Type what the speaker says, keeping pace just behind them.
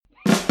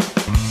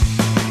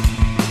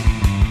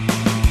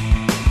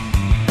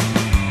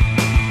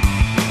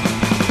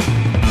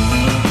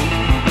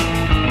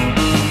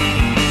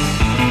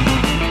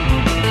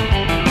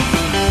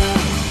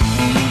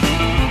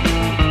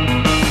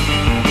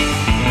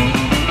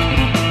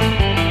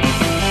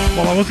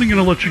I wasn't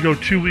going to let you go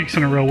 2 weeks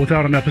in a row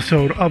without an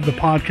episode of the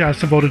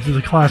podcast devoted to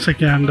the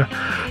classic and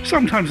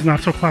sometimes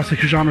not so classic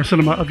genre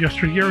cinema of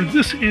yesteryear.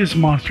 This is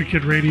Monster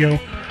Kid Radio.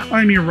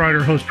 I'm your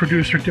writer, host,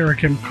 producer,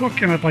 Derek M.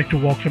 Cook, and I'd like to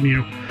welcome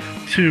you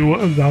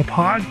to the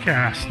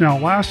podcast. Now,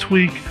 last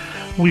week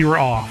we were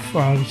off.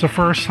 It was the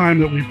first time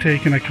that we've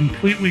taken a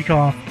complete week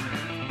off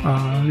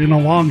in a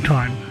long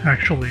time,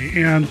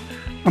 actually, and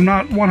I'm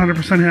not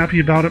 100% happy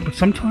about it, but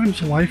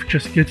sometimes life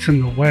just gets in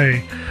the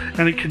way,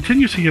 and it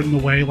continues to get in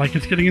the way like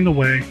it's getting in the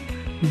way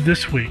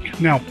this week.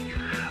 Now,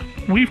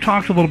 we've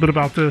talked a little bit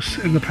about this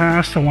in the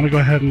past. I want to go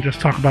ahead and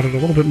just talk about it a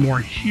little bit more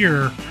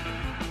here.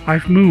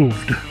 I've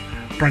moved.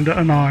 Brenda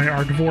and I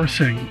are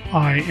divorcing.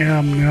 I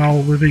am now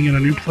living in a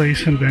new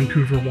place in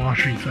Vancouver,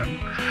 Washington.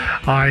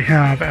 I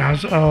have,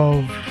 as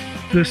of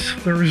this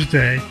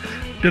Thursday,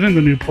 been in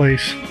the new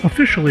place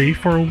officially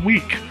for a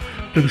week.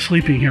 Been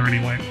sleeping here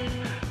anyway.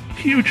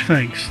 Huge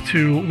thanks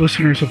to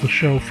listeners of the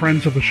show,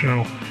 friends of the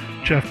show,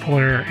 Jeff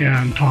Blair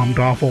and Tom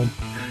Doffel,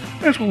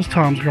 as well as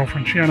Tom's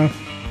girlfriend Shanna,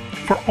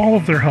 for all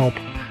of their help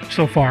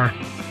so far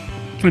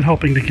in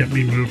helping to get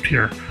me moved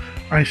here.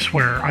 I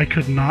swear, I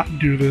could not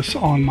do this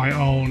on my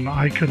own.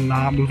 I could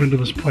not move into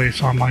this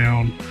place on my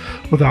own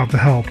without the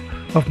help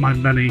of my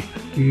many,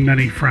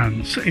 many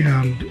friends.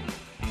 And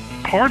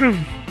part of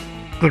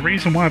the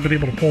reason why I've been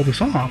able to pull this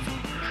off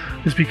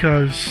is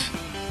because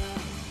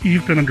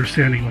you've been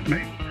understanding with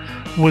me.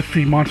 With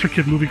the Monster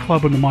Kid Movie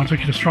Club and the Monster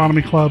Kid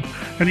Astronomy Club,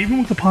 and even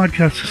with the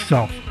podcast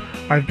itself,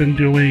 I've been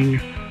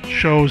doing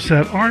shows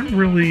that aren't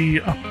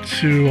really up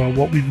to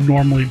what we've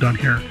normally done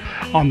here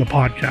on the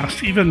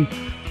podcast. Even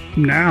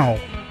now,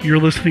 you're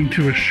listening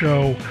to a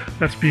show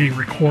that's being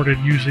recorded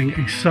using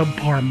a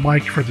subpar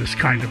mic for this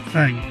kind of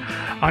thing.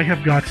 I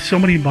have got so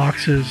many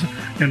boxes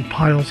and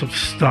piles of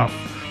stuff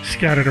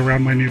scattered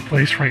around my new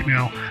place right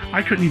now,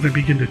 I couldn't even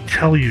begin to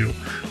tell you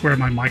where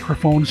my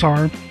microphones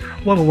are,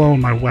 let alone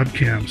my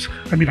webcams.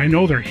 I mean, I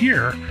know they're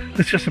here,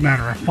 it's just a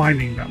matter of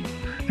finding them.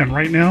 And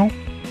right now,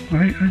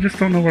 I just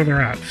don't know where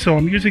they're at. So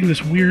I'm using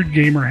this weird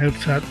gamer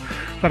headset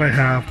that I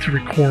have to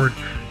record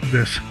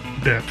this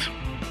bit.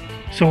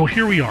 So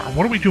here we are.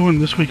 What are we doing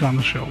this week on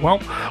the show?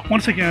 Well,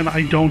 once again,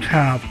 I don't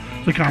have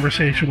the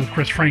conversation with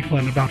Chris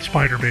Franklin about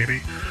Spider Baby.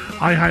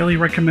 I highly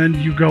recommend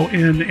you go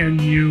in and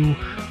you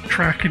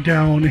track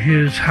down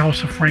his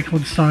House of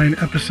Frankenstein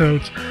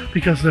episodes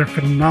because they're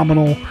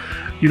phenomenal.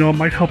 You know, it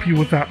might help you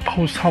with that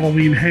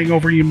post-Halloween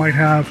hangover you might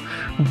have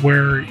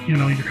where, you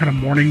know, you're kind of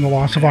mourning the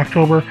loss of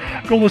October.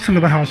 Go listen to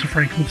the House of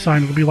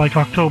Frankenstein. It'll be like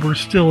October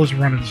still is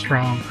running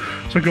strong.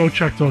 So go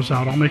check those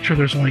out. I'll make sure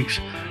there's links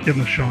in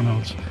the show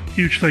notes.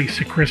 Huge thanks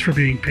to Chris for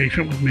being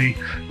patient with me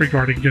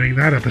regarding getting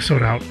that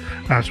episode out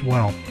as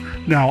well.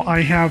 Now, I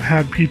have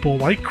had people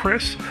like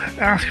Chris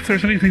ask if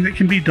there's anything that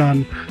can be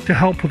done to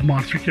help with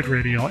Monster Kid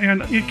Radio,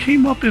 and it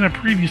came up in a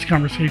previous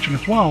conversation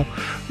as well,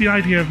 the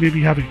idea of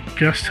maybe having a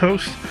guest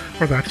host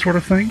or that sort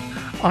of thing.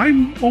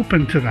 I'm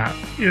open to that.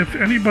 If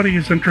anybody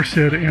is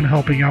interested in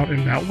helping out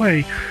in that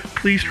way,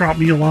 please drop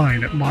me a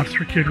line at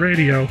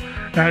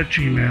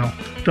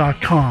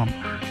monsterkidradio@gmail.com.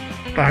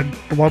 I'd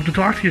love to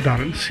talk to you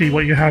about it and see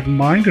what you have in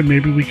mind, and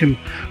maybe we can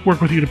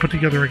work with you to put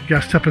together a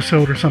guest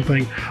episode or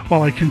something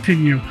while I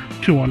continue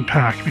to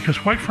unpack. Because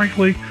quite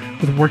frankly,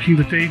 with working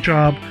the day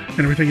job and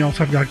everything else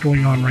I've got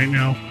going on right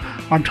now,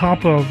 on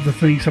top of the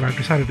things that I've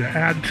decided to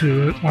add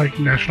to it, like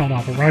National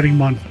Novel Writing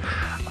Month,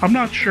 I'm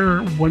not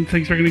sure when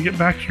things are going to get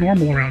back to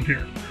normal around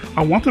here.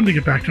 I want them to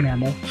get back to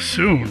normal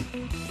soon,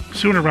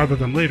 sooner rather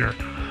than later,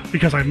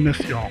 because I miss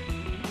y'all.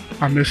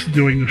 I miss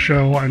doing the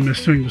show, I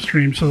miss doing the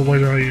streams the way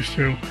that I used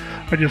to.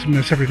 I just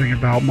miss everything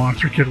about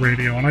Monster Kid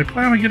Radio, and I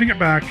plan on getting it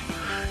back.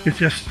 It's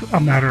just a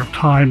matter of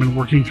time and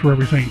working through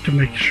everything to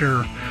make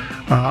sure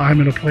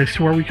I'm in a place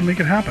to where we can make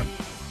it happen.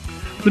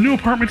 The new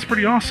apartment's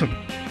pretty awesome.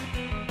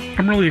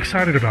 I'm really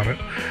excited about it.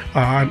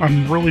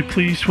 I'm really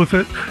pleased with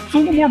it. It's a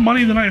little more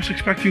money than I was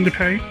expecting to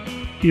pay,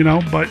 you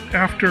know, but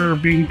after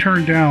being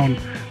turned down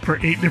for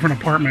 8 different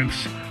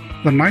apartments,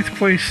 the 9th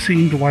place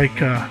seemed like,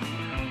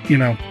 you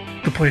know,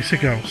 the place to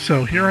go.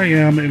 So here I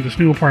am in this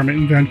new apartment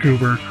in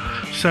Vancouver,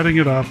 setting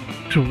it up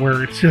to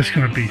where it's just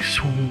going to be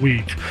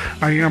sweet.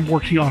 I am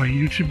working on a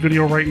YouTube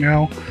video right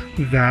now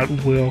that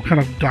will kind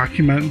of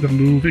document the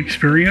move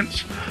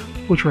experience,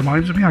 which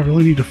reminds me I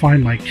really need to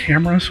find my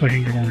camera so I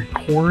can go and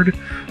record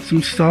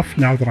some stuff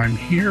now that I'm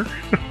here.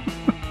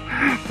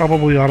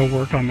 Probably ought to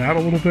work on that a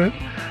little bit.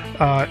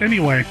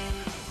 Anyway,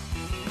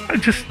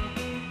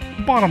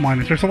 bottom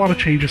line is there's a lot of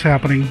changes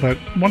happening, but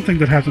one thing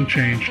that hasn't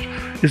changed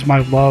is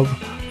my love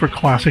for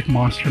classic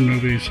monster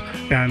movies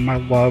and my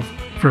love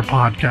for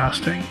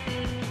podcasting.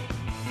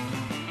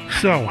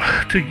 So,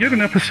 to get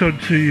an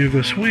episode to you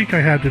this week, I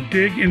had to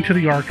dig into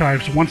the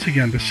archives once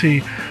again to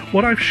see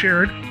what I've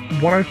shared,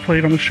 what I've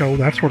played on the show,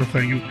 that sort of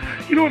thing. And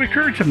you know what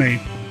occurred to me?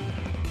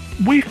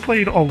 We've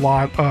played a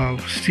lot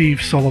of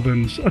Steve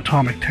Sullivan's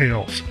Atomic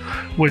Tales,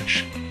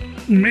 which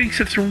makes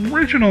its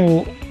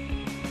original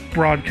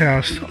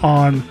broadcast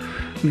on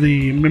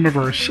the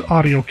Mimiverse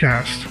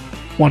audiocast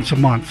once a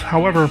month.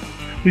 However,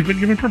 we've been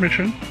given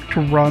permission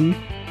to run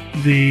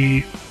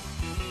the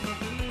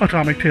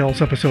Atomic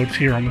Tales episodes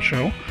here on the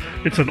show.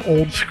 It's an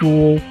old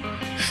school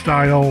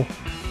style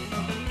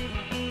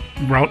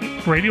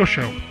radio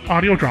show,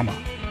 audio drama,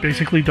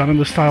 basically done in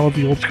the style of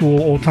the old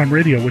school, old time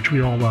radio, which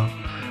we all love.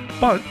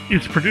 But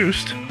it's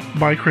produced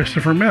by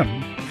Christopher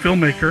Mim,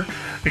 filmmaker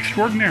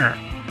extraordinaire,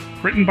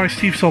 written by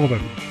Steve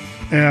Sullivan,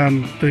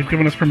 and they've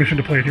given us permission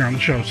to play it here on the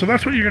show. So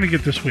that's what you're going to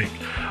get this week.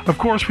 Of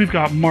course, we've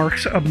got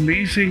Mark's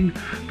amazing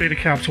Beta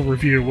Capsule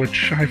review,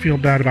 which I feel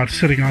bad about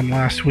sitting on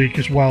last week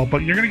as well,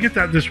 but you're going to get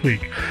that this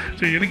week.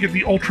 So you're going to get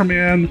the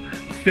Ultraman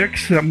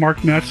fix that Mark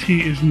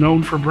Matsky is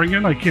known for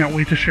bringing. I can't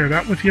wait to share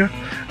that with you.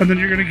 And then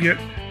you're going to get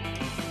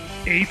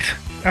 8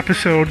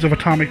 episodes of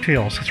Atomic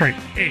Tales. That's right,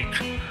 8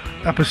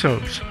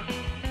 episodes.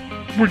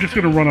 We're just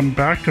going to run them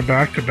back to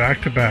back to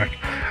back to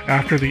back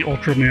after the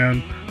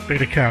Ultraman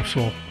Beta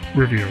Capsule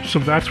review. So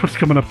that's what's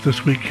coming up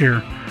this week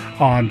here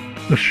on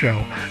the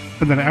show.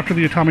 And then after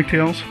the Atomic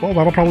Tales, well,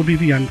 that'll probably be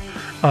the end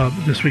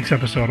of this week's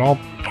episode. I'll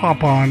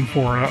pop on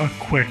for a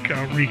quick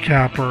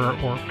recap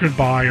or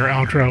goodbye or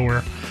outro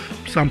or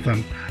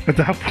something. At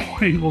that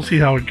point, we'll see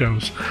how it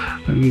goes.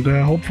 And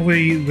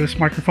hopefully this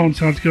microphone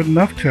sounds good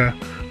enough to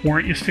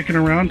warrant you sticking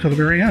around to the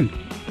very end.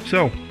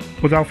 So,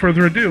 without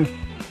further ado,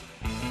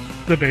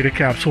 the Beta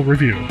Capsule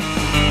review.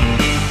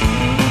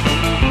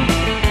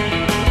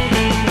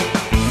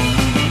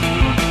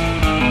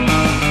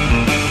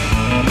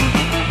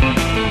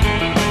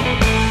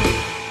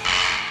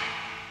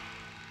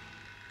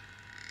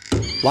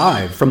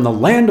 Live from the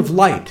Land of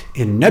Light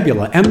in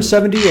Nebula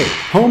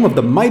M78, home of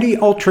the mighty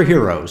Ultra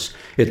Heroes,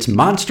 it's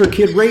Monster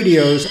Kid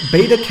Radio's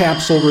Beta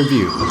Capsule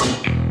Review.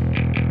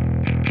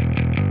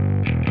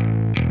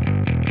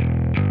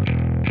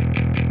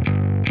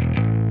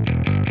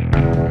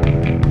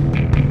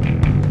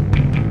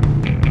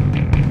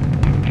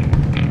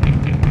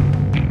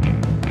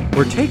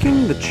 We're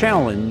taking the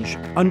challenge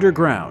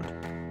underground,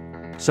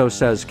 so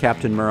says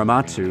Captain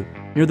Muramatsu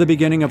near the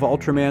beginning of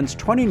Ultraman's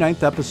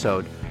 29th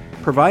episode,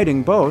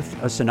 providing both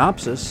a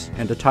synopsis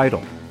and a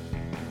title.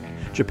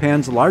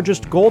 Japan's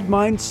largest gold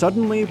mine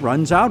suddenly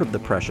runs out of the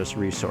precious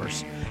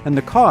resource, and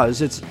the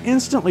cause is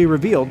instantly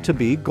revealed to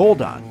be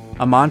Goldon,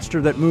 a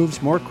monster that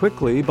moves more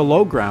quickly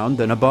below ground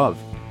than above,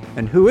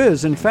 and who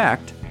is, in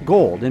fact,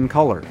 gold in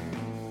color.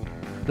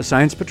 The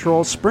Science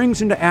Patrol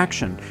springs into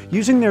action.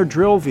 Using their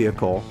drill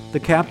vehicle, the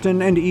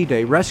captain and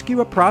Ide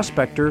rescue a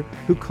prospector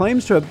who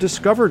claims to have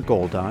discovered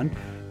Goldon,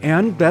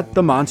 and that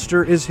the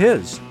monster is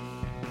his,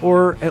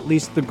 or at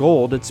least the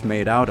gold it's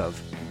made out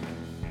of.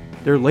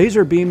 Their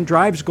laser beam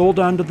drives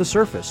Goldon to the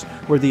surface,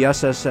 where the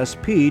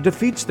SSSP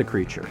defeats the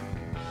creature.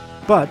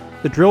 But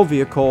the drill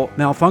vehicle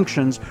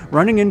malfunctions,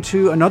 running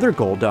into another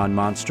Goldon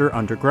monster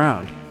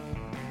underground.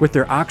 With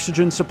their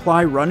oxygen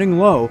supply running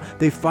low,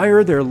 they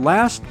fire their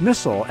last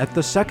missile at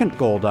the second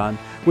Goldon,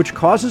 which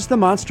causes the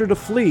monster to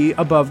flee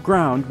above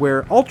ground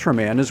where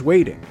Ultraman is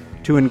waiting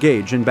to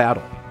engage in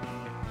battle.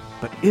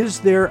 But is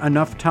there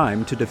enough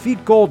time to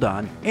defeat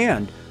Goldon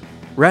and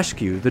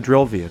rescue the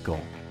drill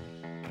vehicle?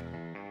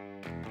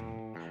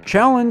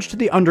 Challenge to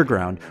the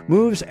Underground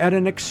moves at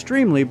an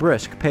extremely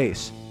brisk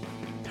pace.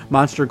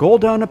 Monster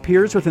Goldon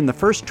appears within the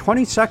first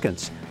 20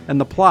 seconds,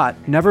 and the plot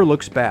never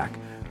looks back,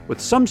 with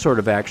some sort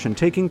of action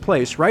taking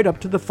place right up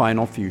to the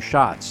final few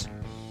shots.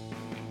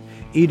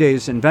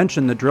 Ide's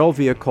invention, the drill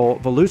vehicle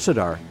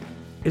Volucidar,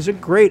 is a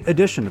great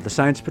addition to the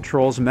Science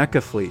Patrol's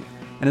mecha fleet,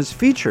 and is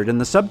featured in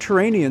the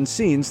subterranean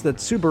scenes that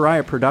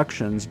Tsuburaya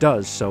Productions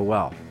does so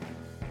well.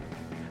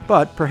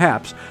 But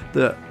perhaps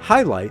the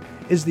highlight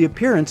is the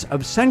appearance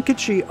of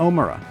Senkichi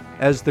Omura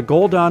as the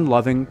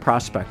Goldon-loving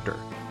prospector.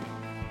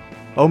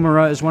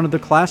 Omura is one of the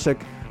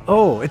classic,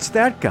 "Oh, it's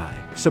that guy,"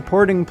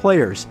 supporting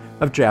players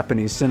of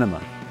Japanese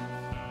cinema.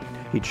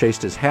 He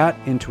chased his hat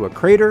into a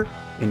crater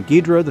in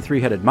Ghidorah the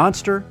Three-Headed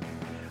Monster,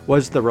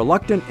 was the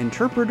reluctant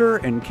interpreter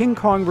in King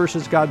Kong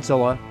vs.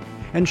 Godzilla,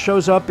 and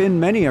shows up in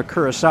many a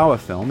Kurosawa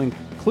film,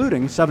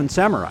 including Seven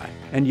Samurai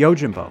and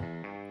Yojimbo.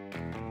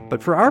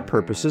 But for our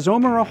purposes,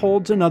 Omura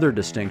holds another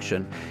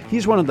distinction.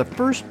 He's one of the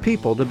first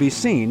people to be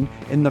seen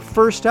in the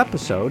first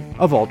episode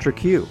of Ultra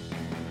Q,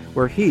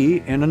 where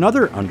he, in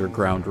another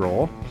underground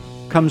role,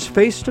 comes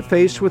face to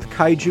face with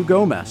Kaiju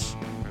Gomez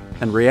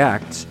and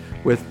reacts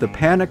with the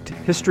panicked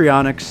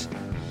histrionics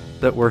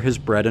that were his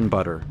bread and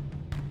butter.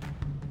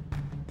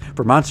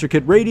 For Monster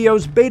Kid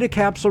Radio's Beta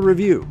Capsule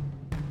Review,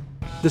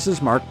 this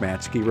is Mark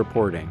Matsky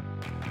reporting.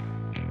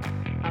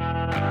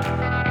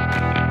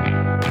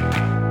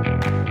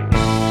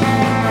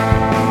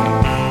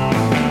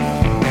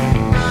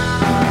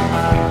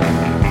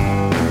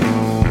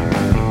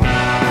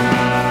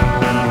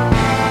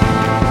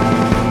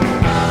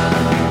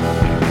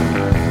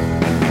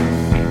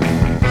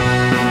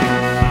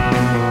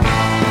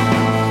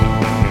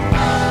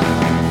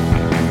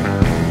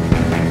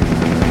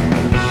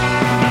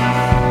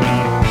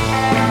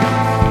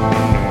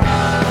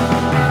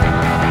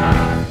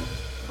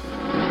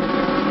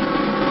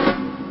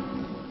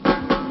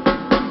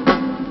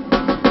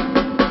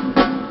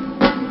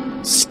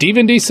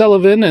 Stephen D.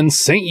 Sullivan and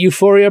St.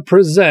 Euphoria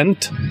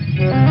present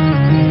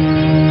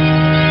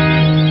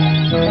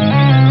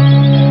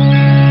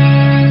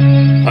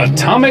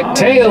Atomic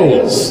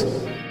Tales.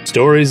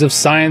 Stories of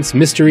science,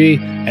 mystery,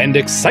 and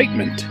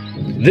excitement.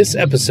 This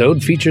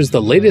episode features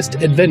the latest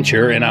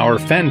adventure in our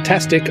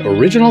fantastic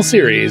original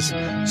series,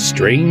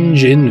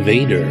 Strange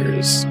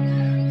Invaders.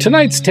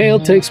 Tonight's tale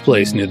takes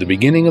place near the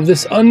beginning of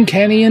this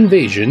uncanny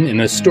invasion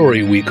in a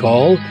story we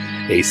call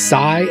a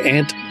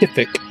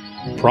scientific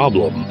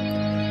problem.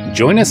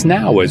 Join us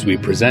now as we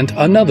present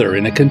another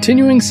in a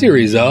continuing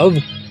series of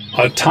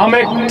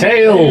Atomic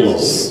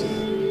Tales.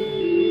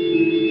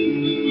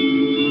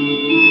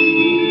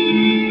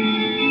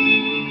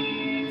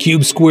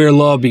 Cube Square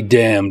Law be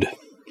damned.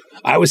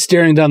 I was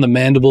staring down the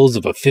mandibles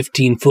of a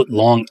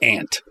 15-foot-long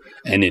ant,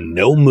 and in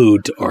no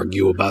mood to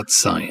argue about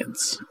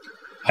science.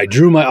 I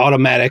drew my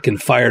automatic and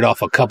fired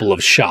off a couple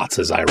of shots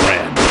as I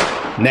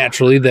ran.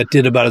 Naturally, that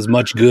did about as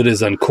much good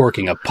as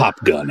uncorking a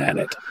pop gun at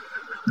it.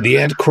 The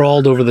ant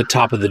crawled over the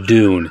top of the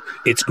dune,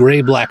 its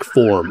gray-black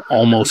form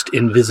almost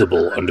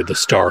invisible under the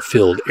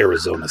star-filled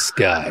Arizona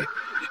sky.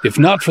 If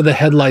not for the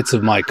headlights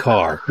of my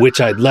car,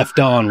 which I'd left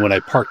on when I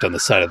parked on the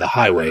side of the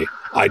highway,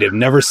 I'd have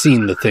never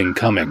seen the thing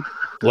coming.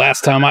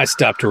 Last time I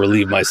stopped to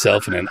relieve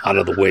myself in an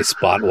out-of-the-way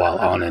spot while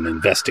on an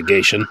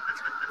investigation.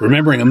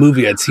 Remembering a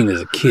movie I'd seen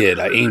as a kid,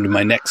 I aimed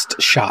my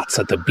next shots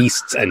at the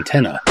beast's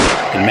antenna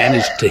and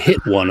managed to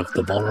hit one of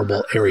the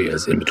vulnerable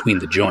areas in between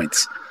the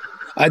joints.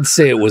 I'd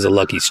say it was a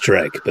lucky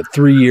strike, but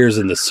 3 years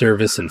in the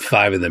service and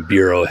 5 in the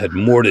Bureau had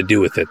more to do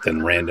with it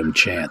than random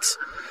chance.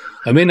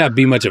 I may not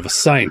be much of a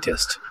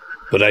scientist,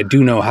 but I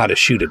do know how to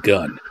shoot a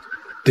gun.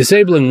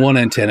 Disabling one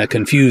antenna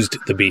confused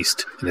the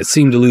beast, and it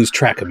seemed to lose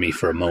track of me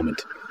for a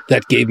moment.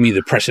 That gave me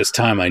the precious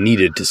time I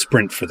needed to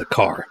sprint for the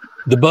car.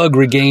 The bug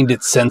regained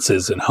its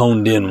senses and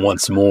honed in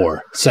once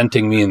more,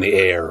 scenting me in the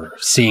air, or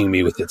seeing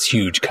me with its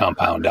huge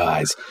compound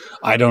eyes.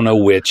 I don't know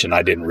which, and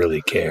I didn't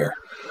really care.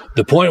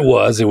 The point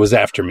was, it was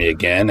after me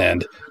again,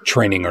 and,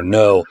 training or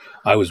no,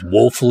 I was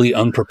woefully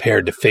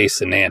unprepared to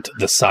face an ant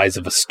the size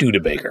of a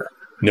Studebaker.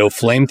 No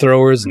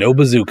flamethrowers, no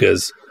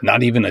bazookas,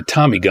 not even a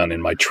Tommy gun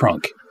in my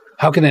trunk.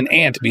 How can an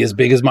ant be as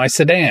big as my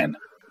sedan?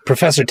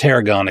 Professor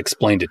Tarragon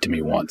explained it to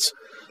me once.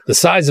 The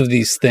size of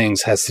these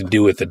things has to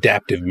do with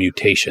adaptive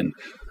mutation.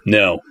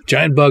 No,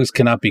 giant bugs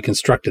cannot be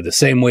constructed the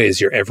same way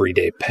as your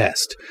everyday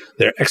pest.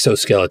 Their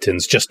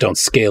exoskeletons just don't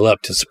scale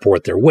up to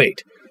support their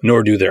weight,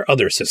 nor do their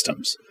other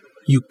systems.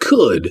 You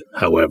could,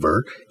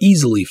 however,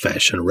 easily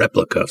fashion a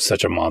replica of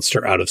such a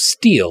monster out of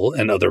steel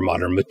and other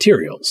modern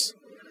materials.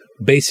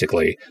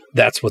 Basically,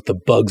 that's what the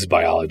bug's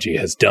biology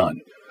has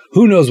done.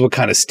 Who knows what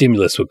kind of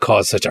stimulus would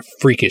cause such a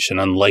freakish and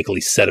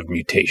unlikely set of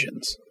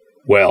mutations?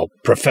 Well,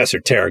 Professor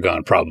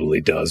Tarragon probably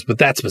does, but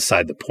that's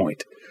beside the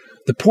point.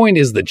 The point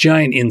is the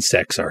giant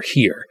insects are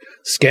here,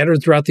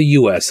 scattered throughout the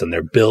U.S., and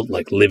they're built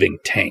like living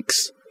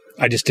tanks.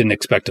 I just didn't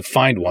expect to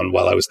find one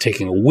while I was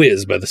taking a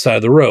whiz by the side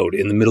of the road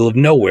in the middle of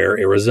nowhere,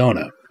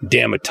 Arizona.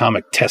 Damn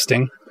atomic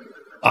testing.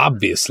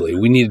 Obviously,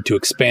 we needed to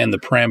expand the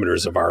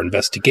parameters of our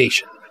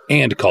investigation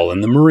and call in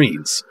the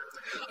Marines.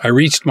 I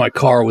reached my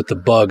car with the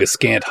bug a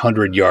scant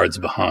 100 yards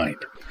behind.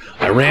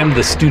 I rammed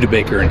the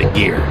Studebaker into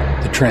gear.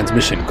 The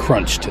transmission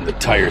crunched and the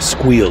tires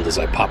squealed as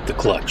I popped the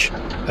clutch.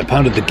 I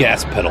pounded the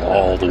gas pedal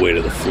all the way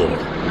to the floor.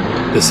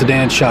 The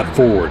sedan shot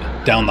forward,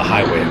 down the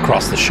highway,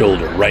 across the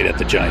shoulder, right at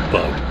the giant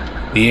bug.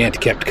 The ant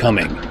kept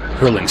coming,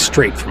 hurling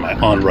straight for my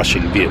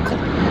onrushing vehicle.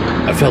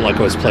 I felt like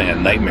I was playing a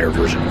nightmare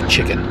version of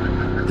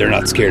Chicken. They're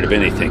not scared of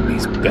anything,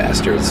 these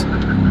bastards.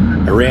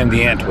 I rammed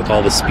the ant with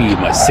all the speed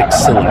my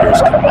 6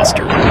 cylinders could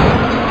muster.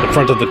 The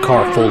front of the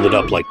car folded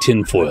up like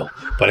tinfoil,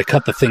 but I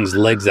cut the thing's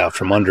legs out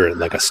from under it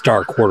like a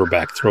star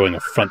quarterback throwing a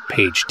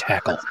front-page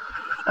tackle.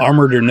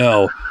 Armored or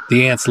no,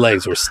 the ant's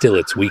legs were still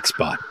its weak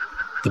spot.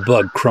 The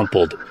bug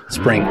crumpled,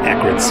 spraying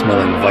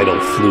acrid-smelling vital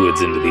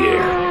fluids into the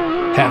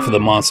air. Half of the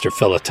monster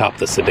fell atop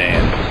the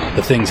sedan.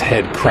 The thing's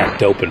head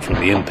cracked open from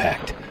the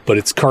impact, but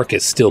its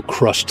carcass still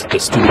crushed the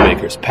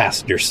Studebaker's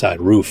passenger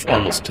side roof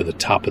almost to the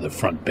top of the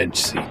front bench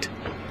seat.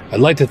 I'd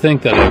like to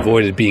think that I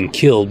avoided being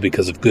killed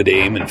because of good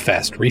aim and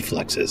fast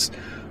reflexes,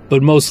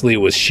 but mostly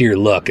it was sheer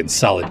luck and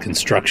solid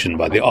construction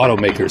by the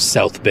automaker's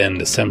South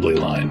Bend assembly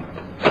line.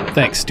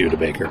 Thanks,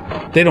 Studebaker.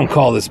 They don't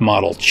call this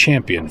model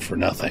Champion for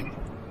nothing.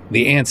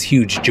 The ant's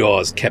huge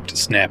jaws kept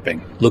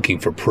snapping, looking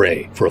for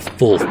prey, for a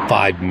full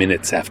 5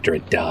 minutes after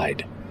it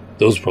died.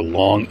 Those were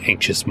long,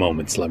 anxious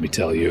moments, let me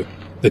tell you.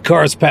 The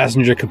car's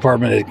passenger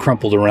compartment had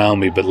crumpled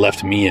around me but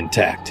left me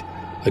intact.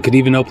 I could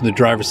even open the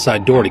driver's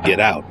side door to get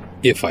out,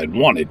 if I'd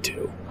wanted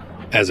to.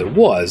 As it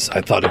was,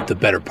 I thought it the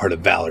better part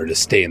of valor to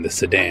stay in the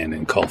sedan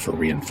and call for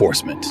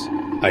reinforcements.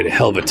 I had a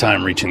hell of a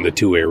time reaching the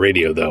two-way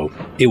radio, though.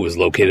 It was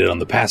located on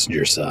the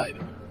passenger side.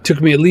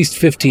 Took me at least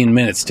 15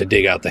 minutes to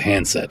dig out the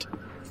handset.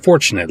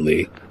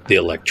 Fortunately, the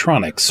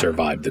electronics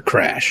survived the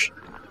crash.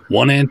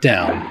 One ant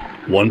down,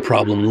 one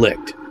problem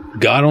licked.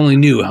 God only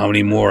knew how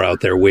many more out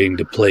there waiting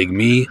to plague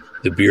me,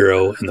 the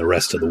Bureau, and the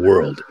rest of the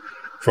world.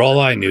 For all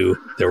I knew,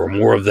 there were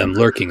more of them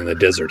lurking in the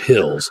desert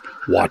hills,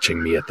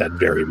 watching me at that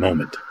very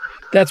moment.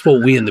 That's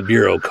what we in the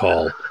Bureau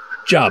call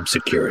job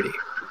security.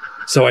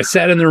 So I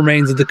sat in the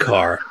remains of the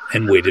car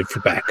and waited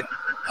for backup.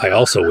 I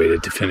also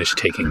waited to finish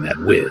taking that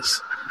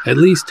whiz. At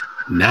least,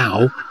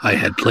 now I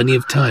had plenty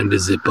of time to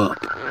zip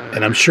up.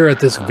 And I'm sure at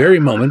this very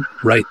moment,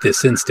 right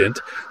this instant,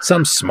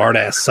 some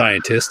smart-ass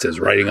scientist is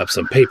writing up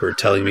some paper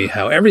telling me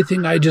how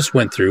everything I just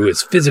went through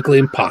is physically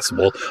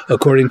impossible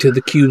according to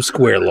the cube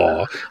square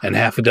law and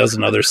half a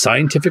dozen other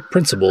scientific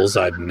principles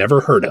I've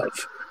never heard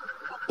of.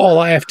 All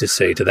I have to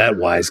say to that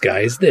wise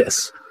guy is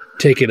this: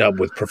 take it up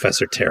with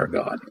Professor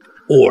Tarragon.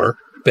 Or,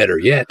 better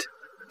yet,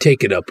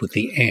 take it up with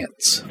the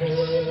ants.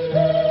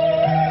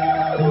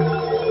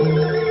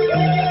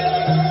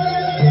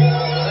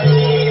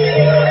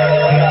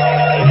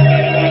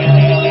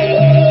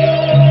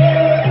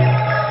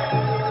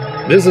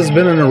 This has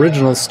been an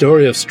original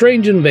story of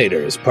Strange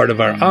Invaders, part of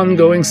our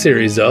ongoing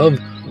series of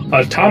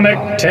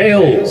Atomic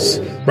Tales,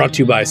 brought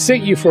to you by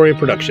St. Euphoria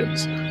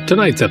Productions.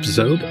 Tonight's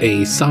episode,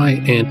 A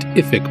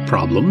Scientific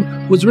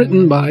Problem, was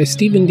written by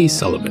Stephen D.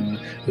 Sullivan.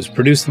 It was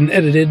produced and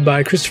edited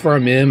by Christopher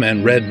R. Mim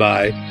and read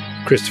by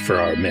Christopher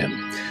R.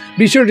 Mim.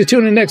 Be sure to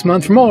tune in next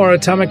month for more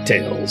Atomic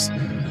Tales.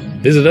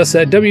 Visit us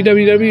at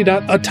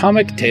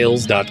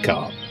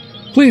www.atomictales.com.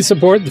 Please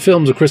support the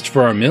films of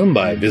Christopher R. Mim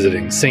by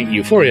visiting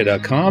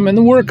steuphoria.com and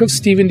the work of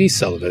Stephen D.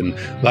 Sullivan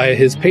via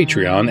his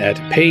Patreon at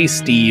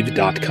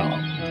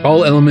paysteve.com.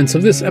 All elements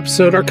of this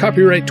episode are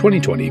copyright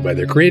 2020 by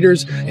their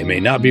creators and may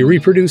not be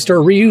reproduced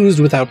or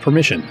reused without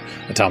permission.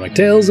 Atomic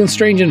Tales and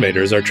Strange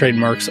Invaders are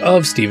trademarks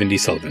of Stephen D.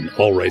 Sullivan,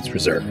 all rights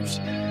reserved.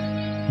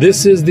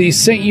 This is the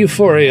St.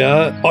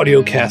 Euphoria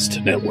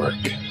Audiocast Network.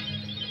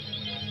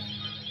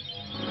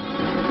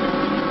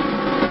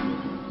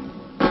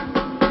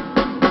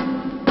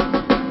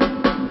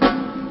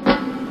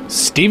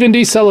 Stephen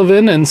D.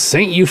 Sullivan and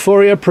St.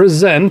 Euphoria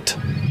present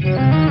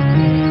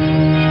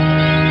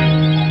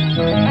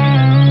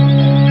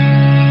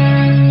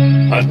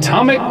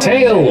Atomic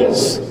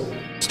Tales,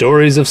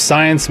 stories of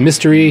science,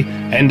 mystery,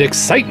 and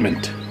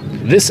excitement.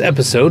 This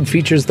episode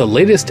features the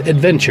latest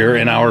adventure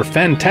in our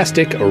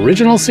fantastic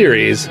original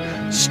series,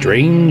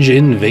 Strange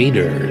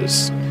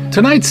Invaders.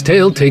 Tonight's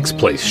tale takes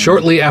place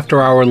shortly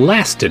after our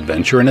last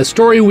adventure in a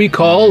story we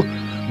call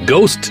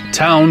Ghost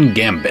Town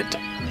Gambit.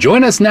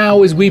 Join us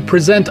now as we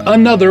present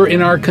another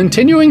in our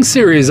continuing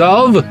series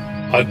of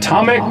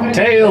Atomic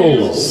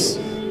Tales.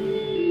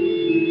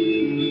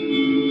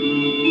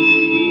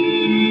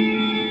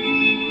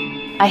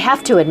 I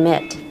have to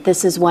admit,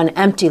 this is one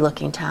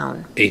empty-looking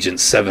town.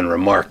 Agent 7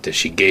 remarked as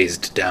she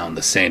gazed down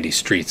the sandy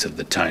streets of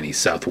the tiny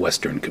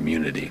southwestern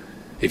community.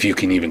 If you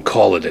can even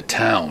call it a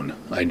town,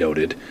 I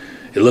noted.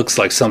 It looks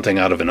like something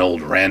out of an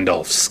old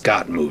Randolph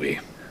Scott movie.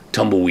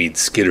 Tumbleweeds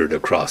skittered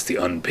across the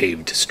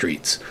unpaved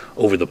streets,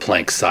 over the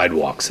plank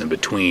sidewalks and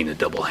between a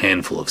double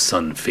handful of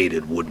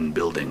sun-faded wooden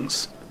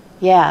buildings.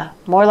 Yeah,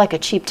 more like a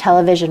cheap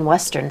television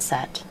western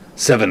set.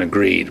 7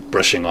 agreed,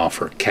 brushing off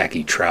her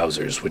khaki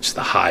trousers, which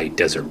the high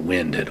desert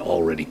wind had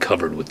already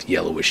covered with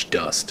yellowish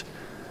dust.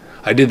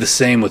 I did the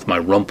same with my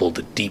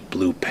rumpled deep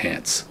blue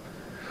pants.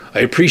 I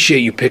appreciate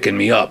you picking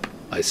me up,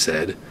 I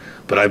said,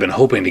 but I've been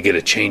hoping to get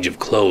a change of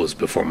clothes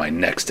before my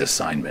next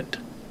assignment.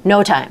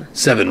 No time.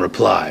 7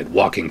 replied,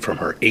 walking from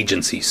her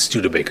agency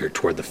Studebaker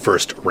toward the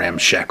first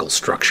ramshackle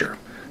structure.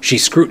 She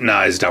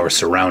scrutinized our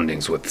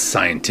surroundings with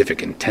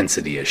scientific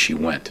intensity as she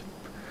went.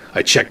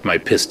 I checked my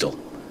pistol.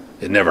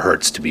 It never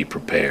hurts to be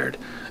prepared,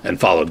 and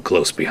followed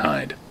close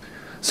behind.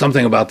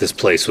 Something about this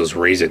place was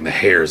raising the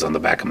hairs on the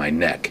back of my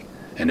neck,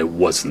 and it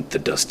wasn't the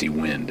dusty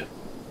wind.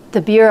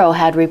 The Bureau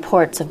had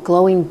reports of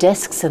glowing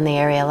discs in the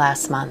area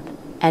last month.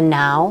 And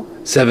now?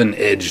 7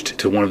 edged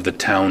to one of the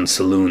town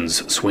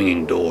saloon's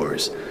swinging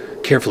doors,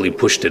 carefully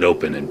pushed it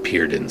open and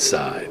peered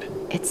inside.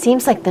 It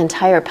seems like the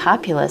entire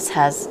populace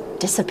has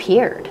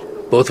disappeared.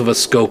 Both of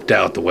us scoped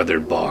out the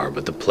weathered bar,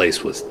 but the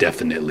place was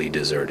definitely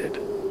deserted.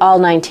 All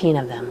 19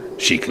 of them,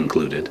 she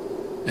concluded.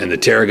 And the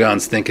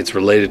Tarragons think it's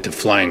related to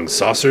flying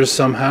saucers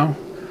somehow?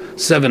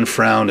 7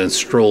 frowned and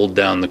strolled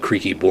down the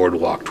creaky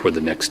boardwalk toward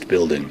the next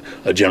building,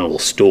 a general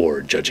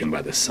store, judging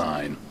by the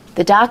sign.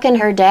 The doc and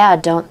her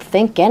dad don't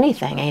think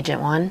anything, Agent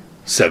 1.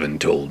 7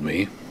 told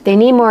me. They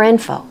need more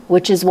info,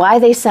 which is why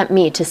they sent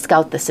me to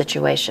scout the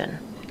situation.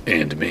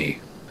 And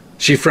me.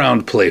 She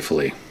frowned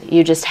playfully.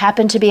 You just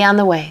happened to be on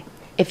the way.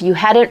 If you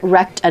hadn't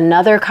wrecked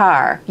another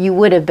car, you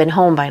would have been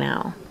home by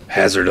now.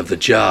 Hazard of the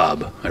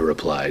job, I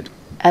replied.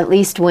 At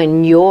least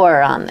when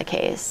you're on the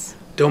case.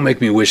 Don't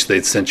make me wish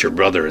they'd sent your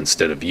brother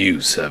instead of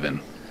you, 7.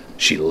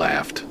 She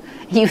laughed.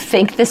 You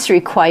think this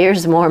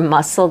requires more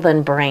muscle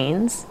than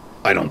brains?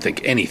 I don't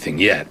think anything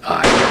yet.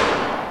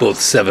 Both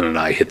 7 and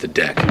I hit the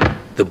deck.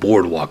 The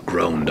boardwalk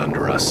groaned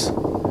under us.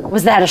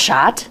 Was that a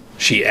shot?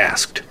 She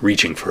asked,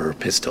 reaching for her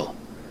pistol.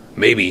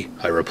 Maybe,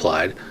 I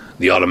replied.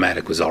 The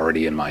automatic was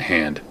already in my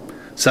hand.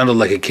 Sounded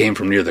like it came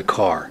from near the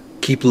car.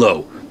 Keep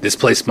low. This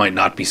place might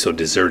not be so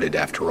deserted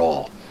after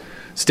all.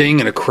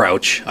 Staying in a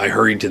crouch, I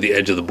hurried to the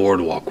edge of the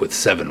boardwalk with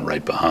 7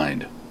 right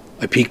behind.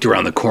 I peeked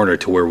around the corner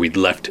to where we'd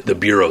left the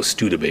Bureau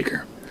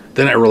Studebaker.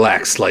 Then I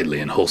relaxed slightly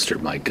and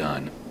holstered my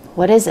gun.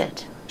 What is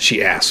it?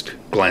 She asked,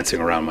 glancing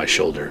around my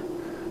shoulder.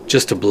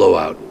 Just a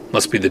blowout.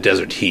 Must be the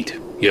desert heat.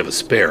 You have a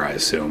spare, I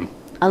assume.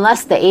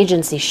 Unless the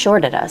agency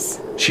shorted us.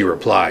 She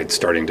replied,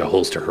 starting to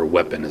holster her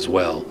weapon as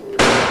well.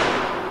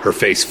 Her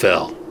face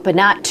fell. But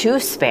not 2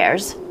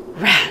 spares.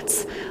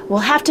 Rats. We'll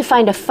have to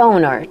find a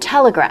phone or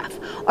telegraph.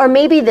 Or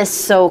maybe this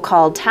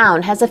so-called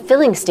town has a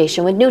filling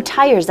station with new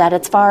tires at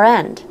its far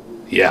end.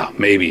 Yeah,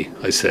 maybe,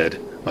 I said.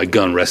 My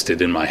gun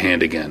rested in my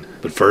hand again.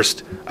 But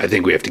first, I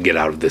think we have to get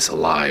out of this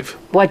alive.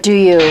 What do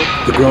you?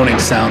 The groaning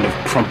sound of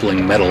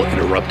crumpling metal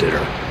interrupted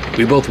her.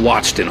 We both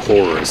watched in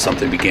horror as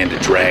something began to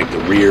drag the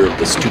rear of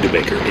the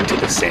Studebaker into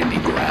the sandy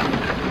ground.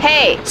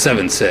 Hey!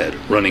 Seven said,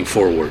 running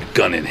forward,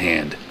 gun in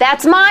hand.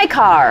 That's my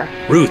car!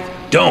 Ruth,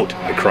 don't!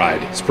 I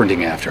cried,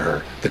 sprinting after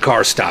her. The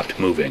car stopped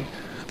moving.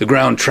 The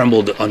ground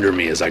trembled under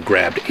me as I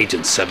grabbed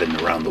Agent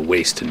 7 around the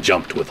waist and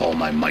jumped with all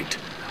my might.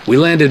 We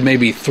landed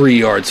maybe 3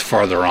 yards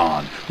farther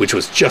on, which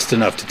was just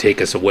enough to take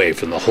us away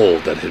from the hole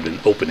that had been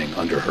opening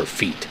under her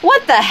feet.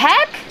 What the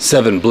heck?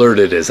 7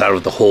 blurted as out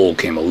of the hole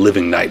came a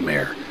living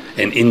nightmare.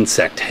 An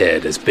insect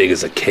head as big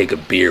as a keg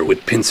of beer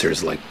with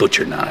pincers like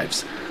butcher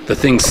knives. The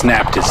thing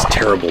snapped its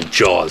terrible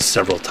jaws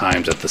several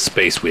times at the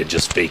space we had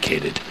just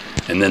vacated,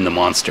 and then the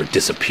monster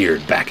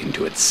disappeared back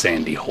into its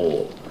sandy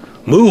hole.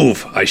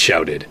 Move! I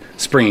shouted,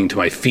 springing to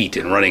my feet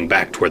and running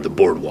back toward the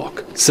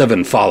boardwalk.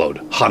 7 followed,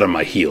 hot on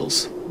my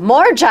heels.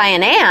 More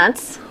giant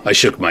ants? I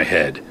shook my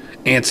head.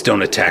 Ants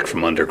don't attack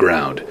from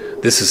underground.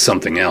 This is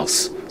something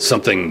else.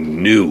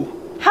 Something new.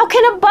 How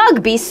can a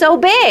bug be so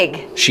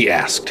big? She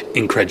asked,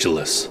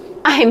 incredulous.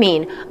 I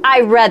mean,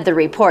 I read the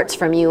reports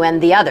from you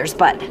and the others,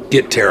 but...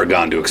 Get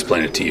Tarragon to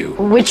explain it to you.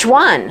 Which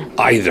one?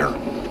 Either.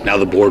 Now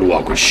the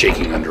boardwalk was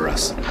shaking under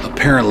us.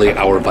 Apparently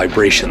our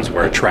vibrations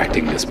were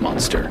attracting this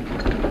monster.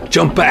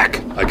 Jump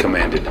back, I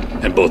commanded,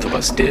 and both of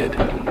us did.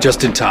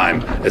 Just in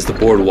time, as the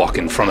boardwalk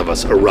in front of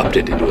us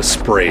erupted into a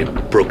spray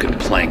of broken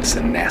planks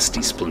and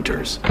nasty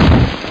splinters.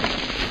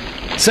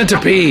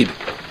 Centipede!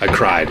 I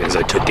cried as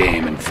I took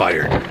aim and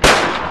fired.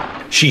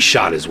 She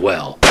shot as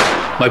well.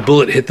 My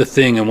bullet hit the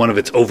thing in one of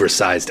its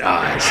oversized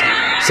eyes.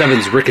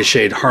 7's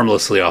ricocheted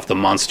harmlessly off the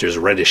monster's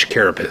reddish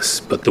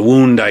carapace, but the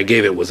wound I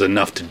gave it was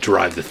enough to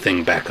drive the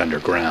thing back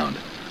underground.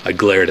 I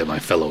glared at my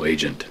fellow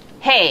agent.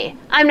 Hey,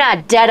 I'm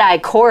not Deadeye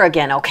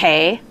Corrigan,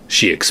 okay?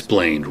 She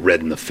explained,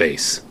 red in the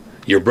face.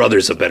 Your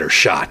brother's a better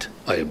shot,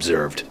 I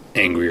observed,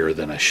 angrier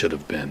than I should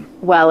have been.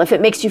 Well, if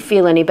it makes you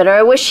feel any better,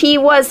 I wish he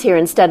was here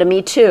instead of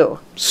me, too.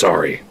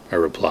 Sorry, I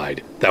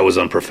replied. That was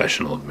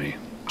unprofessional of me.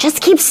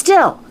 Just keep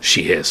still,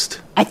 She hissed.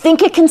 I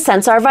think it can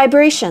sense our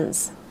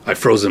vibrations. I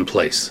froze in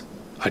place.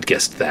 I'd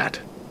guessed that.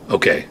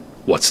 Okay,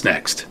 what's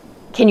next?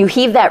 Can you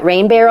heave that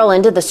rain barrel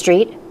into the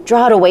street?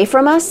 Draw it away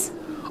from us?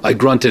 I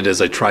grunted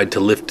as I tried to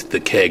lift the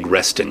keg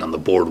resting on the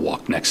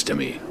boardwalk next to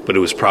me, but it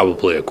was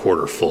probably a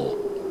quarter full.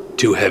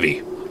 Too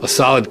heavy. A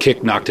solid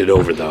kick knocked it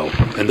over, though,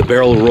 and the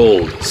barrel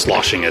rolled,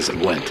 sloshing as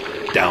it went,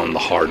 down the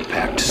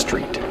hard-packed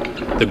street.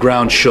 The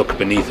ground shook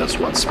beneath us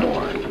once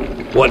more.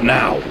 What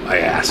now? I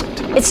asked.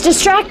 It's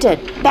distracted.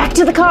 Back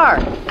to the car.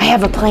 I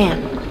have a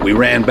plan. We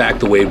ran back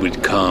the way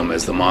we'd come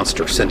as the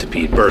monster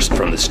centipede burst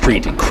from the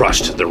street and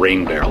crushed the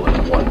rain barrel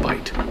in one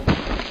bite.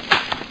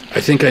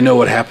 I think I know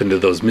what happened to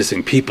those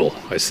missing people,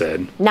 I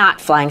said. Not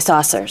flying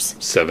saucers.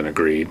 7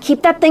 agreed.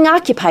 Keep that thing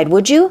occupied,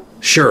 would you?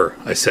 Sure,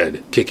 I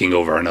said, kicking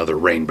over another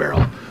rain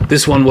barrel.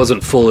 This one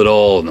wasn't full at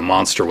all, and the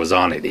monster was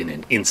on it in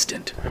an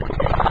instant.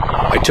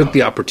 I took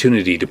the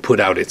opportunity to put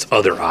out its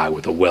other eye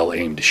with a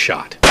well-aimed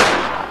shot.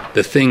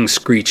 The thing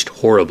screeched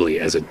horribly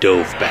as it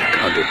dove back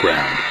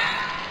underground.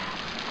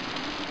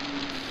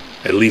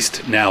 At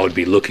least now it'd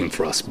be looking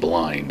for us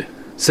blind.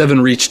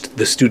 7 reached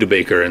the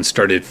Studebaker and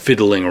started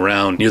fiddling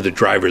around near the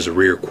driver's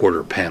rear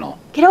quarter panel.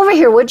 Get over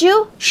here, would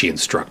you? She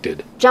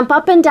instructed. Jump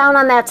up and down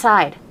on that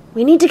side.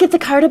 We need to get the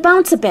car to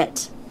bounce a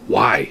bit.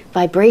 Why?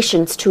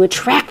 Vibrations to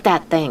attract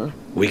that thing.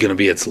 We gonna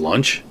be its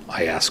lunch?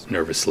 I asked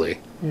nervously.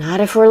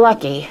 Not if we're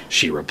lucky.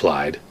 She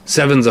replied.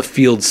 7's a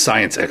field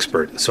science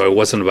expert, so I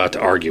wasn't about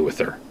to argue with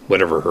her,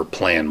 whatever her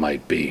plan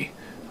might be.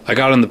 I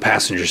got on the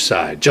passenger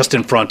side, just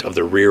in front of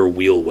the rear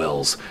wheel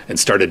wells, and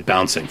started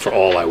bouncing for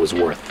all I was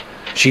worth.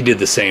 She did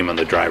the same on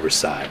the driver's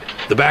side.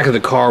 The back of the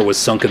car was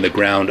sunk in the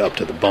ground up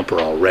to the bumper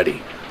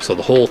already, so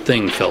the whole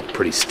thing felt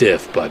pretty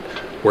stiff, but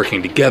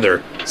working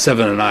together,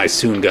 7 and I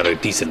soon got a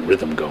decent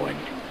rhythm going.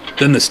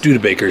 Then the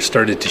Studebaker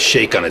started to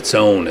shake on its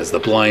own as the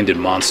blinded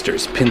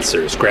monster's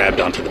pincers grabbed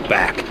onto the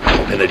back,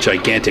 and the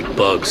gigantic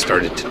bug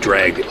started to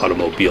drag the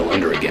automobile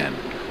under again,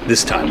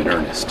 this time in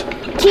earnest.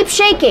 Keep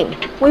shaking.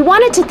 We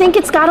want it to think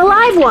it's got a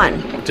live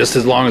one. Just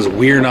as long as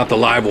we're not the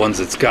live ones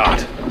it's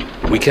got.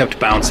 We kept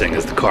bouncing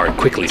as the car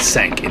quickly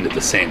sank into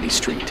the sandy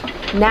street.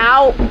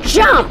 Now,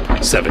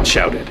 jump! 7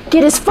 shouted.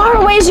 Get as far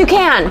away as you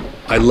can.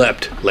 I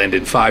leapt,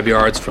 landed 5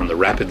 yards from the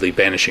rapidly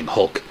vanishing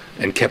hulk,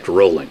 and kept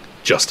rolling,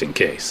 just in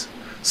case.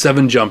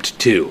 7 jumped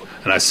too,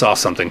 and I saw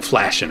something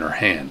flash in her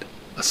hand.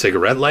 A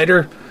cigarette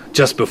lighter?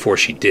 Just before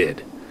she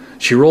did.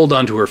 She rolled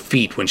onto her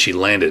feet when she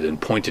landed and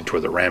pointed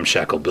toward the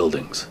ramshackle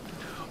buildings.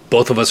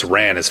 Both of us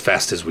ran as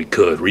fast as we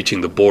could, reaching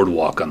the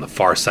boardwalk on the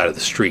far side of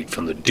the street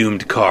from the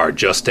doomed car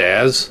just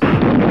as...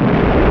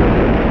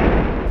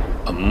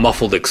 A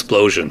muffled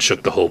explosion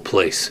shook the whole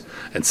place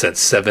and sent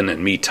Seven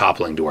and me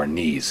toppling to our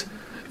knees.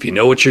 If you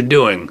know what you're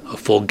doing, a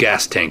full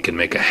gas tank can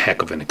make a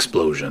heck of an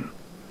explosion.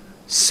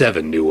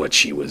 Seven knew what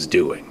she was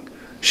doing.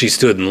 She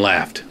stood and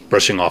laughed,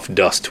 brushing off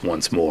dust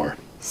once more.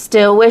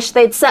 Still wish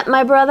they'd sent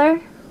my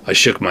brother? I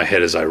shook my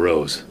head as I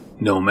rose.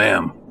 No,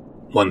 ma'am.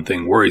 One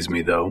thing worries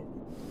me, though.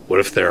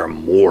 What if there are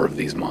more of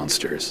these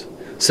monsters?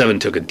 Seven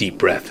took a deep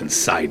breath and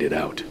sighed it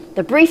out.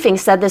 The briefing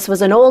said this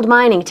was an old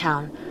mining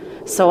town,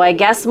 so I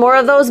guess more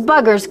of those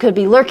buggers could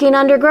be lurking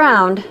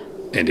underground.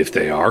 And if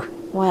they are?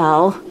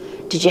 Well,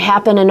 did you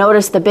happen to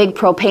notice the big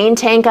propane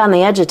tank on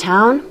the edge of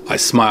town? I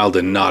smiled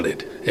and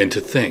nodded, and to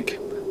think,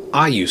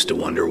 I used to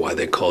wonder why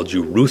they called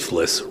you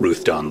Ruthless,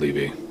 Ruth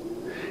Donlevy.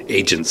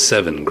 Agent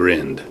 7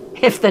 grinned.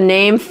 If the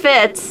name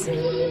fits.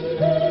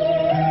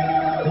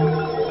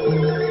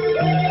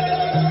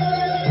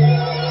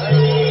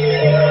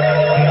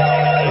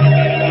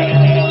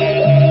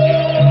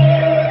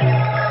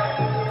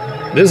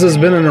 This has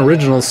been an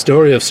original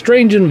story of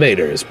Strange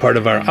Invaders, part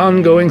of our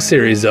ongoing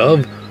series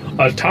of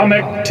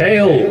Atomic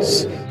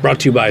Tales, brought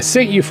to you by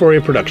St.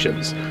 Euphoria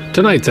Productions.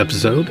 Tonight's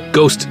episode,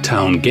 Ghost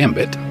Town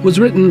Gambit, was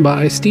written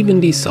by Stephen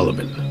D.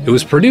 Sullivan. It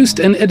was produced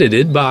and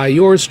edited by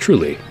yours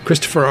truly,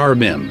 Christopher R.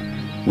 Mim.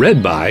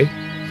 Read by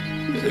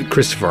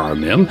Christopher R.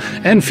 Mim,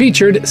 and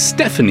featured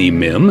Stephanie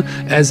Mim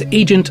as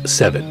Agent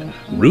 7,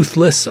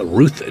 Ruthless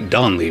Ruth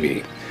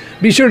Donlevy.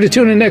 Be sure to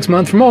tune in next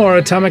month for more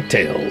Atomic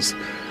Tales.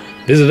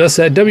 Visit us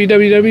at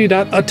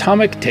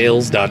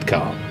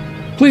www.atomictales.com.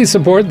 Please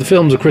support the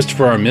films of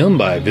Christopher R. Mim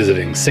by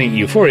visiting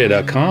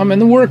steuphoria.com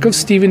and the work of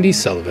Stephen D.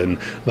 Sullivan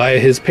via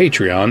his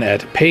Patreon at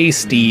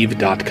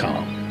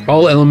paysteve.com.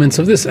 All elements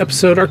of this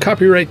episode are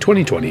copyright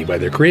 2020 by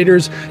their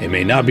creators and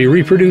may not be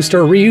reproduced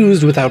or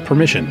reused without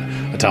permission.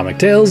 Atomic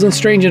Tales and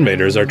Strange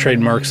Invaders are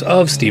trademarks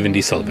of Stephen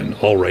D. Sullivan,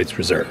 all rights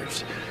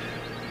reserved.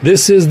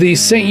 This is the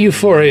St.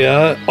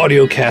 Euphoria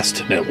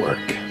Audiocast Network.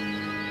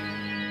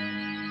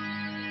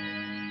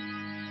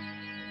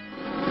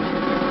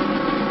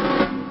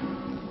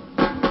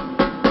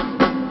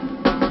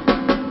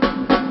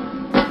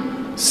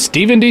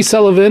 Stephen D.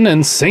 Sullivan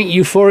and St.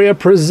 Euphoria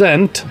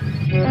present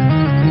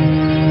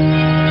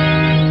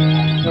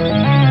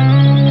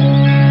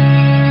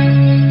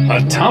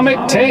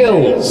Atomic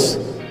Tales,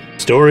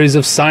 stories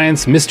of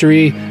science,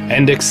 mystery,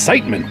 and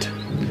excitement.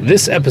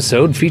 This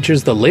episode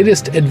features the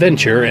latest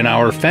adventure in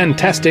our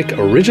fantastic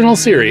original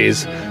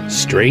series,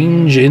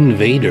 Strange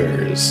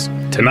Invaders.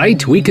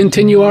 Tonight, we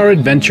continue our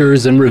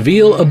adventures and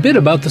reveal a bit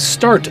about the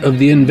start of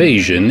the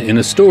invasion in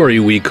a story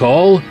we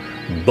call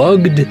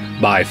Bugged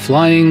by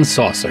Flying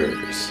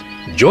Saucers.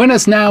 Join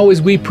us now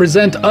as we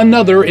present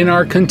another in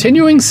our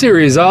continuing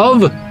series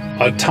of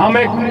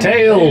Atomic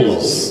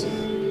Tales.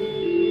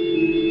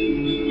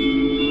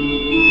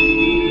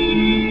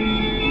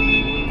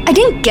 I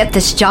didn't get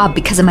this job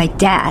because of my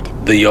dad.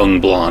 The young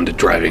blonde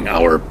driving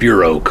our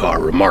bureau car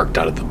remarked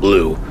out of the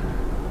blue.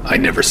 I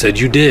never said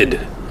you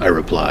did, I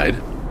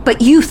replied. But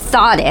you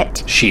thought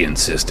it. She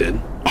insisted.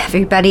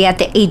 Everybody at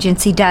the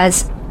agency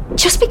does.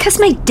 Just because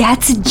my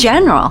dad's a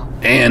general.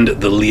 And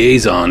the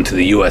liaison to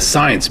the U.S.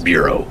 Science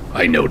Bureau,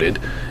 I noted,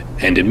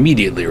 and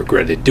immediately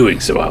regretted doing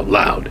so out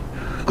loud.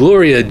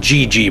 Gloria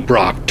G.G.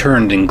 Brock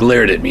turned and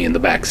glared at me in the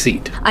back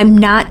seat. I'm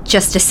not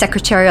just a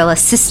secretarial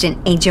assistant,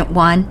 Agent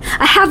 1.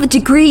 I have a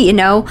degree, you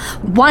know.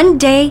 One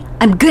day,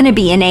 I'm gonna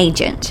be an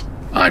agent.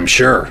 I'm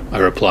sure, I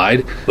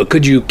replied, but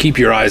could you keep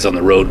your eyes on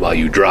the road while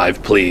you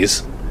drive,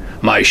 please?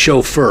 My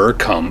chauffeur,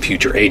 cum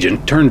future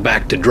agent, turned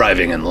back to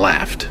driving and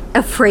laughed.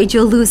 Afraid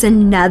you'll lose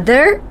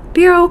another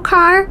bureau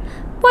car?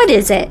 What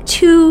is it,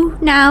 2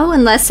 now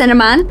in less than a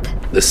month?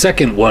 The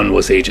second one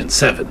was Agent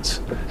 7's,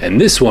 and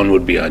this one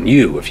would be on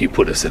you if you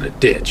put us in a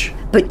ditch.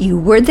 But you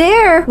were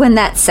there when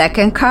that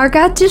second car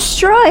got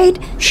destroyed.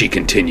 She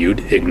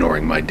continued,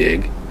 ignoring my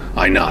dig.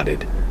 I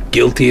nodded.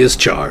 Guilty as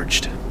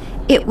charged.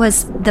 It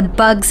was the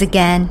bugs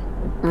again,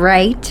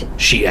 right?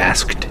 She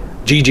asked.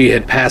 Gigi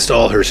had passed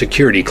all her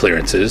security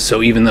clearances,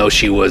 so even though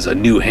she was a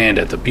new hand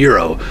at the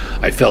Bureau,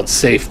 I felt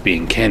safe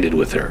being candid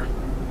with her.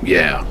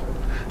 Yeah.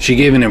 She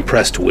gave an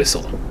impressed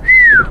whistle.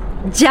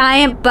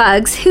 Giant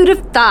bugs, who'd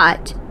have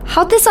thought?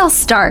 How'd this all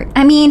start?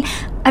 I mean,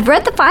 I've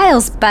read the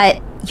files,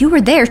 but you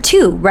were there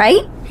too,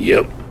 right?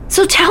 Yep.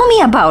 So tell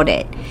me about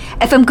it.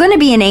 If I'm going to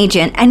be an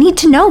agent, I need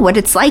to know what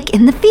it's like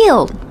in the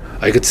field.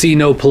 I could see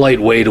no polite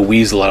way to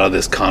weasel out of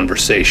this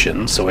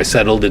conversation, so I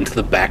settled into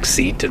the back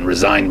seat and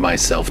resigned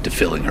myself to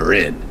filling her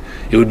in.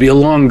 It would be a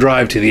long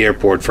drive to the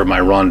airport for my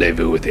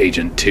rendezvous with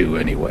Agent 2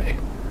 anyway.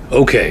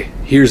 Okay,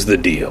 here's the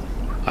deal.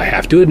 I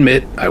have to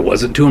admit, I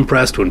wasn't too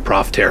impressed when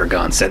Prof.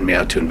 Tarragon sent me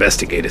out to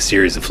investigate a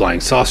series of flying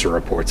saucer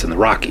reports in the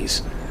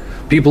Rockies.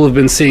 People have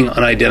been seeing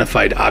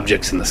unidentified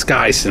objects in the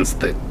sky since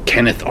the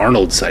Kenneth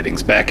Arnold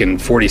sightings back in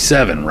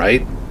 '47,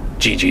 right?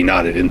 Gigi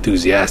nodded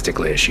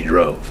enthusiastically as she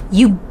drove.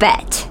 You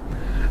bet.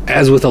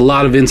 As with a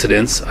lot of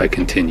incidents, I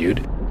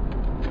continued,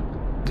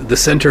 the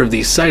center of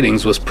these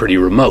sightings was pretty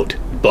remote,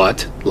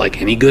 but,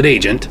 like any good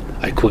agent,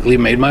 I quickly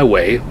made my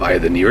way via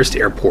the nearest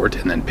airport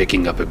and then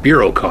picking up a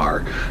bureau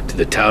car to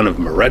the town of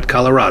Moret,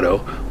 Colorado,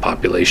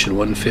 population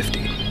 150.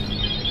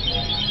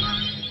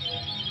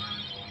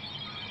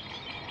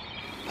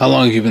 How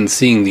long have you been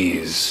seeing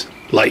these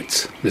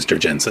lights, Mr.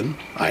 Jensen?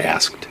 I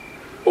asked.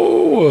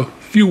 Oh, a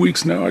few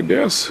weeks now, I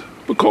guess.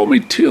 But call me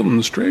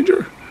Tim,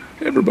 stranger.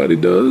 Everybody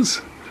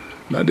does.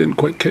 And I didn't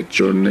quite catch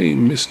your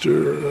name,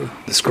 Mr.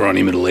 The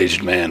scrawny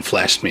middle-aged man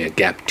flashed me a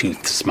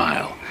gap-toothed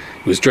smile.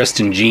 He was dressed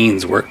in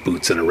jeans, work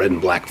boots, and a red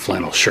and black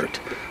flannel shirt.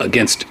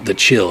 Against the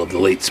chill of the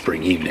late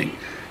spring evening,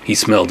 he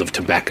smelled of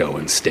tobacco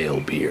and stale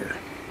beer.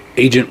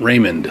 Agent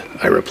Raymond,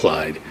 I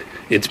replied.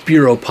 It's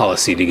bureau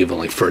policy to give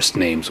only first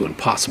names when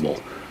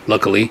possible.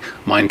 Luckily,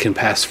 mine can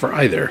pass for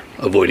either,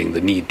 avoiding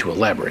the need to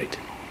elaborate.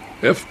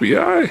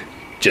 FBI?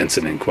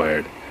 Jensen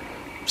inquired.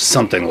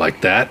 Something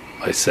like that,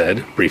 I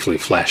said, briefly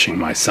flashing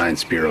my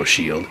Science Bureau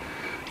shield.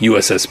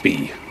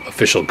 USSB,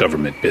 official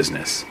government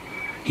business.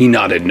 He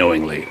nodded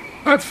knowingly.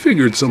 I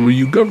figured some of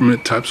you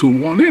government types would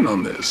want in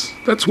on this.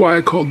 That's why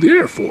I called the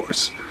Air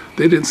Force.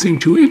 They didn't seem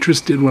too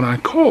interested when I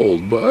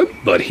called, but...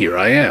 But here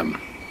I am.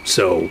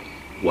 So,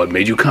 what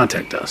made you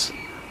contact us?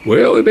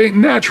 Well, it ain't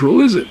natural,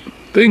 is it?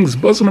 Things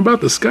buzzing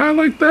about the sky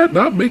like that,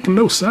 not making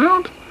no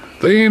sound?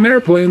 They ain't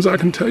airplanes, I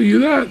can tell you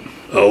that.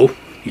 Oh,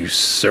 you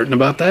certain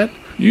about that?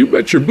 You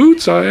bet your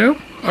boots I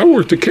am. I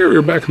worked a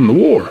carrier back in the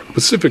war,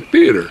 Pacific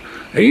Theater.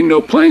 Ain't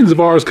no planes of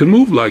ours can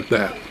move like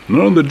that.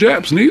 None of the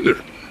Japs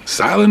neither.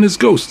 Silent as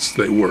ghosts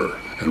they were.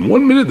 And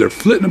one minute they're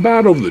flitting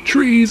about over the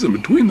trees and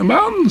between the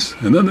mountains,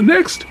 and then the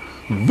next,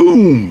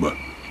 boom,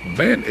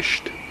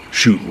 vanished.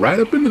 Shoot right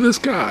up into the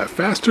sky,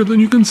 faster than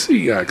you can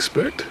see, I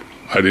expect.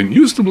 I didn't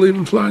used to believe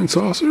in flying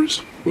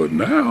saucers, but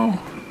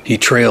now... He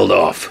trailed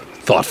off,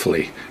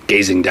 thoughtfully,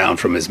 gazing down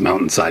from his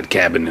mountainside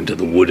cabin into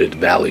the wooded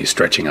valley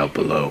stretching out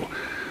below.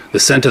 The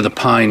scent of the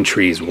pine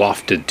trees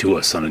wafted to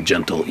us on a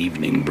gentle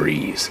evening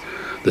breeze.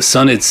 The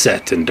sun had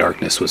set and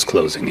darkness was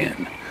closing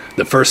in.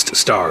 The first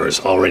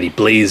stars already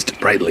blazed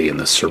brightly in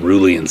the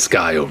cerulean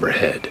sky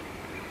overhead.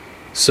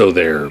 So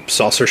they're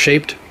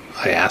saucer-shaped?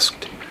 I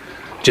asked.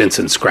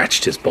 Jensen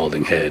scratched his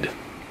balding head.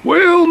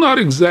 Well, not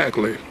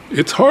exactly.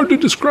 It's hard to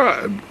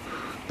describe.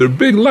 They're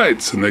big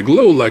lights and they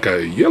glow like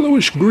a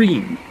yellowish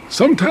green.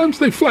 Sometimes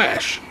they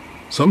flash.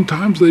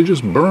 Sometimes they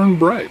just burn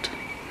bright.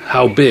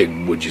 How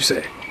big, would you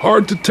say?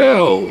 Hard to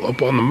tell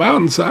up on the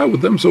mountainside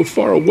with them so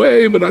far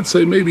away, but I'd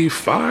say maybe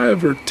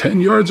 5 or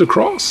 10 yards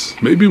across,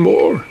 maybe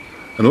more.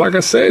 And like I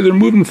say, they're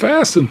moving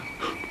fast, and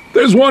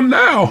there's one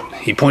now.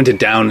 He pointed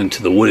down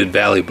into the wooded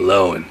valley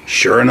below, and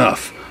sure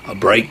enough, a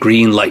bright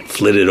green light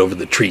flitted over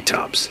the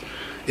treetops.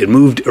 It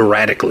moved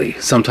erratically,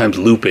 sometimes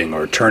looping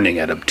or turning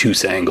at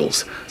obtuse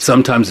angles,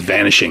 sometimes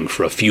vanishing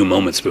for a few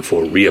moments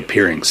before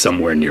reappearing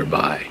somewhere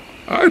nearby.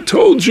 I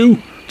told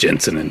you,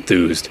 Jensen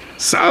enthused.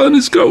 Silent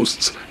as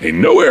ghosts. Ain't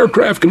no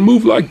aircraft can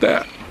move like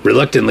that.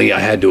 Reluctantly, I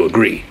had to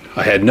agree.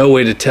 I had no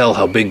way to tell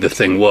how big the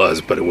thing was,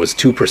 but it was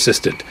too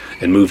persistent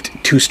and moved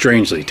too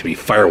strangely to be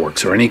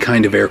fireworks or any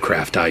kind of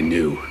aircraft I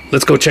knew.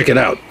 Let's go check it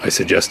out, I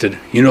suggested.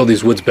 You know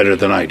these woods better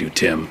than I do,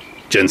 Tim.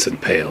 Jensen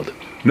paled.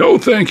 No,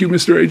 thank you,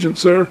 Mr. Agent,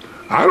 sir.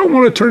 I don't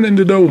want to turn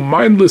into no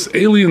mindless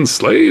alien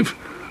slave.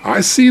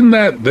 I seen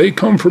that They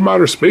Come From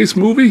Outer Space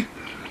movie.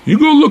 You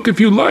go look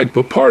if you like,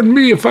 but pardon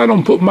me if I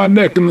don't put my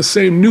neck in the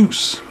same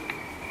noose.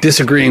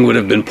 Disagreeing would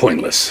have been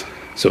pointless.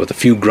 So with a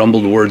few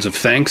grumbled words of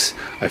thanks,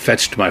 I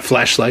fetched my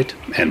flashlight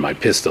and my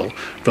pistol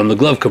from the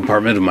glove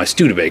compartment of my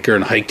Studebaker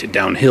and hiked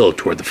downhill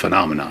toward the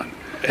phenomenon.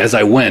 As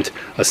I went,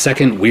 a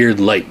second weird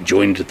light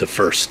joined the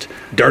first,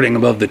 darting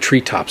above the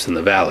treetops in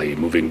the valley,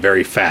 moving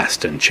very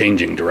fast and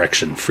changing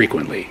direction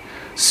frequently.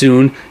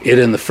 Soon, it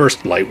and the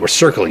first light were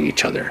circling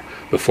each other,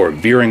 before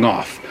veering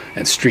off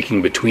and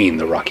streaking between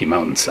the rocky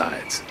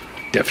mountainsides.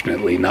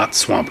 Definitely not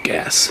swamp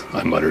gas,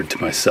 I muttered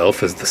to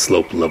myself as the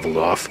slope leveled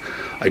off.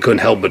 I couldn't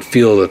help but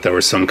feel that there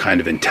was some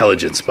kind of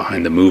intelligence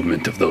behind the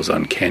movement of those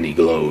uncanny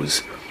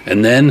glows.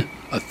 And then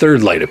a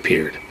third light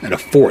appeared, and a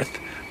fourth,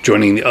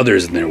 joining the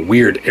others in their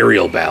weird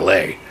aerial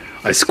ballet.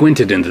 I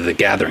squinted into the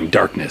gathering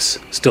darkness,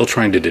 still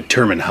trying to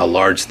determine how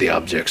large the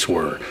objects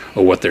were,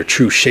 or what their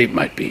true shape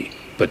might be,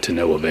 but to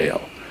no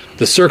avail.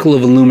 The circle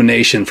of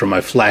illumination from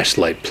my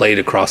flashlight played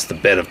across the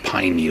bed of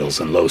pine needles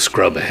and low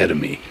scrub ahead of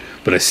me,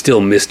 but I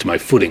still missed my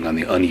footing on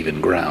the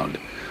uneven ground.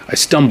 I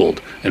stumbled,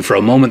 and for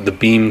a moment the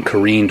beam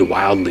careened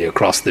wildly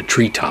across the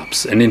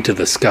treetops and into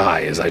the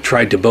sky as I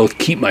tried to both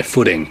keep my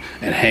footing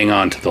and hang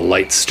on to the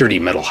light's sturdy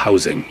metal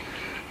housing.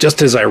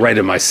 Just as I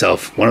righted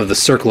myself, one of the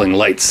circling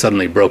lights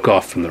suddenly broke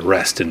off from the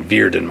rest and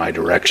veered in my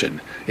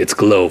direction, its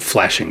glow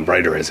flashing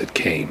brighter as it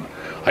came.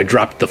 I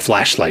dropped the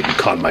flashlight and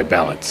caught my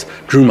balance,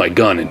 drew my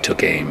gun and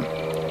took aim.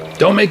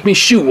 "Don't make me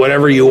shoot,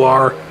 whatever you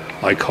are,"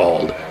 I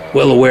called,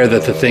 well aware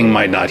that the thing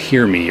might not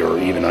hear me or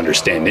even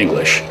understand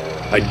English.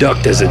 I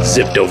ducked as it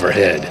zipped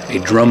overhead, a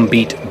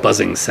drumbeat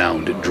buzzing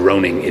sound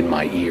droning in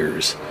my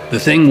ears.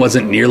 The thing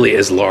wasn't nearly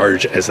as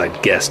large as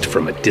I'd guessed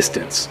from a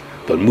distance,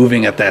 but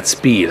moving at that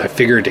speed, I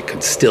figured it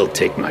could still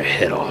take my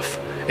head off.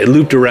 It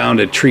looped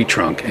around a tree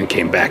trunk and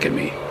came back at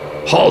me.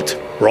 "Halt,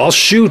 or I'll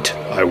shoot,"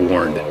 I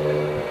warned.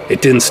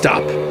 It didn't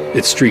stop.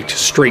 It streaked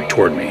straight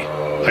toward me.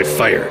 I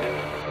fired.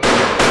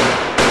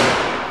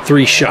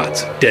 3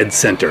 shots, dead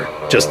center,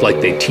 just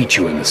like they teach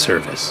you in the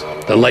service.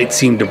 The light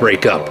seemed to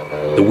break up.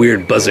 The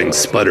weird buzzing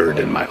sputtered,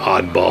 and my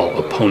oddball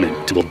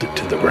opponent tumbled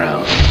to the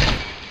ground.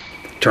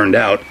 Turned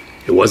out,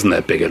 it wasn't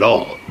that big at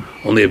all,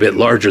 only a bit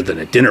larger than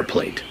a dinner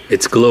plate.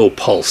 Its glow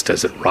pulsed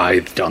as it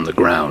writhed on the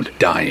ground,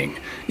 dying,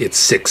 its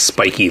 6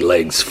 spiky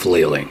legs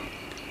flailing.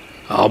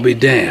 I'll be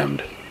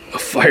damned. A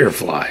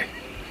firefly.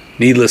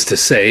 Needless to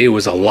say, it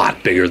was a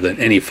lot bigger than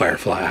any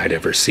firefly I'd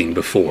ever seen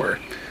before.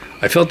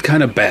 I felt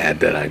kind of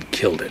bad that I'd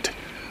killed it.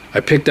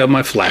 I picked up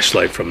my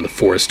flashlight from the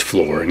forest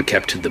floor and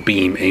kept the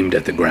beam aimed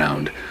at the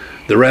ground.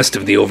 The rest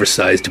of the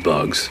oversized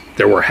bugs,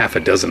 there were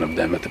 6 of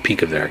them at the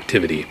peak of their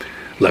activity,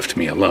 left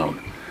me alone.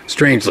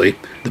 Strangely,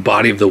 the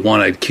body of the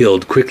one I'd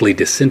killed quickly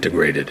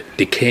disintegrated,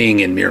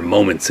 decaying in mere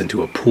moments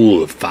into a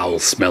pool of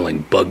foul-smelling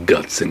bug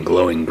guts and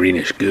glowing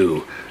greenish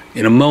goo.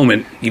 In a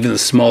moment, even the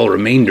small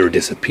remainder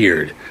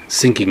disappeared,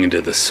 sinking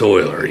into the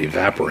soil or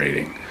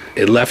evaporating.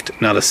 It left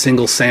not a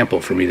single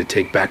sample for me to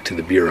take back to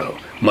the Bureau,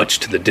 much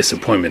to the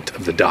disappointment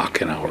of the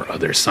doc and our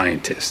other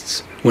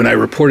scientists. When I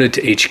reported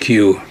to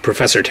HQ,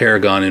 Professor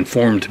Tarragon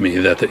informed me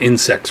that the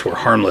insects were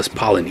harmless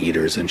pollen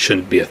eaters and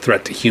shouldn't be a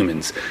threat to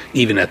humans,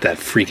 even at that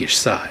freakish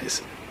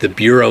size. The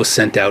Bureau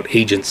sent out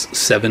Agents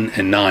 7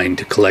 and 9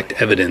 to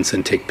collect evidence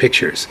and take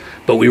pictures,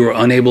 but we were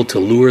unable to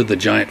lure the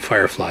giant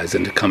fireflies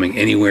into coming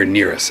anywhere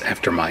near us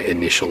after my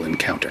initial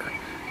encounter.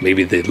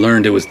 Maybe they'd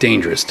learned it was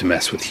dangerous to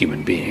mess with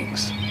human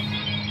beings.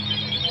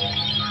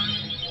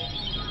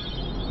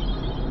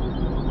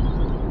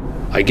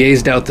 I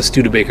gazed out the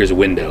Studebaker's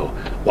window,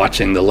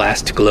 watching the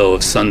last glow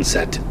of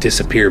sunset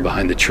disappear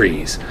behind the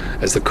trees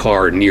as the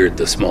car neared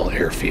the small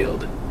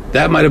airfield.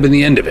 That might have been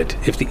the end of it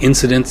if the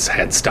incidents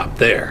had stopped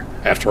there.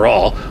 After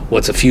all,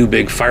 what's a few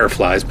big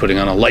fireflies putting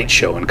on a light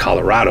show in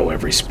Colorado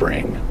every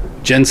spring?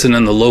 Jensen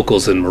and the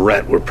locals in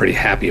Moret were pretty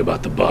happy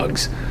about the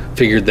bugs.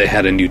 Figured they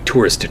had a new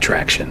tourist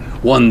attraction,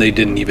 one they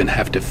didn't even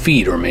have to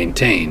feed or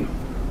maintain.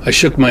 I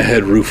shook my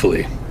head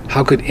ruefully.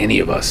 How could any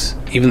of us,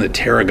 even the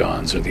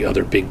Tarragons or the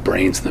other big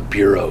brains in the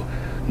Bureau,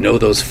 know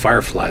those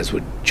fireflies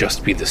would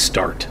just be the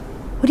start?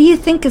 What do you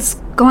think is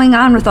going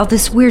on with all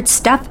this weird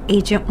stuff,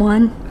 Agent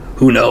 1?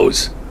 Who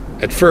knows?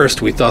 At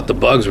first, we thought the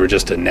bugs were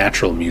just a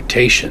natural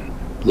mutation.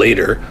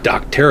 Later,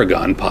 Doc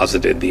Tarragon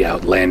posited the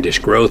outlandish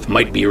growth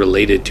might be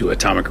related to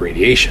atomic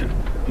radiation.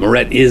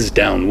 Moret is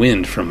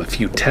downwind from a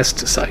few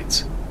test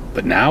sites.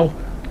 But now,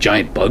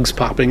 giant bugs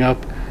popping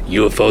up,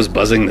 UFOs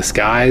buzzing the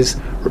skies,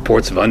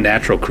 reports of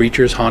unnatural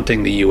creatures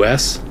haunting the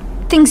U.S.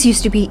 Things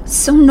used to be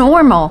so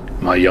normal.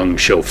 My young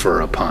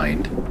chauffeur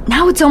opined.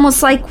 Now it's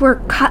almost like we're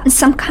caught in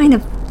some kind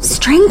of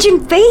strange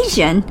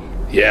invasion.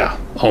 Yeah,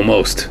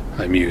 almost,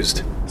 I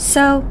mused.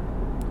 So,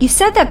 you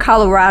said that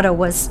Colorado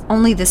was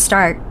only the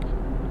start.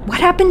 What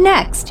happened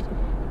next?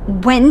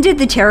 When did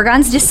the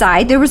Tarragons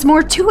decide there was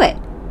more to it?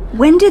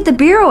 When did the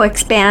Bureau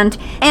expand?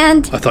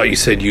 And I thought you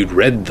said you'd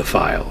read the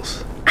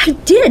files. I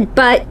did,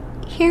 but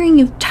hearing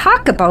you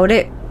talk about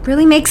it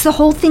really makes the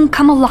whole thing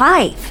come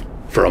alive.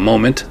 For a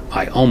moment,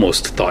 I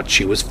almost thought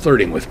she was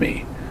flirting with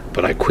me,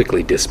 but I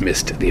quickly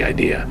dismissed the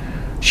idea.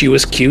 She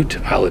was cute,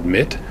 I'll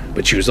admit,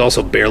 but she was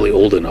also barely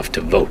old enough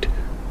to vote,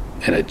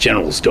 and a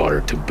general's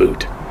daughter to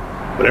boot.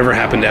 Whatever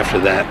happened after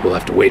that, we'll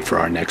have to wait for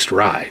our next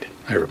ride,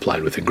 I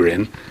replied with a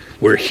grin.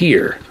 We're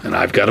here, and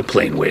I've got a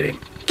plane waiting.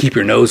 Keep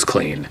your nose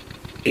clean,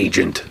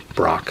 Agent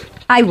Brock.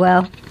 I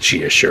will,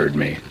 she assured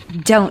me.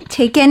 Don't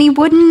take any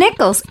wooden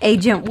nickels,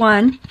 Agent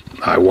 1.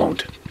 I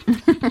won't.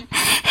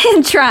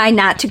 And try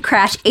not to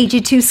crash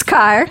Agent 2's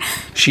car,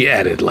 she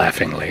added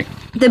laughingly.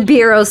 The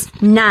Bureau's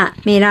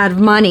not made out of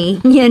money,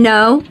 you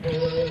know?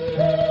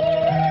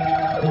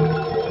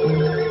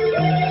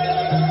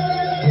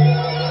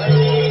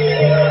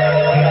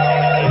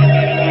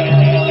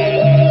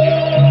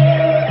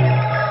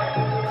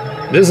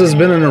 This has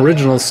been an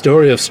original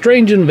story of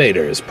Strange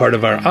Invaders, part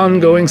of our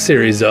ongoing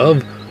series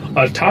of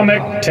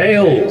Atomic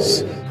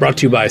Tales, brought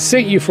to you by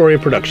St. Euphoria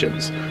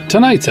Productions.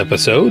 Tonight's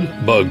episode,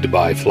 Bugged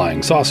by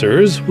Flying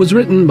Saucers, was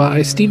written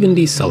by Stephen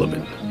D.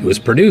 Sullivan. It was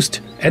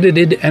produced,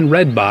 edited, and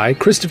read by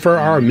Christopher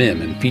R.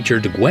 Mim and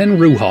featured Gwen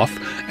Ruhoff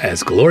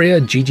as Gloria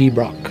Gigi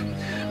Brock.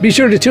 Be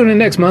sure to tune in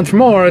next month for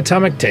more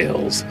Atomic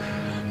Tales.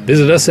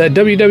 Visit us at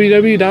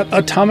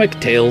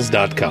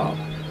www.atomictales.com.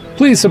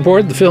 Please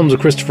support the films of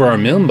Christopher R.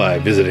 Milne by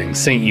visiting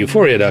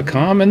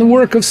steuphoria.com and the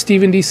work of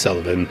Stephen D.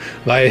 Sullivan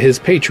via his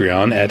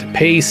Patreon at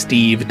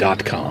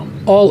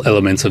paysteve.com. All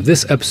elements of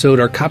this episode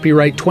are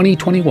copyright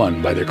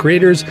 2021 by their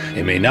creators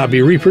and may not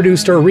be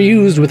reproduced or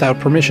reused without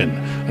permission.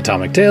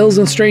 Atomic Tales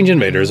and Strange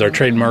Invaders are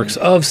trademarks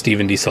of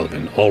Stephen D.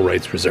 Sullivan, all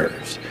rights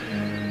reserved.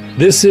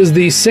 This is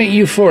the St.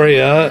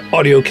 Euphoria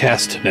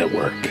Audiocast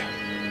Network.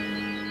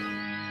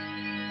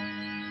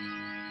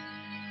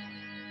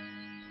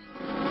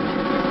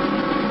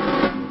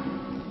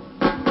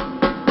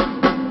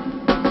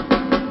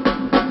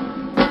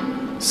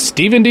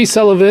 Stephen D.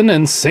 Sullivan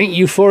and St.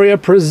 Euphoria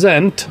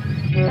present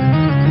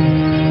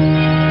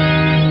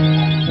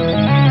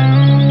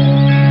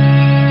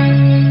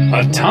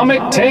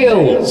Atomic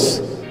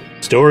Tales.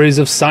 Stories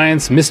of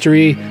science,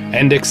 mystery,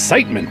 and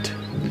excitement.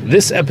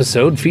 This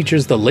episode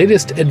features the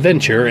latest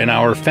adventure in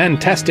our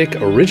fantastic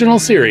original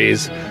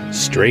series,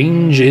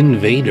 Strange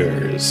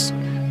Invaders.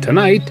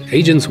 Tonight,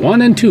 Agents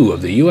 1 and 2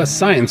 of the U.S.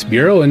 Science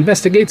Bureau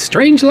investigate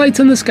strange lights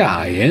in the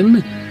sky in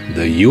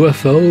The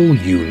UFO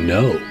You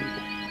Know.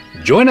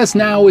 Join us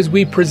now as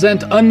we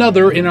present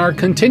another in our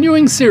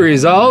continuing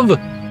series of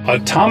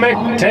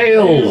Atomic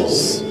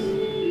Tales.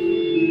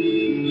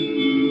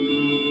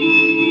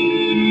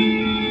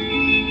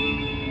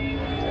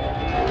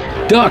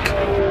 Duck!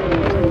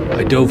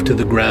 I dove to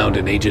the ground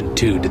and Agent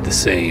 2 did the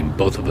same,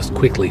 both of us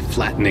quickly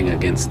flattening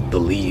against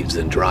the leaves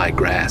and dry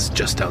grass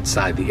just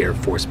outside the Air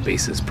Force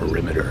Base's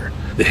perimeter.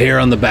 The hair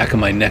on the back of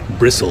my neck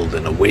bristled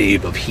and a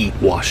wave of heat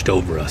washed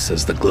over us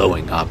as the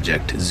glowing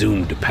object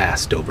zoomed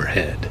past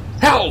overhead.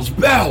 Hell's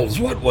bells,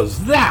 what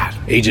was that?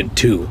 Agent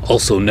 2,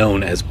 also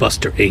known as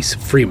Buster Ace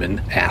Freeman,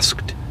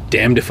 asked.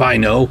 Damned if I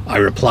know, I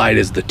replied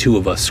as the two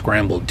of us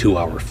scrambled to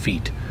our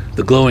feet.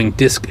 The glowing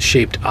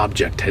disc-shaped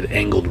object had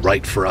angled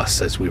right for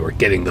us as we were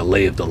getting the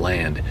lay of the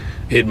land.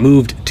 It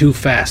moved too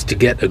fast to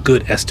get a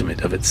good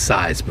estimate of its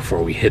size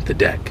before we hit the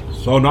deck.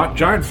 So not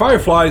giant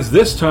fireflies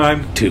this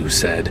time, 2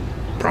 said.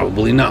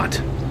 Probably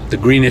not. The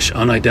greenish,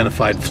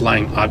 unidentified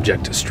flying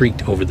object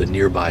streaked over the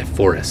nearby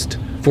forest.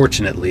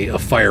 Fortunately, a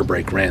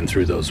firebreak ran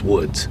through those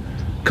woods.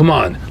 Come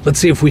on, let's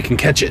see if we can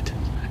catch it.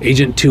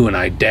 Agent 2 and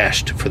I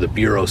dashed for the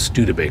Bureau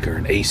Studebaker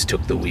and Ace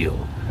took the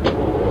wheel.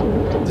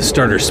 The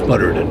starter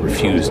sputtered and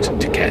refused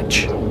to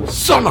catch.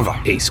 Son of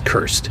a... Ace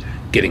cursed,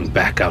 getting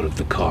back out of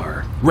the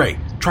car. Ray,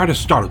 try to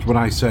start it when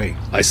I say.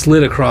 I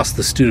slid across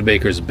the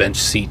Studebaker's bench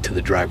seat to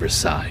the driver's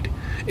side.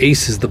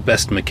 Ace is the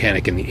best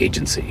mechanic in the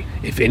agency.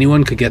 If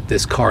anyone could get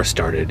this car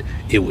started,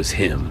 it was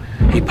him.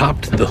 He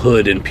popped the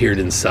hood and peered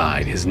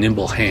inside, his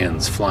nimble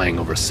hands flying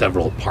over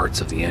several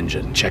parts of the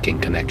engine, checking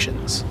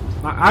connections.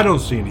 I don't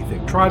see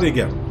anything. Try it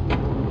again.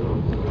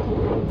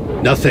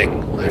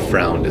 Nothing, I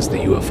frowned as the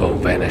UFO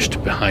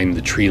vanished behind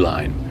the tree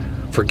line.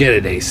 Forget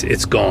it, Ace,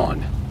 it's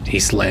gone. He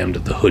slammed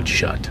the hood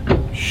shut.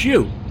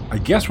 Shoot, I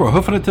guess we're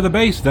hoofing it to the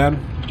base then.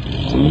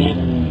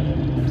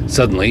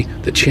 Suddenly,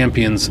 the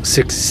Champion's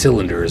 6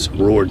 cylinders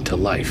roared to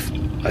life.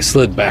 I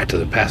slid back to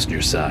the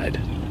passenger side.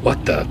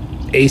 What the?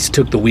 Ace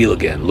took the wheel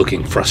again,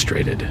 looking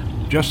frustrated.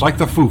 Just like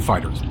the Foo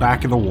Fighters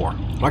back in the war.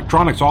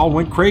 Electronics all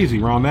went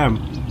crazy around them.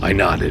 I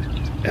nodded.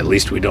 At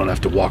least we don't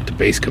have to walk to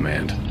base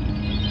command.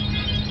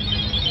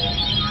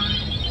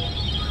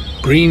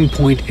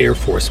 Greenpoint Air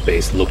Force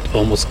Base looked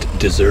almost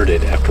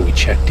deserted after we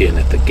checked in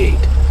at the gate.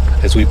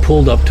 As we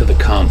pulled up to the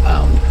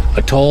compound,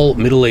 a tall,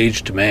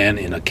 middle-aged man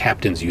in a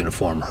captain's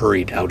uniform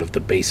hurried out of the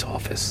base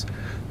office.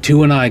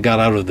 2 and I got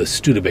out of the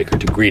Studebaker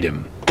to greet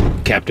him.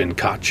 Captain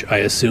Koch, I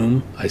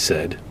assume, I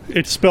said.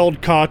 It's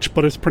spelled Koch,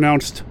 but it's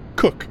pronounced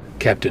Cook.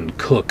 Captain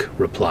Cook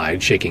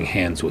replied, shaking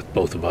hands with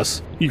both of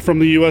us. You from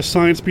the U.S.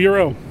 Science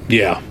Bureau?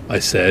 Yeah, I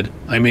said.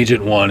 I'm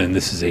Agent 1 and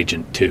this is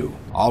Agent 2.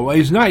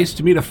 Always nice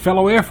to meet a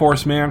fellow Air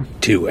Force man.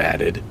 2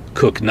 added.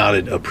 Cook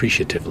nodded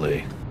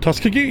appreciatively.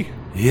 Tuskegee?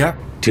 Yep.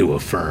 2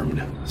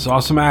 affirmed. Saw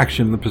some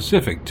action in the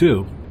Pacific,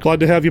 too.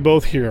 Glad to have you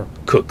both here.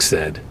 Cook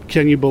said.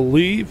 Can you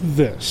believe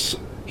this?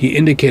 He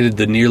indicated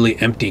the nearly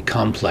empty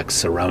complex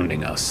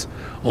surrounding us.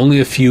 Only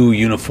a few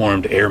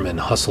uniformed airmen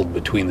hustled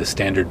between the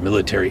standard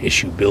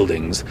military-issue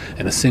buildings,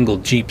 and a single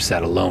jeep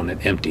sat alone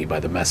and empty by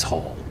the mess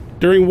hall.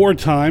 During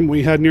wartime,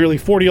 we had nearly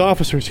 40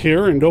 officers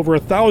here and over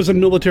 1,000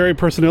 military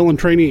personnel and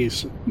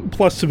trainees,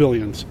 plus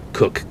civilians.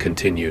 Cook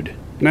continued.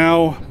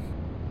 Now,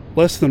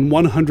 less than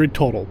 100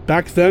 total.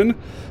 Back then,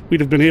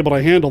 we'd have been able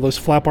to handle this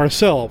flap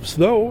ourselves,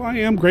 though I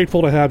am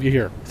grateful to have you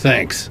here.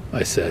 Thanks,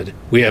 I said.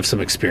 We have some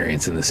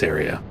experience in this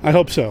area. I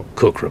hope so.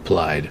 Cook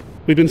replied.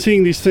 We've been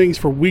seeing these things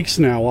for weeks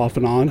now, off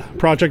and on.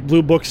 Project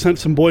Blue Book sent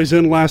some boys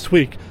in last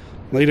week.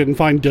 They didn't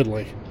find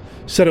diddly.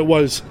 Said it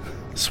was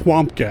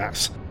swamp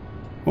gas.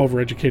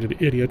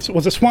 Overeducated idiots.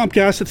 Was it swamp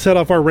gas that set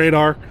off our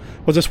radar?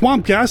 Was it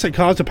swamp gas that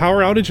caused a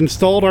power outage and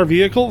stalled our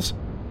vehicles?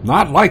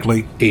 Not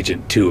likely.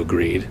 Agent 2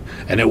 agreed.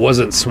 And it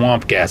wasn't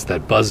swamp gas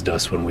that buzzed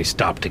us when we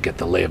stopped to get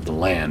the lay of the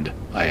land,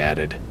 I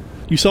added.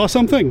 You saw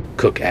something?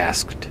 Cook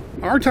asked.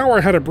 Our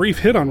tower had a brief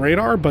hit on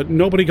radar, but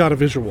nobody got a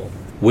visual.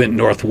 Went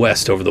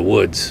northwest over the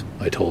woods,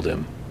 I told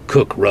him.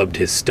 Cook rubbed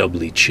his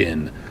stubbly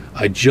chin.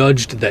 I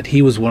judged that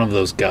he was one of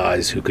those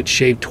guys who could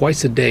shave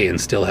twice a day and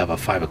still have a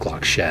 5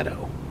 o'clock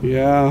shadow.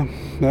 Yeah,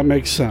 that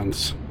makes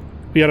sense.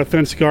 We had a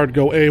fence guard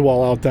go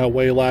AWOL out that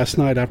way last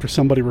night after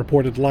somebody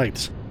reported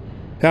lights.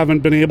 Haven't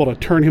been able to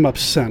turn him up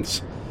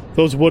since.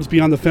 Those woods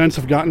beyond the fence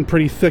have gotten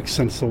pretty thick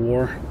since the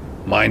war.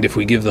 Mind if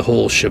we give the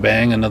whole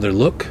shebang another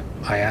look?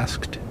 I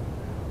asked.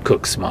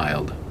 Cook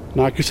smiled.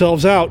 Knock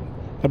yourselves out.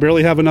 I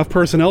barely have enough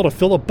personnel to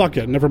fill a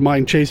bucket, never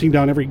mind chasing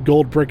down every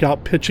gold brick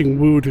out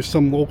pitching woo to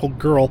some local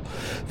girl.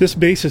 This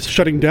base is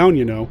shutting down,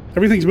 you know.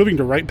 Everything's moving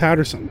to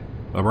Wright-Patterson.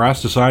 The brass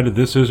decided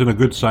this isn't a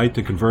good site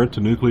to convert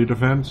to nuclear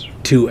defense?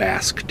 2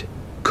 asked.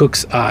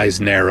 Cook's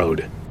eyes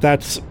narrowed.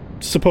 That's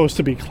supposed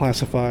to be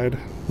classified.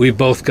 We've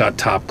both got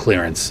top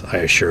clearance, I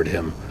assured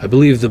him. I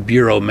believe the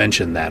Bureau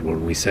mentioned that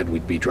when we said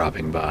we'd be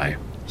dropping by.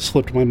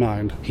 Slipped my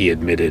mind. He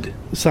admitted.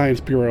 The Science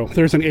Bureau.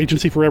 There's an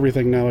agency for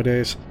everything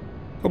nowadays.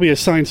 There'll be a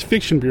science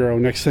fiction bureau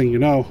next thing you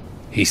know.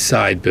 He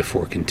sighed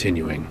before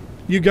continuing.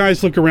 You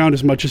guys look around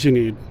as much as you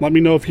need. Let me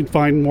know if you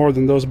find more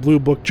than those Blue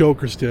Book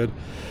jokers did.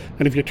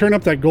 And if you turn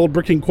up that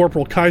gold-bricking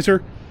Corporal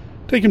Kaiser,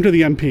 take him to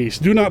the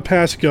MPs. Do not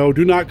pass go.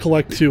 Do not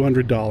collect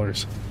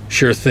 $200.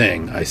 Sure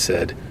thing, I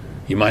said.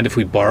 You mind if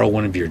we borrow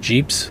one of your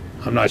jeeps?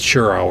 I'm not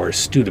sure our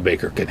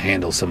Studebaker can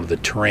handle some of the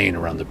terrain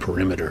around the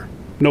perimeter.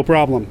 No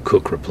problem,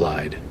 Cook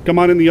replied. Come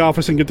on in the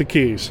office and get the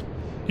keys.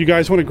 You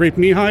guys want a grape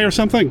knee-high or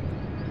something?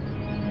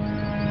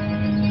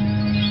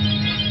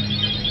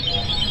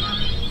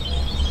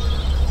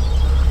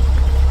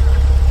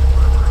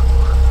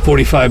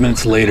 "45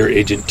 minutes later,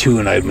 Agent 2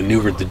 and I had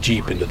maneuvered the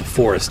Jeep into the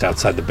forest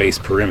outside the base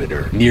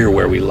perimeter, near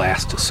where we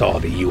last saw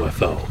the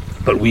UFO.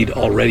 But we'd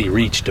already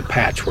reached a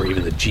patch where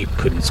even the Jeep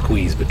couldn't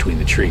squeeze between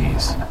the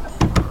trees.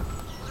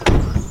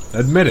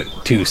 Admit it.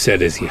 2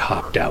 said as he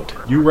hopped out.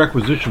 You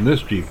requisitioned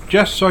this Jeep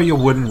just so you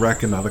wouldn't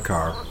wreck another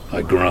car.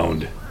 I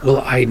groaned.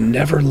 Well, I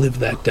never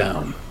lived that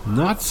down.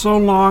 Not so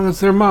long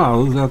as their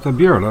mouths at the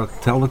Bureau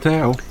tell the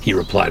tale, He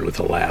replied with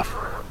a laugh.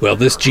 Well,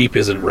 this Jeep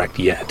isn't wrecked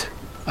yet.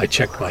 I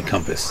checked my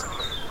compass.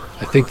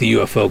 I think the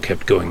UFO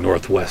kept going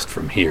northwest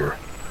from here.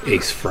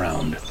 Ace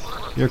frowned.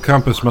 Your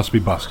compass must be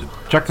busted.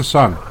 Check the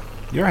sun.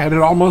 You're headed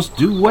almost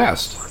due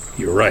west.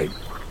 You're right.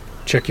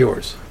 Check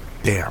yours.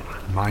 Damn,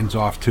 mine's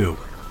off too.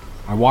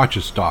 My watch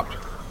is stopped.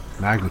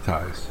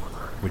 Magnetized.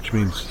 Which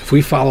means... If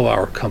we follow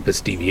our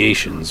compass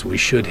deviations, we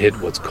should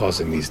hit what's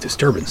causing these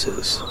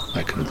disturbances,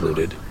 I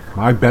concluded.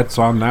 My bet's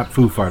on that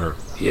Foo Fighter.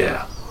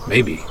 Yeah,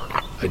 maybe.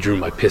 I drew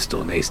my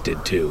pistol and Ace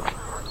did too.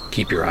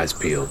 Keep your eyes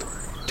peeled.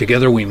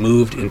 Together we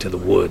moved into the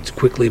woods,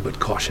 quickly but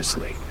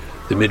cautiously.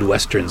 The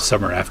Midwestern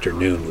summer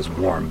afternoon was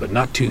warm, but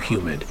not too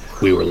humid.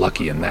 We were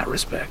lucky in that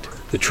respect.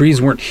 The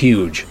trees weren't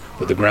huge,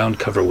 but the ground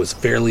cover was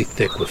fairly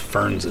thick with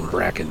ferns and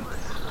bracken.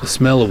 The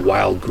smell of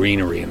wild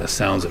greenery and the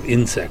sounds of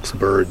insects,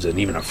 birds, and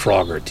even a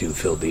frog or two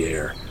filled the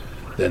air.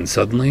 Then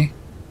suddenly,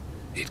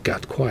 it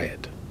got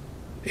quiet.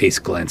 Ace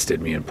glanced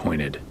at me and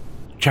pointed.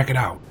 Check it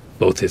out.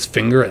 Both his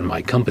finger and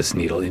my compass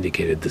needle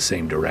indicated the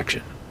same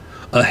direction.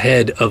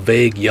 Ahead, a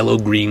vague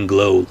yellow-green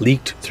glow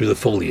leaked through the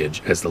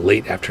foliage as the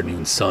late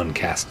afternoon sun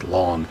cast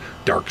long,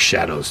 dark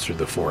shadows through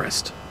the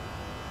forest.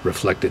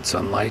 Reflected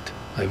sunlight,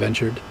 I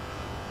ventured.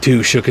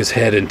 2 shook his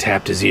head and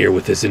tapped his ear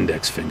with his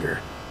index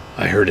finger.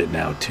 I heard it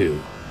now, too.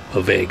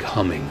 A vague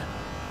humming.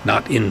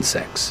 Not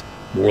insects,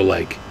 more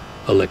like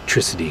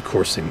electricity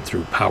coursing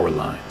through power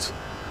lines.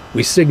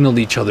 We signaled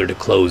each other to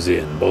close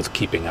in, both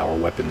keeping our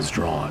weapons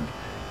drawn.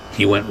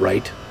 He went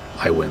right,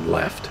 I went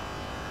left.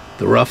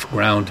 The rough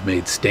ground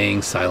made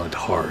staying silent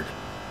hard,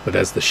 but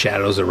as the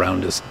shadows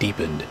around us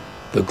deepened,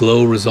 the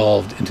glow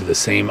resolved into the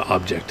same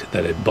object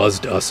that had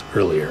buzzed us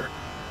earlier.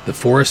 The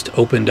forest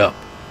opened up,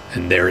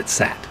 and there it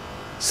sat,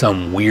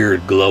 some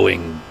weird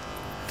glowing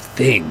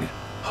thing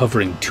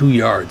hovering 2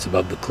 yards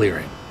above the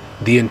clearing.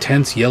 The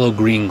intense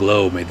yellow-green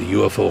glow made the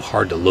UFO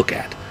hard to look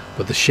at,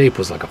 but the shape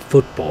was like a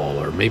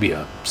football or maybe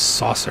a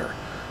saucer.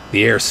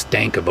 The air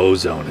stank of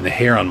ozone, and the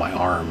hair on my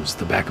arms,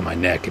 the back of my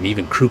neck, and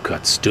even crew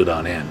cuts stood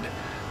on end.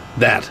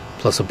 That,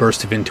 plus a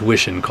burst of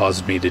intuition,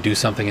 caused me to do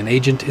something an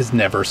agent is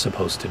never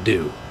supposed to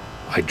do.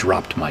 I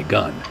dropped my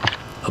gun.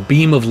 A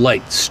beam of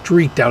light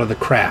streaked out of the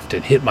craft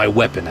and hit my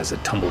weapon as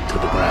it tumbled to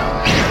the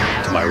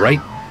ground. To my right,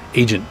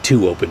 Agent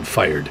 2 opened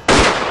fired,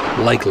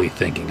 likely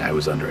thinking I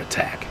was under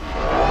attack.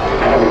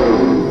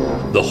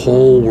 The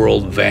whole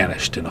world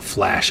vanished in a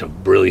flash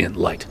of brilliant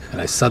light,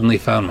 and I suddenly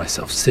found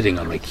myself sitting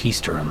on my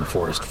keister on the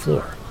forest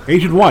floor.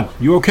 Agent 1,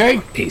 you okay?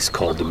 Ace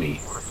called to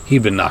me.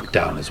 He'd been knocked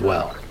down as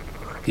well.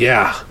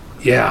 Yeah,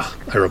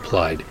 I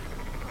replied.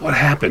 What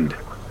happened?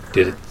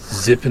 Did it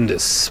zip into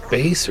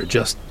space or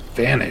just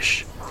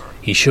vanish?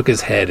 He shook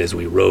his head as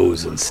we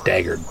rose and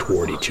staggered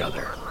toward each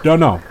other. Don't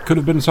know. Could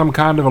have been some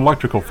kind of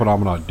electrical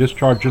phenomenon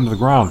discharged into the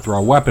ground through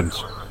our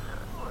weapons.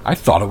 I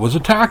thought it was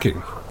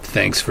attacking.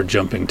 Thanks for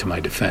jumping to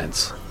my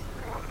defense.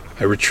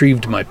 I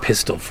retrieved my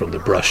pistol from the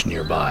brush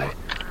nearby.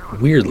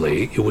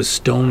 Weirdly, it was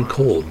stone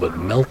cold but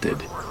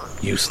melted.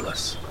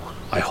 Useless.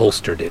 I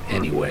holstered it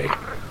anyway.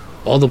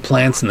 All the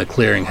plants in the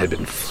clearing had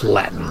been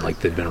flattened like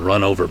they'd been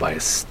run over by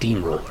a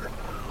steamroller.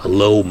 A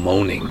low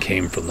moaning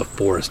came from the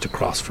forest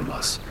across from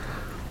us.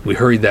 We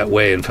hurried that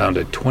way and found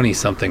a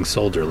 20-something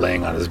soldier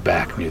laying on his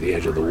back near the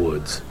edge of the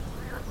woods.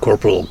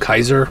 Corporal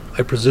Kaiser,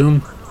 I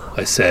presume?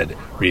 I said,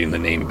 reading the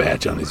name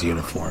badge on his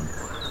uniform.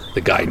 The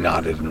guy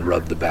nodded and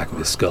rubbed the back of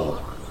his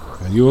skull.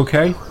 Are you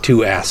okay?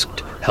 2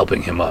 asked,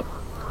 helping him up.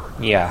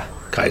 Yeah,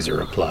 Kaiser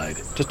replied.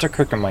 just a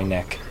crick in my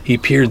neck. He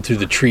peered through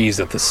the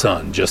trees at the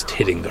sun just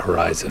hitting the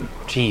horizon.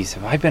 Jeez,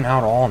 have I been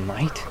out all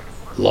night?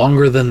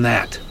 Longer than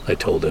that, I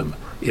told him.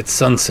 It's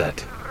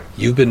sunset.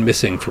 You've been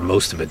missing for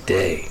most of a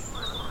day.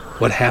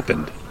 What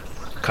happened?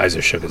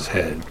 Kaiser shook his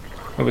head.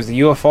 It was the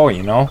UFO,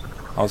 you know.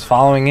 I was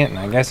following it, and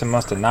I guess it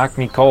must have knocked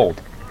me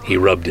cold. He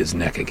rubbed his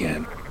neck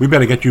again. We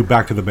better get you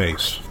back to the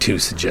base. 2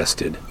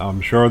 suggested.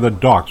 I'm sure the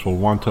docs will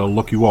want to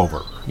look you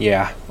over.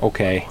 Yeah,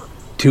 okay.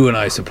 2 and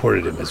I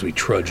supported him as we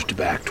trudged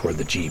back toward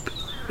the Jeep.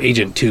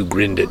 Agent 2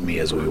 grinned at me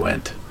as we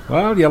went.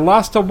 Well, you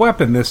lost a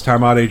weapon this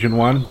time out, Agent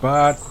 1,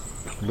 but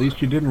at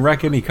least you didn't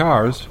wreck any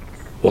cars.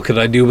 What could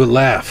I do but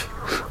laugh?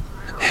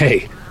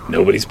 Hey,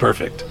 nobody's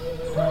perfect.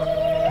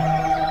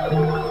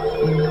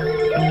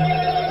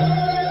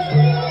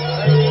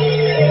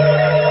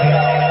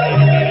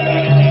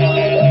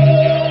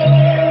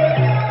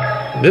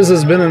 This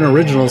has been an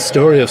original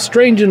story of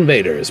Strange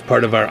Invaders,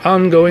 part of our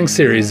ongoing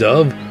series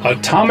of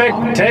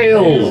Atomic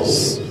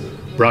Tales,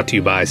 brought to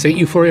you by St.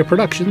 Euphoria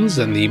Productions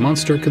and the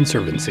Monster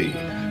Conservancy.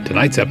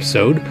 Tonight's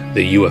episode,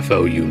 The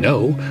UFO You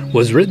Know,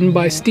 was written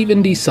by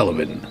Stephen D.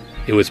 Sullivan.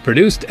 It was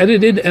produced,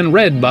 edited, and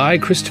read by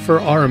Christopher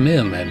R.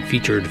 Mim and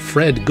featured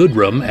Fred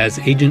Goodrum as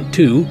Agent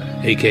 2,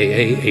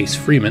 a.k.a. Ace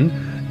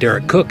Freeman,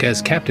 Derek Cook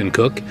as Captain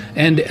Cook,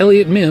 and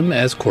Elliot Mim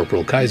as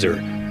Corporal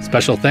Kaiser.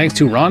 Special thanks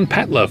to Ron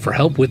Patla for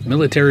help with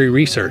military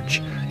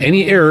research.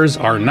 Any errors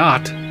are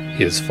not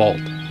his fault.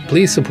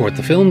 Please support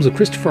the films of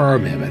Christopher R.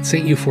 Mim at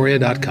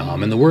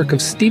steuphoria.com and the work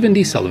of Stephen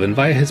D. Sullivan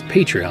via his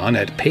Patreon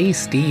at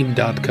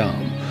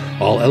paysteve.com.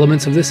 All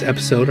elements of this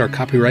episode are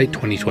copyright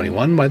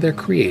 2021 by their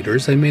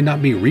creators and may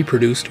not be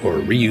reproduced or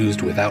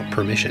reused without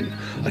permission.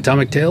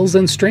 Atomic Tales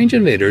and Strange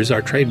Invaders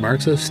are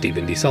trademarks of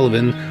Stephen D.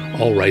 Sullivan,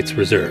 all rights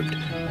reserved.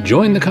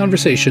 Join the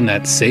conversation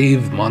at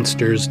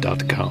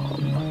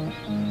savemonsters.com.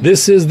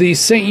 This is the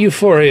St.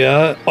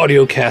 Euphoria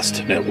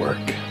Audiocast Network.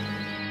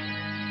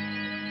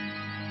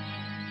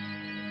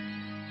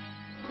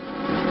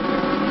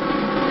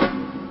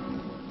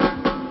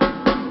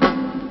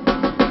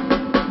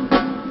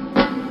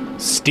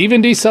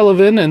 Stephen D.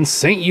 Sullivan and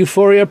St.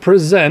 Euphoria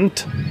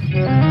present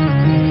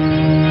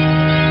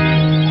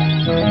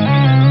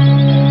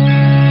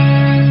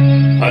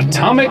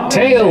Atomic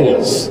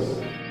Tales,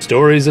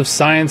 stories of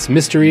science,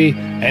 mystery,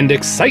 and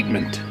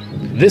excitement.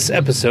 This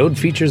episode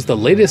features the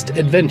latest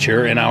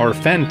adventure in our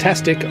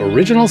fantastic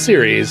original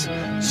series,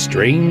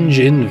 Strange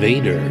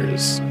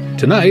Invaders.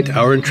 Tonight,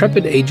 our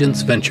intrepid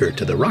agents venture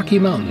to the Rocky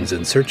Mountains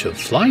in search of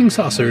flying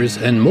saucers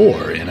and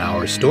more in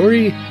our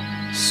story,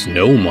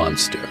 Snow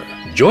Monster.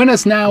 Join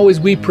us now as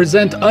we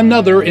present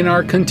another in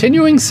our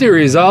continuing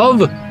series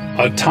of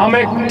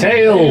Atomic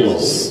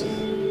Tales.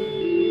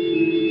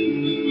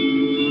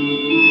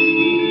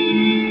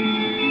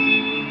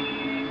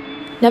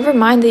 Never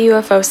mind the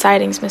UFO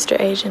sightings, Mr.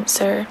 Agent,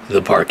 sir.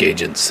 The park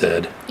agent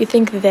said. You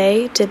think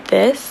they did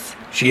this?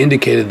 She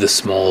indicated the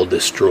small,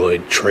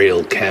 destroyed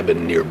trail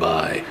cabin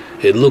nearby.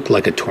 It looked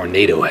like a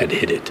tornado had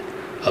hit it.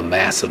 A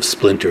mass of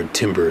splintered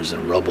timbers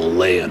and rubble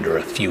lay under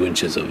a few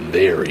inches of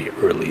very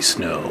early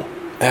snow.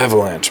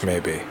 Avalanche,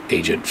 maybe,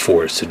 Agent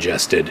 4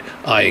 suggested,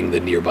 eyeing the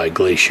nearby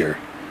glacier.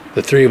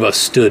 The 3 of us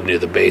stood near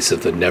the base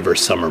of the Never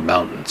Summer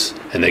Mountains,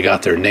 and they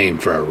got their name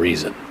for a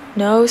reason.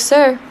 No,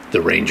 sir.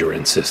 The ranger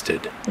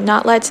insisted.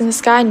 Not lights in the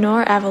sky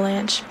nor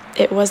avalanche.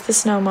 It was the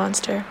snow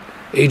monster.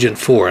 Agent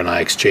 4 and I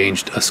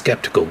exchanged a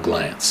skeptical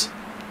glance.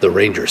 The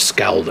ranger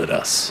scowled at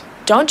us.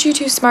 Don't you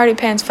two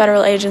smarty-pants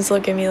federal agents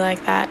look at me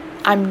like that.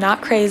 I'm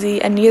not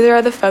crazy, and neither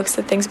are the folks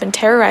that thing's been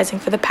terrorizing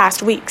for the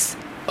past weeks.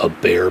 A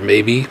bear,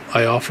 maybe?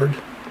 I offered.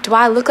 Do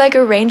I look like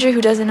a ranger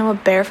who doesn't know a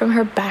bear from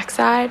her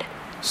backside?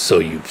 So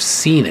you've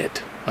seen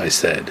it, I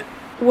said.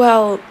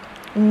 Well,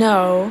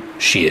 no.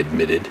 She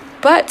admitted.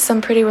 But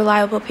some pretty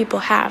reliable people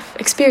have.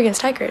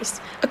 Experienced hikers.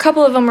 A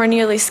couple of them were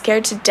nearly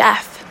scared to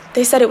death.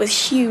 They said it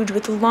was huge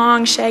with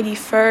long, shaggy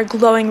fur,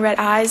 glowing red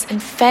eyes,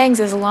 and fangs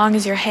as long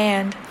as your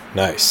hand.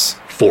 Nice.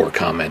 4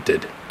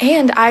 commented.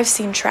 And I've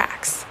seen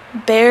tracks.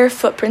 Bare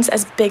footprints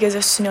as big as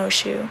a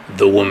snowshoe.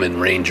 The woman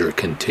ranger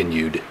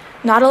continued.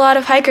 Not a lot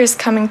of hikers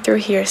coming through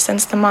here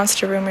since the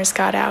monster rumors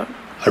got out.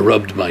 I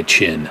rubbed my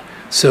chin.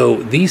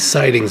 So these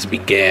sightings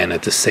began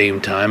at the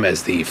same time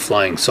as the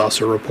flying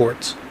saucer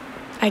reports?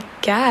 I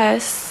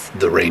guess.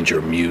 The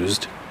ranger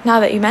mused. Now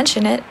that you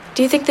mention it,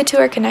 do you think the two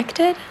are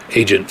connected?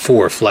 Agent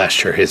 4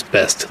 flashed her his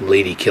best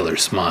lady killer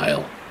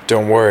smile.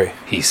 Don't worry,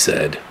 he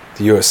said.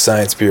 The U.S.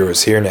 Science Bureau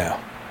is here now.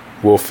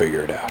 We'll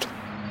figure it out.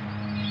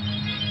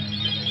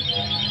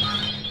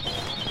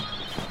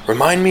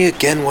 Remind me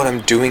again what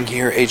I'm doing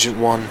here, Agent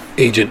 1?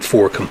 Agent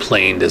 4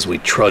 complained as we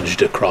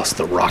trudged across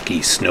the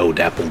rocky,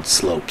 snow-dappled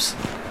slopes.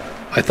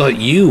 I thought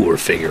you were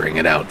figuring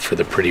it out for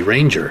the pretty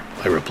ranger,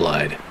 I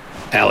replied.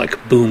 Alec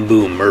Boom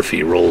Boom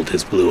Murphy rolled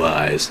his blue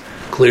eyes.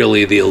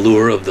 Clearly the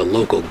allure of the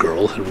local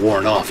girl had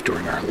worn off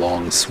during our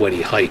long,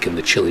 sweaty hike in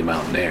the chilly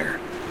mountain air.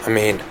 I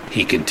mean,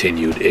 he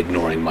continued,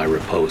 ignoring my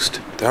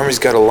riposte. The Army's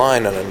got a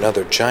line on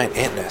another giant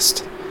ant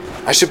nest.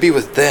 I should be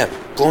with them,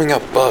 blowing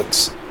up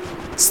bugs.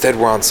 Instead,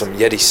 we're on some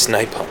Yeti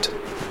snipe hunt.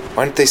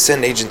 Why didn't they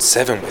send Agent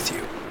 7 with you?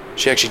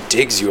 She actually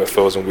digs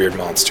UFOs and weird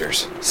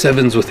monsters.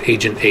 7's with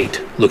Agent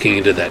 8, looking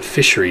into that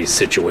fisheries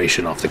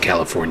situation off the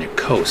California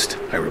coast,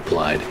 I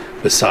replied.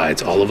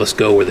 Besides, all of us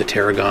go where the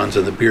Tarragons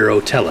and the Bureau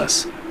tell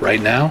us.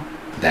 Right now,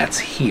 that's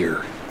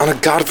here. On a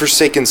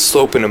godforsaken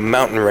slope in a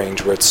mountain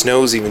range where it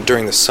snows even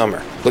during the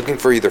summer, looking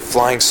for either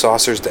flying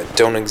saucers that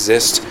don't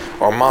exist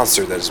or a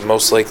monster that is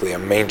most likely a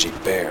mangy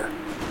bear.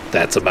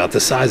 That's about the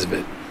size of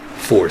it.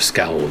 Four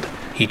scowled.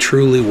 He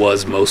truly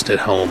was most at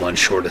home on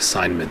short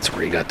assignments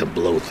where he got to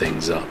blow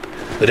things up.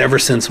 But ever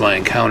since my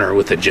encounter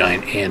with a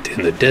giant ant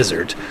in the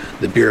desert,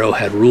 the Bureau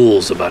had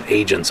rules about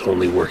agents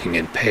only working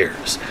in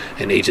pairs,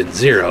 and Agent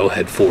Zero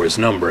had Four's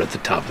number at the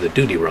top of the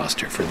duty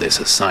roster for this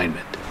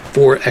assignment.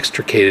 Four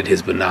extricated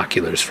his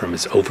binoculars from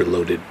his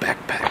overloaded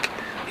backpack.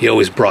 He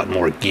always brought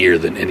more gear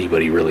than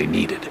anybody really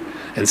needed,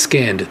 and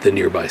scanned the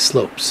nearby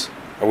slopes.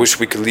 I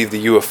wish we could leave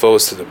the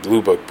UFOs to the Blue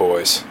Book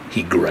boys.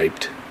 He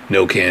griped.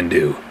 No can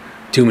do.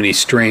 Too many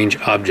strange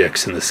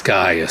objects in the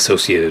sky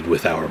associated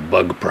with our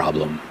bug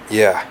problem.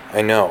 Yeah,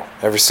 I know.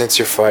 Ever since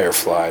your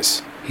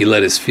fireflies. He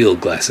let his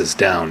field glasses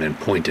down and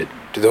pointed.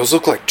 Do those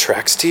look like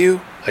tracks to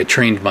you? I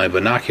trained my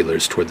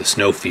binoculars toward the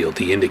snowfield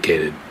he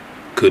indicated.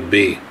 Could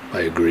be,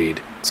 I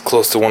agreed. It's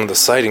close to one of the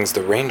sightings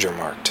the ranger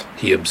marked.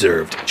 He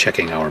observed,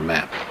 checking our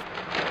map.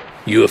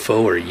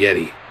 UFO or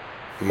Yeti?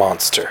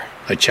 Monster.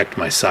 I checked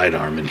my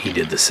sidearm and he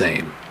did the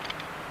same.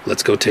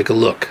 Let's go take a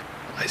look,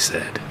 I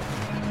said.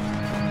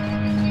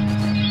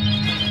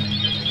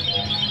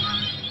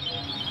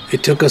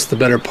 It took us the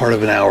better part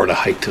of an hour to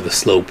hike to the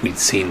slope we'd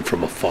seen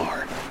from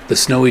afar. The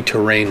snowy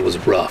terrain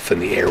was rough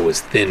and the air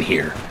was thin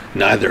here.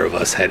 Neither of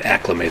us had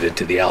acclimated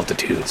to the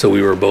altitude, so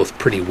we were both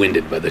pretty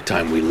winded by the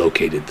time we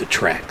located the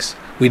tracks.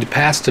 We'd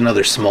passed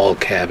another small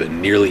cabin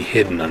nearly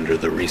hidden under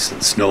the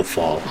recent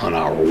snowfall on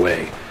our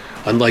way.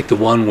 Unlike the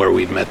one where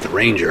we'd met the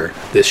ranger,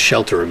 this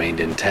shelter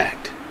remained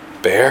intact.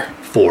 Bear?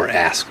 Four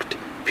asked,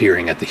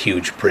 peering at the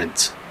huge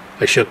prints.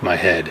 I shook my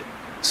head.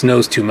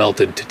 Snow's too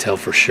melted to tell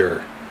for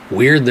sure.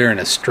 Weird they're in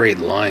a straight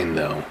line,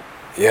 though.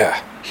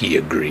 Yeah. He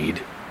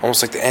agreed.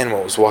 Almost like the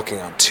animal was walking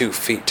on 2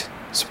 feet.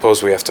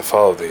 Suppose we have to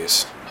follow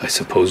these. I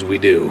suppose we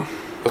do.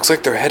 Looks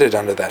like they're headed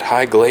onto that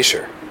high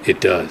glacier. It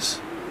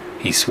does.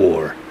 He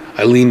swore.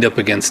 I leaned up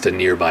against a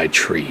nearby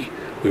tree.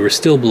 We were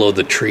still below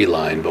the tree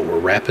line, but were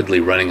rapidly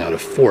running out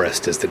of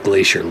forest as the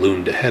glacier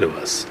loomed ahead of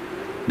us.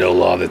 No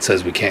law that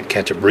says we can't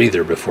catch a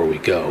breather before we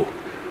go.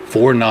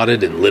 Four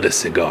nodded and lit a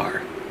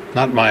cigar.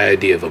 Not my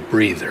idea of a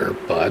breather,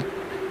 but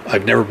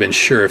I've never been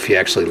sure if he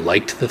actually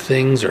liked the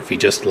things or if he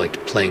just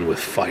liked playing with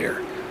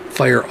fire.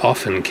 Fire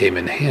often came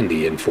in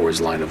handy in Four's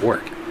line of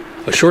work.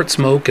 A short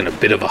smoke and a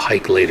bit of a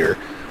hike later,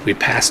 we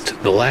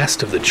passed the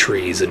last of the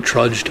trees and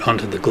trudged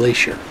onto the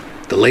glacier.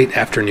 The late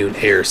afternoon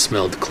air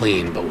smelled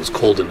clean but was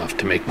cold enough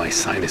to make my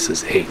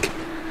sinuses ache.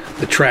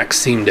 The tracks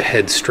seemed to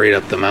head straight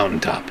up the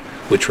mountaintop,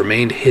 which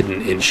remained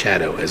hidden in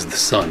shadow as the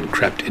sun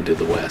crept into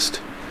the west.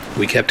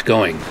 We kept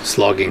going,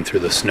 slogging through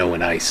the snow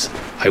and ice.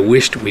 I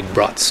wished we'd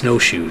brought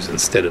snowshoes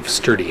instead of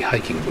sturdy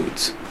hiking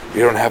boots.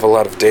 We don't have a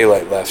lot of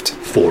daylight left.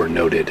 Four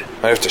noted.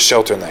 Might have to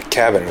shelter in that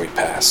cabin we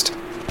passed.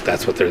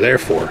 That's what they're there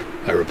for,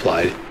 I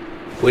replied.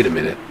 Wait a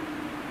minute.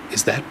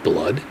 Is that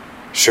blood?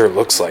 Sure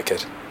looks like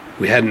it.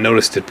 We hadn't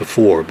noticed it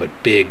before,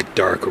 but big,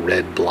 dark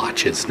red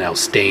blotches now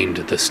stained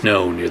the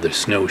snow near the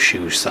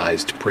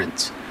snowshoe-sized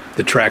prints.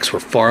 The tracks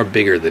were far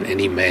bigger than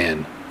any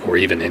man, or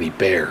even any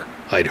bear,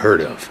 I'd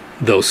heard of,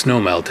 though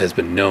snowmelt has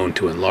been known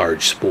to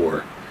enlarge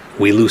spoor.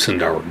 We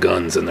loosened our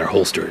guns in their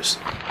holsters.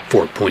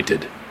 Four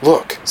pointed.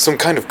 Look, some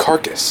kind of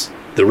carcass.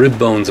 The rib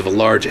bones of a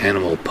large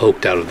animal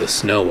poked out of the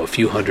snow a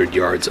few hundred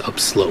yards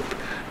upslope,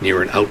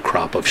 near an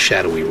outcrop of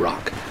shadowy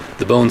rock.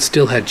 The bones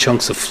still had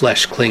chunks of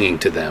flesh clinging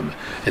to them,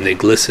 and they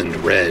glistened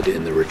red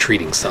in the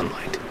retreating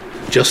sunlight.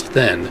 Just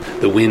then,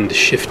 the wind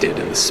shifted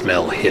and the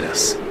smell hit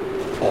us.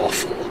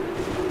 Awful.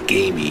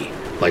 Gamey,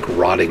 like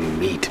rotting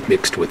meat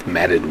mixed with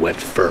matted wet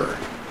fur.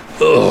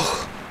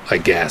 Ugh, I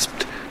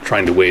gasped,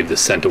 trying to wave the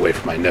scent away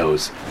from my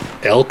nose.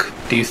 Elk,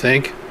 do you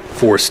think?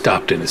 Four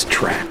stopped in his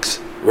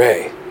tracks.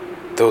 Ray,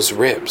 those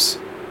ribs.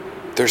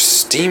 There's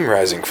steam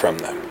rising from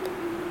them.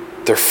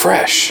 They're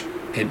fresh.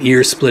 An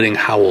ear-splitting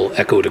howl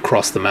echoed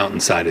across the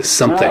mountainside as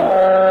some thing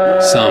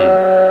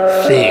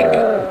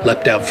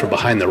leapt out from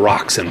behind the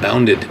rocks and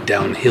bounded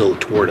downhill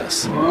toward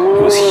us. It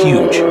was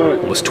huge,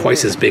 almost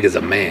twice as big as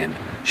a man.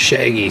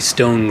 Shaggy,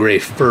 stone-gray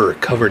fur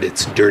covered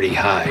its dirty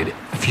hide.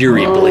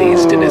 Fury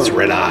blazed in its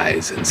red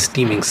eyes, and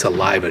steaming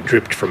saliva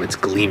dripped from its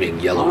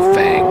gleaming yellow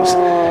fangs.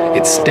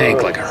 It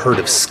stank like a herd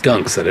of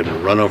skunks that had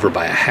been run over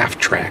by a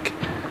half-track.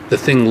 The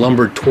thing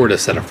lumbered toward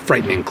us at a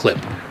frightening clip,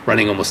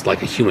 running almost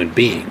like a human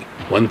being.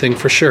 One thing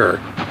for sure,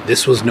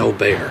 this was no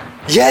bear.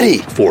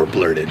 Yeti! Four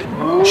blurted.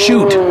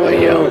 Shoot!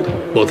 I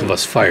yelled. Both of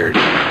us fired,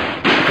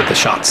 but the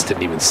shots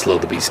didn't even slow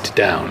the beast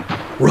down.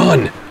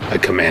 Run! I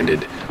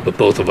commanded, but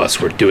both of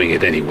us were doing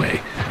it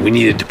anyway. We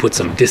needed to put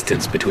some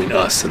distance between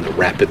us and the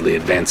rapidly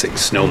advancing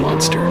snow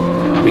monster.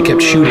 We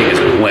kept shooting as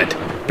we went,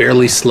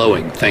 barely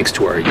slowing thanks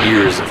to our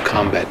years of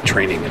combat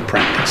training and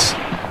practice.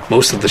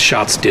 Most of the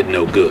shots did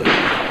no good,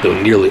 though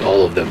nearly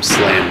all of them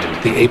slammed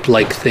into the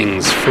ape-like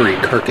thing's furry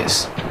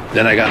carcass.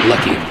 Then I got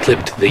lucky and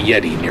clipped the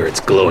Yeti near its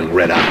glowing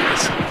red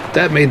eyes.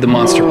 That made the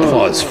monster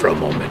pause for a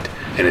moment,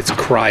 and its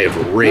cry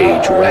of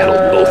rage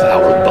rattled both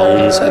our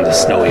bones and the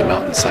snowy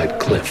mountainside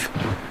cliff.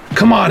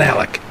 Come on,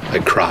 Alec! I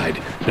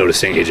cried,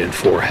 noticing Agent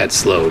 4 had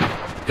slowed.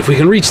 If we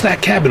can reach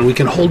that cabin, we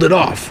can hold it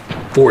off.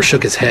 4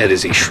 shook his head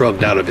as he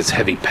shrugged out of his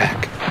heavy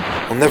pack.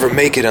 I'll never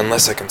make it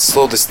unless I can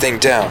slow this thing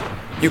down.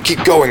 You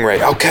keep going,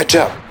 Ray. I'll catch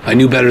up. I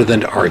knew better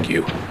than to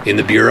argue. In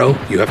the Bureau,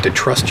 you have to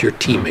trust your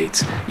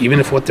teammates, even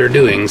if what they're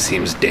doing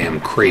seems damn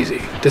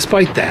crazy.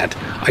 Despite that,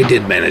 I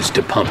did manage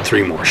to pump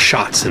 3 more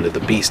shots into the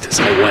beast as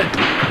I went.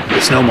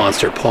 The snow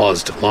monster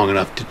paused long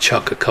enough to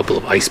chuck a couple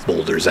of ice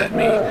boulders at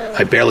me.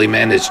 I barely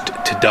managed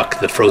to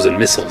duck the frozen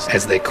missiles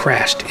as they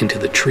crashed into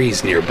the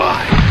trees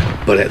nearby,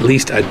 but at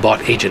least I'd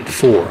bought Agent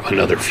 4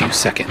 another few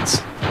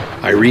seconds.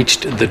 I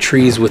reached the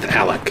trees with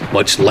Alec,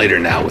 much lighter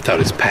now without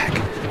his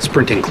pack,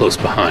 sprinting close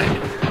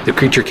behind. The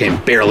creature came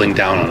barreling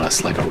down on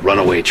us like a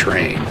runaway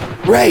train.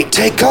 Ray,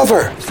 take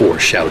cover! 4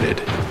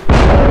 shouted.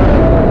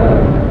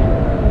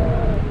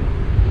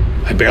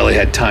 I barely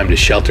had time to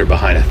shelter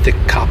behind a thick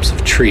copse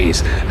of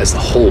trees as the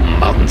whole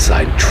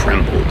mountainside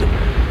trembled.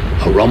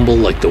 A rumble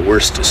like the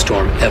worst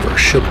storm ever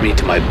shook me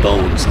to my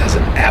bones as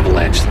an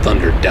avalanche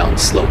thundered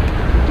downslope.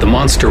 The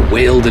monster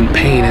wailed in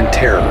pain and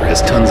terror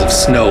as tons of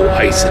snow,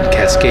 ice, and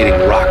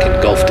cascading rock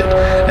engulfed it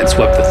and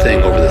swept the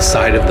thing over the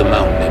side of the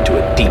mountain into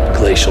a deep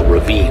glacial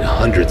ravine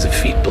hundreds of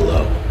feet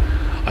below.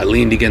 I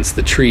leaned against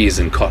the trees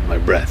and caught my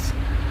breath.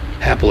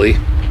 Happily,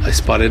 I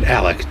spotted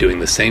Alec doing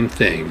the same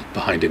thing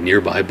behind a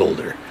nearby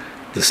boulder.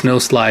 The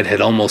snowslide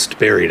had almost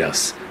buried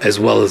us, as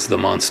well as the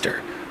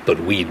monster, but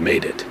we'd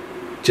made it.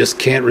 Just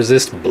can't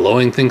resist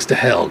blowing things to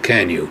hell,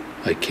 can you?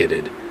 I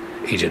kidded.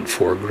 Agent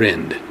 4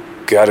 grinned.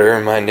 Gotta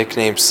earn my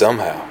nickname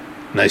somehow.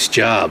 Nice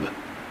job,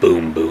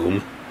 Boom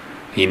Boom.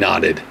 He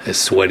nodded, as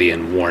sweaty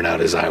and worn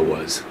out as I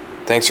was.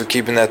 Thanks for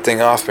keeping that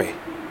thing off me.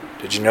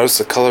 Did you notice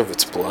the color of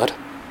its blood?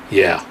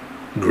 Yeah,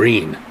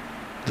 green.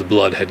 The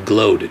blood had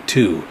glowed,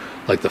 too,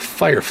 like the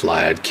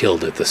firefly I'd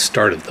killed at the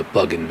start of the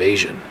bug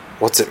invasion.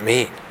 What's it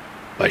mean?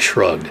 I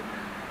shrugged.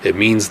 It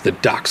means the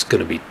doc's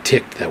gonna be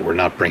ticked that we're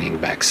not bringing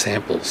back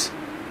samples.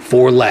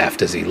 4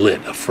 laughed as he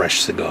lit a fresh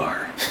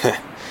cigar.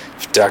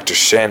 If Dr.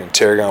 Shannon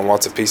Tarragon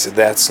wants a piece of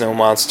that snow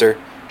monster,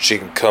 she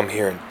can come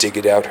here and dig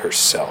it out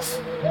herself.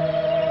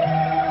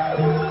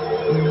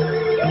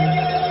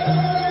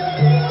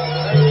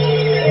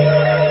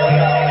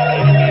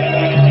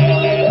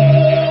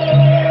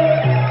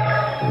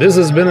 This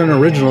has been an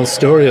original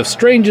story of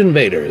Strange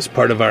Invaders,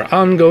 part of our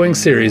ongoing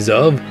series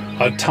of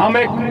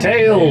Atomic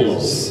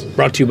Tales,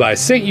 brought to you by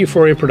St.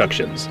 Euphoria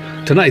Productions.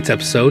 Tonight's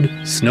episode,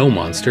 Snow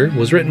Monster,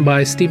 was written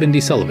by Stephen D.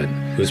 Sullivan.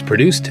 It was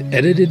produced,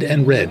 edited,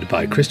 and read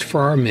by Christopher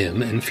R.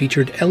 Mim and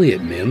featured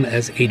Elliot Mim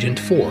as Agent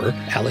 4,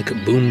 Alec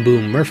Boom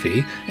Boom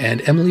Murphy,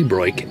 and Emily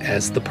Broik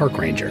as the Park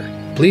Ranger.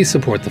 Please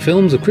support the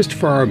films of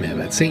Christopher R. Mim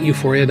at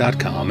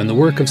steuphoria.com and the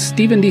work of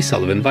Stephen D.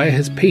 Sullivan via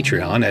his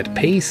Patreon at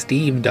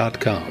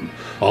paysteve.com.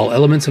 All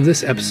elements of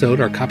this episode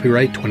are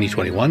copyright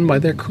 2021 by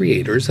their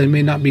creators and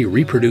may not be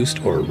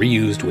reproduced or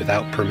reused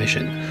without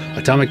permission.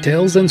 Atomic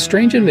Tales and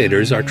Strange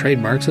Invaders are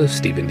trademarks of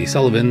Stephen D.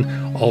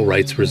 Sullivan, all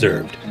rights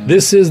reserved.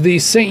 This is the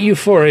St.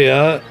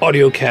 Euphoria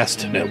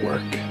Audiocast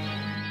Network.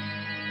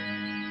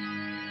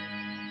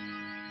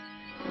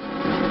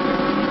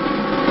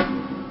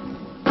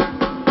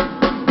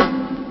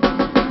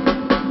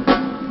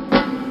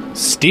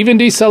 Stephen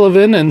D.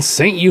 Sullivan and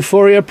St.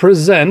 Euphoria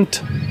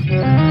present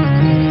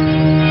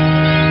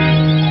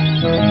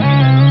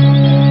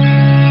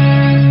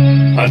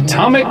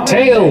Atomic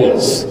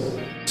Tales!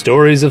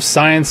 Stories of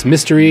science,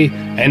 mystery,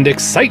 and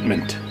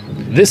excitement.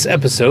 This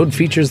episode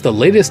features the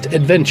latest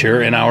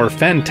adventure in our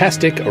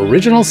fantastic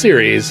original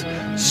series,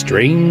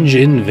 Strange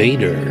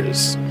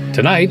Invaders.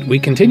 Tonight, we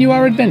continue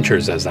our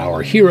adventures as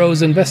our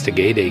heroes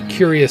investigate a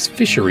curious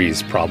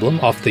fisheries problem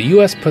off the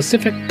U.S.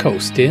 Pacific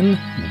coast in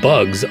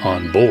Bugs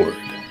on Board.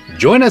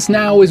 Join us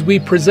now as we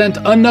present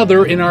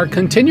another in our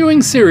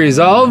continuing series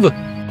of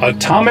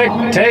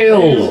Atomic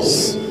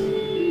Tales.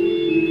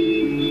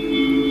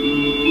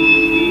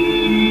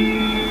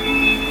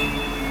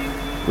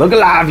 Look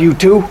alive, you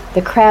two.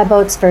 The crab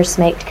boat's first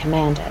mate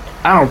commanded.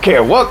 I don't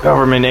care what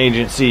government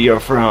agency you're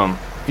from.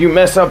 If you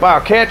mess up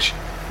our catch,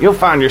 you'll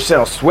find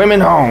yourself swimming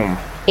home.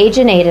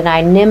 Agent 8 and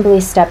I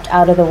nimbly stepped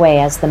out of the way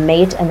as the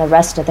mate and the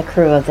rest of the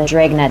crew of the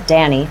Dragnet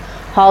Danny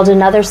hauled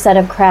another set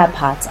of crab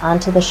pots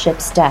onto the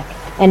ship's deck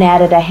and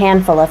added a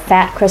handful of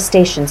fat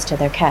crustaceans to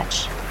their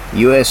catch.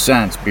 U.S.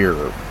 Science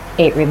Bureau,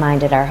 8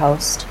 reminded our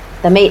host.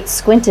 The mate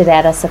squinted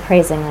at us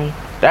appraisingly.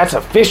 That's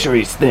a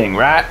fisheries thing,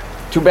 right?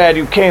 Too bad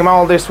you came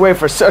all this way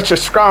for such a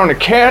scrawny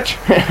catch.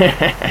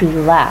 He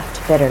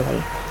laughed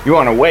bitterly. You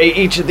want to weigh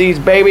each of these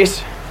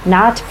babies?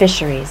 Not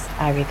fisheries,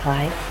 I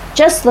replied.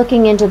 Just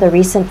looking into the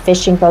recent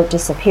fishing boat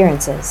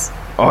disappearances.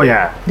 Oh,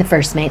 yeah, the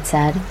first mate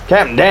said.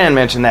 Captain Dan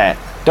mentioned that.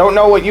 Don't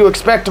know what you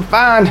expect to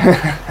find.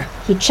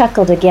 He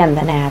chuckled again,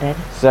 then added.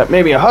 Is that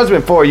maybe a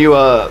husband for you,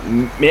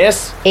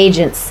 miss?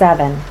 Agent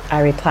 7,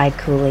 I replied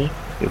coolly.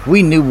 If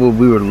we knew what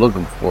we were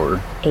looking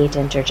for, 8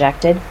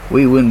 interjected,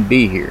 we wouldn't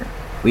be here.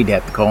 We'd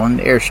have to call in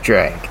the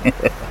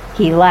airstrike.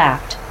 He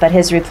laughed, but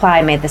his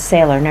reply made the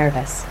sailor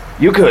nervous.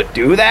 You could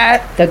do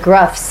that? The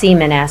gruff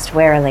seaman asked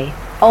warily.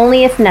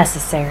 Only if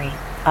necessary,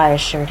 I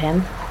assured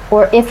him.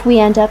 Or if we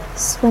end up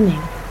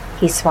swimming.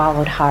 He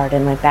swallowed hard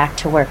and went back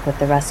to work with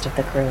the rest of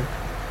the crew.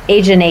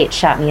 Agent 8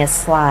 shot me a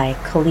sly,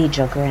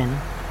 collegial grin.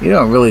 You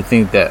don't really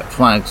think that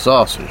flying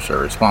saucers are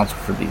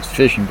responsible for these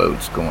fishing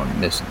boats going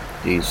missing,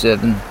 do you,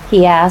 Seven?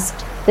 He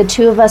asked. The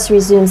two of us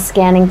resumed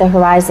scanning the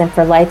horizon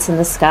for lights in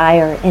the sky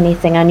or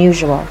anything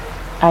unusual.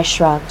 I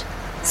shrugged.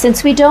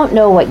 Since we don't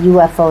know what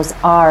UFOs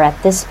are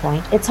at this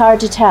point, it's hard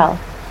to tell.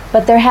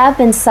 But there have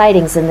been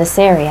sightings in this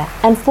area,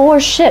 and 4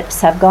 ships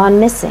have gone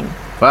missing.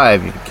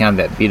 5 if you count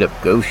that beat-up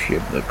ghost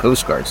ship the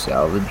Coast Guard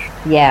salvaged.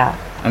 Yeah.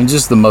 I'm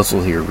just the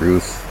muscle here,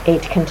 Ruth.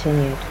 8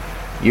 continued.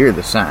 You're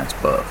the science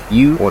buff.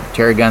 You or the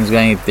Terragons got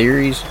any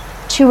theories?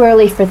 Too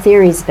early for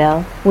theories,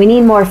 Bill. We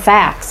need more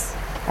facts.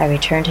 I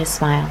returned his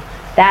smile.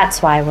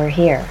 That's why we're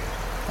here.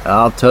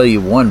 I'll tell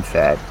you one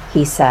fact,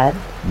 he said.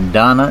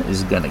 Donna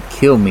is gonna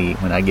kill me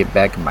when I get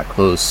back in my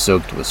clothes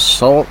soaked with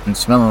salt and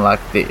smelling like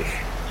fish.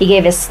 He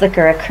gave his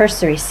slicker a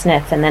cursory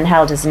sniff and then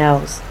held his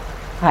nose.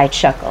 I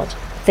chuckled.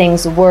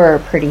 Things were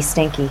pretty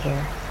stinky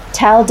here.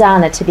 Tell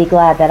Donna to be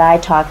glad that I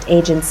talked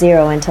Agent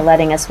Zero into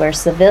letting us wear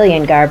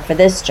civilian garb for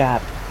this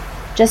job.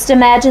 Just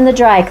imagine the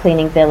dry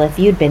cleaning bill if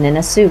you'd been in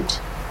a suit.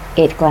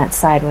 8 glanced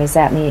sideways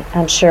at me,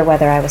 unsure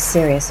whether I was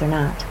serious or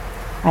not.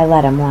 I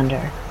let him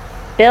wonder.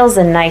 Bill's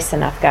a nice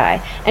enough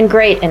guy, and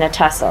great in a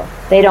tussle.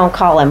 They don't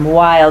call him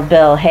Wild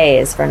Bill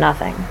Hayes for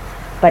nothing.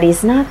 But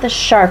he's not the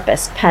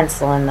sharpest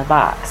pencil in the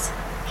box.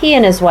 He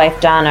and his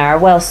wife Donna are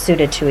well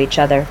suited to each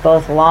other,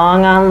 both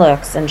long on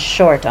looks and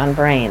short on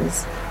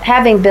brains.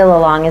 Having Bill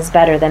along is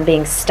better than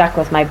being stuck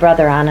with my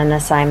brother on an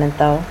assignment,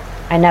 though.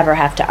 I never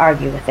have to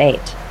argue with 8,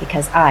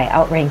 because I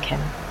outrank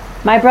him.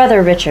 My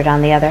brother Richard,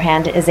 on the other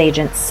hand, is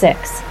Agent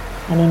 6,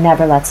 and he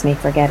never lets me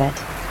forget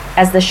it.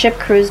 As the ship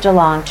cruised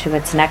along to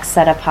its next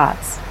set of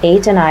hots,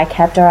 8 and I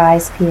kept our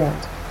eyes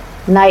peeled.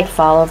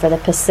 Nightfall over the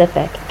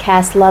Pacific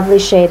cast lovely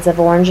shades of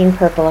orange and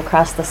purple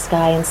across the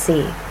sky and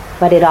sea,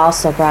 but it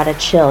also brought a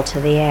chill to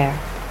the air.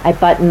 I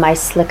buttoned my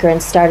slicker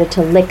and started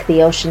to lick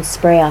the ocean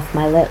spray off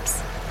my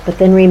lips, but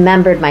then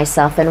remembered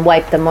myself and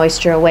wiped the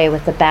moisture away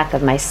with the back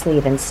of my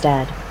sleeve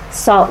instead.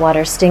 Salt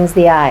water stings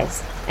the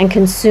eyes, and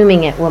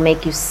consuming it will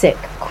make you sick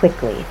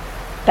quickly.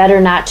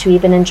 Better not to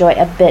even enjoy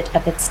a bit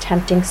of its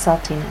tempting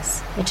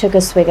saltiness. I took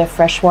a swig of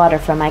fresh water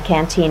from my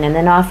canteen and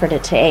then offered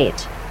it to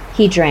 8.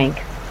 He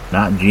drank.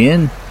 Not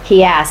gin?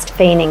 He asked,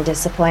 feigning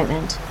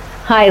disappointment.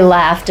 I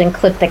laughed and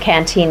clipped the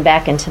canteen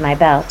back into my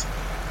belt.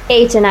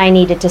 8 and I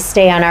needed to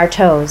stay on our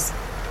toes.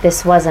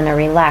 This wasn't a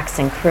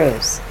relaxing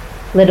cruise.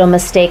 Little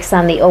mistakes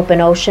on the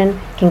open ocean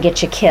can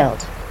get you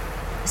killed,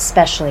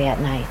 especially at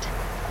night.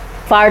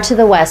 Far to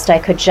the west, I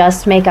could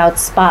just make out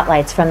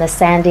spotlights from the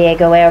San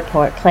Diego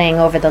airport playing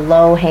over the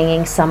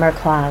low-hanging summer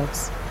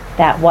clouds.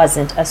 That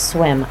wasn't a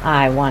swim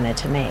I wanted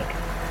to make.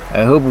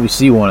 I hope we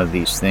see one of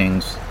these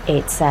things.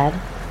 8 said.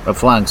 A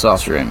flying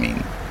saucer, I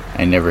mean.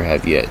 I never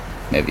have yet.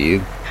 Have you?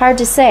 Hard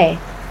to say.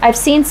 I've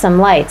seen some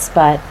lights,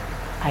 but...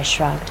 I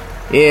shrugged.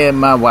 Yeah,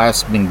 my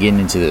wife's been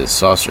getting into the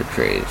saucer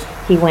craze.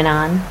 He went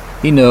on.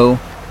 You know,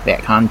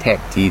 that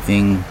contactee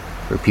thing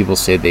where people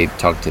say they've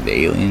talked to the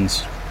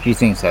aliens? She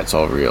thinks that's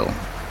all real.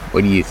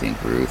 What do you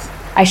think, Ruth?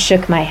 I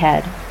shook my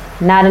head.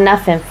 Not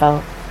enough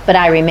info, but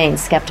I remained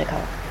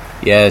skeptical.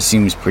 Yeah, it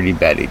seems pretty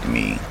batty to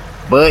me.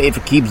 But if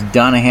it keeps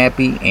Donna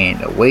happy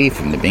and away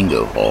from the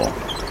bingo hall.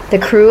 The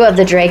crew of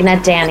the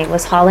Dragnet Danny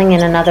was hauling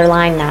in another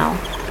line now.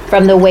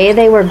 From the way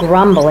they were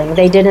grumbling,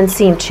 they didn't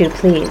seem too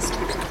pleased.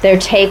 Their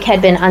take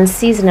had been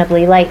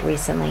unseasonably light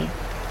recently.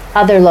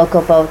 Other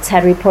local boats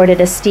had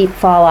reported a steep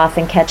fall-off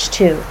in Catch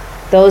 2.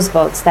 Those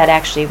boats that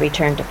actually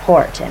returned to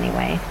port,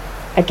 anyway.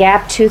 A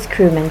gap-toothed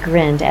crewman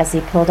grinned as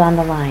he pulled on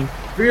the line.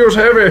 Feels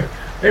heavy.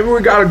 Maybe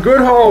we got a good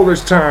haul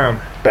this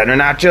time. Better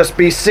not just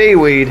be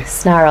seaweed,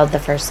 snarled the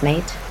first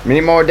mate.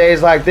 Many more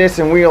days like this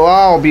and we'll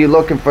all be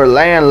looking for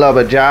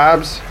landlubber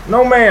jobs.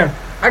 No, man.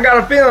 I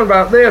got a feeling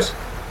about this.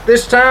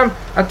 This time,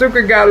 I think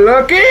we got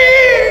lucky!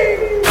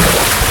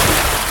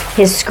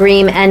 His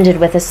scream ended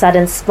with a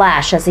sudden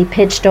splash as he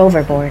pitched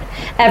overboard.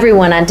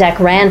 Everyone on deck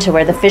ran to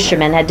where the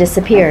fisherman had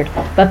disappeared,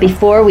 but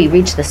before we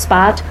reached the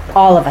spot,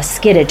 all of us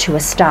skidded to a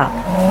stop.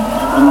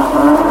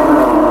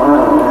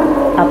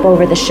 Up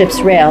over the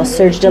ship's rail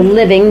surged a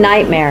living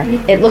nightmare.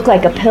 It looked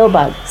like a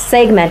pillbug,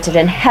 segmented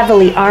and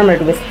heavily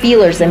armored with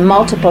feelers and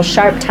multiple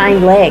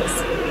sharp-tined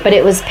legs. But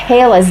it was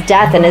pale as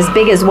death and as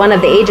big as one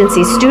of the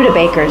agency's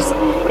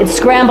Studebakers. It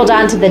scrambled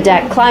onto the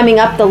deck, climbing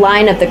up the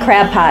line of the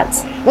crab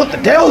pots. What the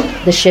hell?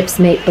 The ship's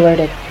mate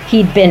blurted.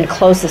 He'd been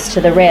closest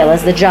to the rail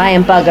as the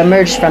giant bug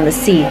emerged from the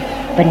sea,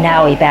 but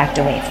now he backed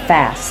away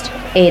fast.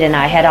 8 and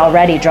I had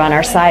already drawn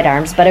our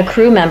sidearms, but a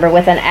crew member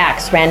with an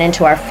axe ran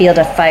into our field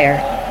of fire.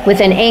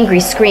 With an angry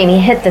scream, he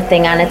hit the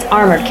thing on its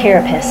armored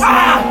carapace.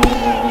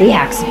 The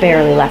axe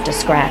barely left a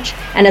scratch,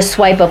 and a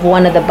swipe of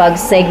one of the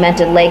bug's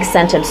segmented legs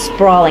sent him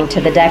sprawling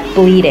to the deck,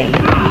 bleeding.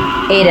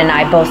 8 and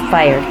I both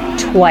fired,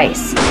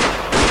 twice.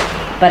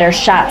 But our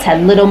shots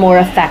had little more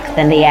effect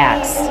than the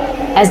axe.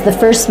 As the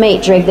first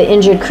mate dragged the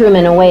injured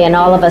crewman away and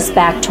all of us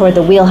back toward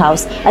the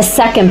wheelhouse, a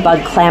second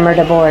bug clambered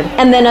aboard,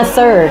 and then a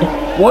third.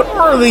 What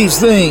are these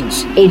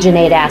things? Agent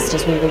 8 asked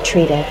as we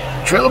retreated.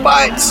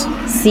 Trilobites?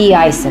 Sea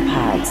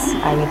isopods,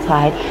 I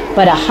replied,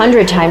 but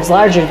 100 times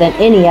larger than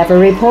any ever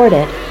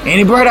reported.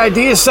 Any bright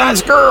ideas,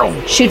 science girl?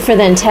 Shoot for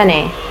the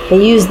antennae.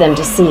 They use them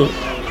to see.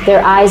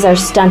 Their eyes are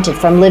stunted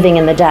from living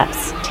in the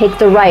depths. Take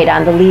the right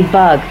on the lead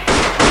bug.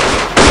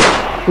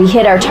 We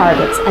hit our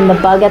targets, and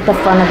the bug at the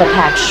front of the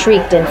pack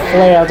shrieked and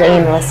flailed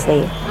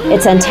aimlessly,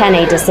 its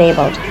antennae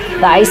disabled.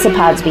 The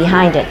isopods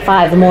behind it,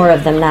 5 more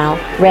of them now,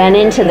 ran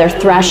into their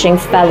thrashing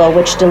fellow,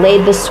 which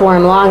delayed the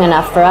swarm long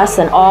enough for us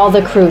and all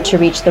the crew to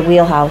reach the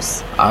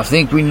wheelhouse. I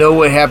think we know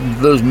what happened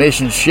to those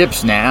mission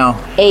ships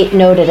now. 8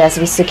 noted as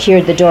we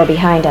secured the door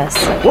behind us.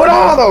 What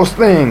are those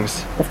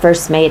things? The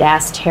first mate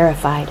asked,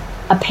 terrified.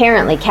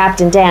 Apparently,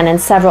 Captain Dan and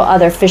several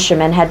other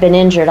fishermen had been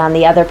injured on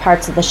the other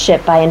parts of the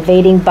ship by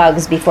invading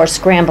bugs before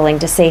scrambling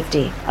to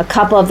safety. A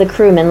couple of the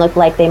crewmen looked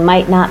like they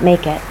might not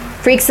make it.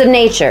 Freaks of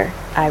nature,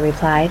 I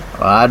replied.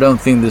 Well, I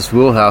don't think this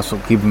wheelhouse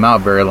will keep him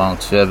out very long,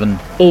 7.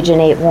 Agent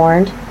 8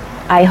 warned.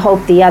 I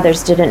hoped the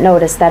others didn't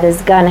notice that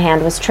his gun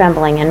hand was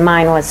trembling, and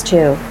mine was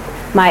too.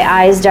 My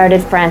eyes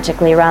darted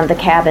frantically around the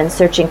cabin,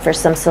 searching for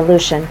some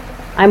solution.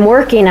 I'm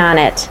working on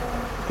it.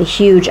 The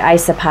huge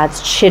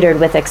isopods chittered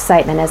with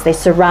excitement as they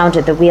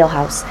surrounded the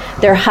wheelhouse.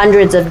 Their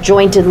hundreds of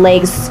jointed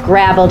legs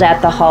scrabbled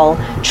at the hull,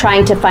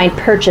 trying to find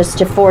purchase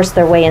to force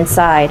their way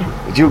inside.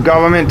 Did you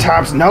government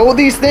tops know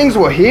these things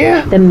were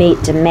here? The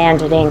mate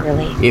demanded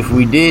angrily. If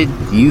we did,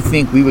 do you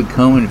think we would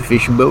come in a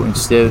fishing boat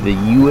instead of the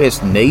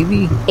U.S.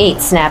 Navy? 8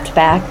 snapped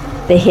back.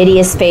 The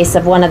hideous face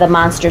of one of the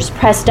monsters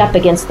pressed up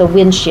against the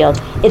windshield,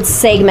 its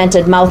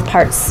segmented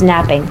mouthparts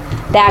snapping.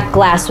 That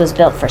glass was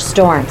built for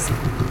storms.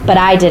 But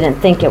I didn't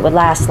think it would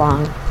last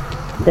long.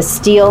 The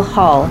steel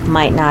hull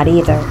might not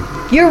either.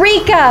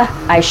 Eureka!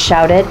 I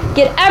shouted.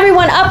 Get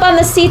everyone up on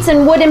the seats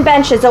and wooden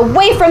benches,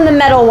 away from the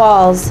metal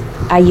walls!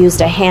 I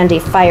used a handy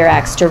fire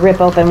axe to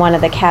rip open one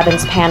of the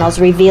cabin's panels,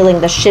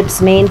 revealing the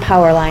ship's main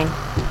power line.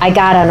 I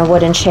got on a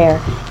wooden chair,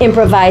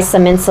 improvised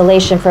some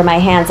insulation for my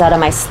hands out of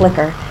my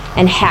slicker,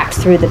 and hacked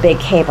through the big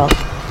cable.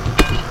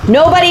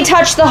 Nobody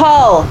touch the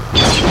hull!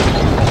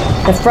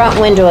 The front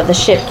window of the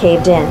ship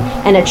caved in,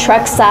 and a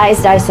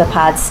truck-sized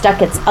isopod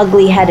stuck its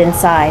ugly head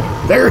inside.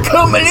 They're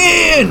coming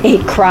in!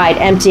 8 cried,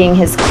 emptying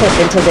his clip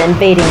into the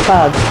invading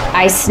bug.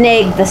 I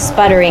snagged the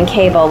sputtering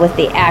cable with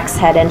the axe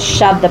head and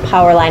shoved the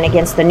power line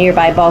against the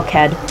nearby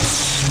bulkhead.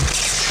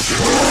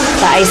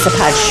 The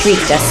isopod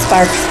shrieked as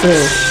sparks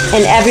flew,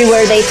 and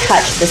everywhere they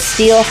touched, the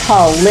steel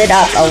hull lit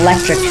up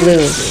electric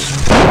blue.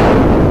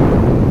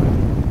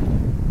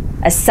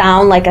 A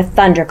sound like a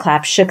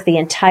thunderclap shook the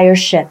entire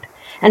ship,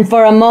 and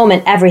for a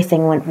moment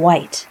everything went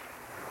white.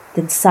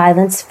 Then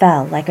silence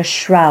fell like a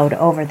shroud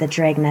over the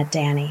Dragnet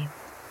Danny.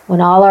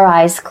 When all our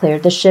eyes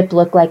cleared, the ship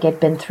looked like it'd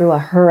been through a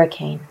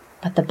hurricane,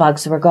 but the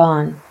bugs were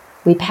gone.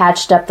 We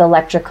patched up the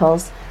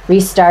electricals,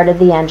 restarted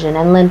the engine,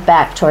 and limped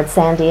back toward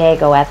San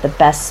Diego at the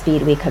best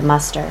speed we could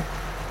muster.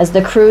 As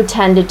the crew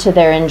tended to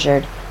their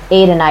injured,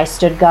 8 and I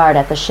stood guard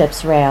at the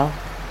ship's rail.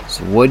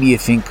 So what do you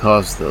think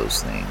caused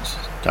those things?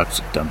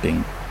 Toxic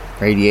dumping?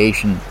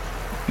 Radiation?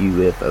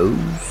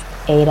 UFOs?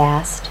 8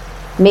 asked.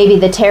 Maybe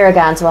the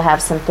Tarragons will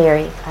have some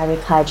theory, I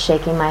replied,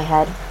 shaking my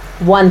head.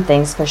 One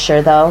thing's for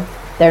sure, though.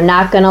 They're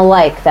not gonna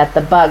like that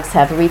the bugs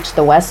have reached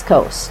the West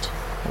Coast.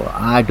 Well,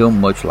 I don't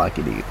much like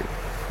it either.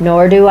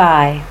 Nor do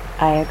I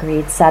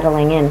agreed,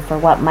 settling in for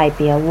what might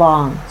be a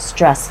long,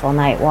 stressful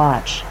night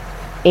watch.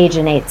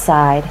 Agent 8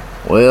 sighed.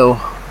 Well,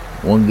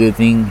 one good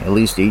thing, at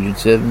least Agent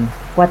 7.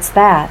 What's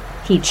that?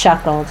 He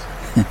chuckled.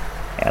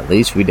 At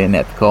least we didn't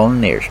have to call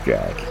an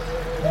airstrike.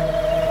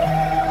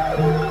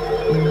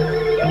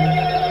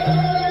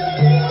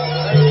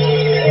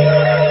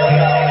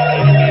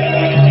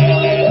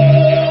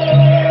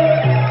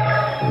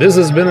 This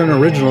has been an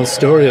original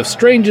story of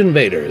Strange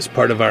Invaders,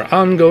 part of our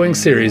ongoing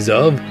series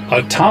of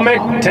Atomic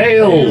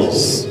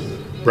Tales,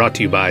 brought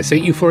to you by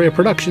St. Euphoria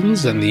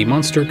Productions and the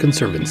Monster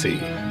Conservancy.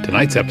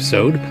 Tonight's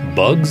episode,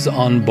 Bugs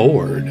on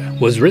Board,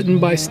 was written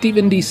by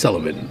Stephen D.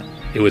 Sullivan.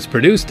 It was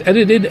produced,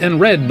 edited,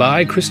 and read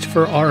by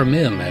Christopher R.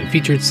 Mim and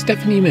featured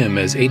Stephanie Mim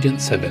as Agent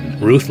 7,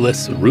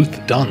 Ruthless Ruth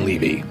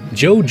Donlevy,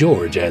 Joe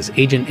George as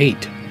Agent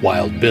 8,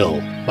 Wild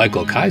Bill,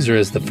 Michael Kaiser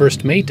as the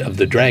first mate of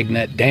the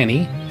Dragnet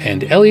Danny,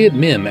 and Elliot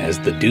Mim as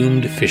the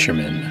Doomed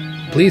Fisherman.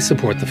 Please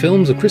support the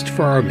films of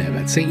Christopher R. Mim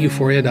at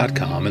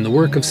steuphoria.com and the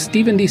work of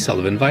Stephen D.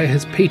 Sullivan via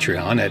his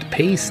Patreon at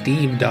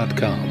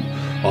paysteve.com.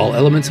 All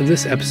elements of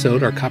this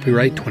episode are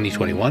copyright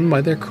 2021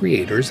 by their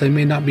creators and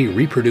may not be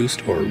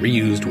reproduced or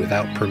reused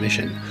without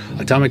permission.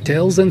 Atomic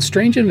Tales and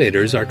Strange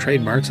Invaders are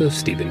trademarks of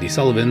Stephen D.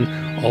 Sullivan,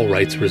 all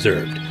rights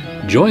reserved.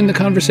 Join the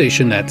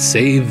conversation at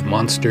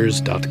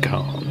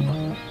savemonsters.com.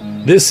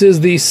 This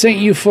is the St.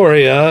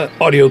 Euphoria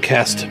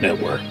Audiocast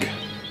Network.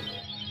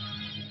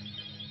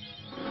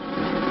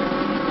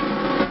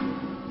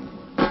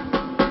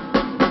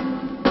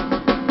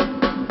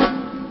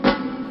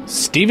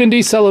 Stephen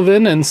D.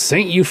 Sullivan and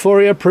St.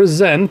 Euphoria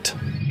present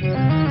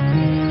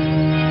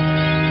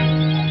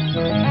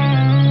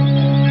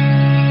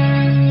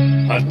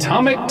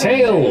Atomic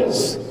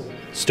Tales,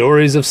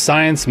 Stories of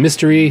science,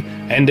 mystery,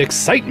 and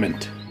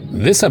excitement.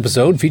 This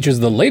episode features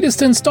the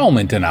latest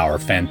installment in our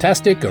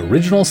fantastic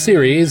original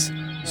series,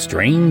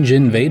 Strange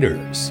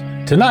Invaders.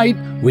 Tonight,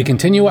 we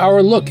continue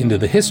our look into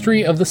the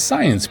history of the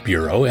Science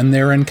Bureau and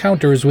their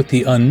encounters with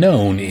the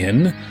unknown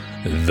in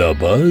The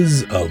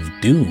Buzz of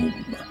Doom.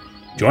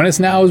 Join us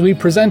now as we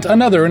present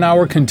another in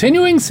our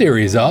continuing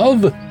series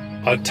of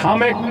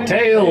Atomic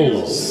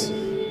Tales.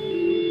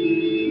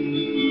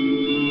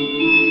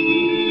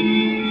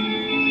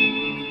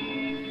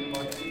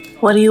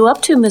 What are you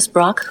up to, Miss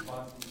Brock?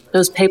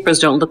 Those papers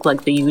don't look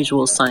like the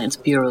usual Science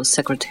Bureau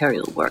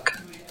secretarial work.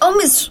 Oh,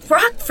 Miss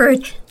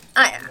Rockford.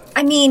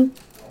 I mean,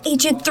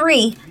 Agent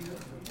 3.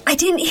 I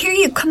didn't hear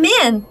you come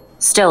in.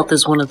 Stealth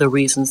is one of the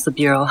reasons the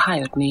Bureau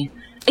hired me.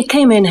 It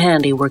came in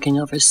handy working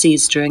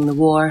overseas during the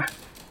war.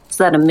 Is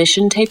that a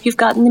mission tape you've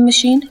got in the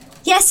machine?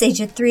 Yes,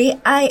 Agent 3.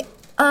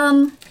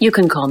 You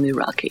can call me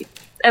Rocky.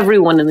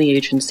 Everyone in the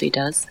agency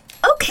does.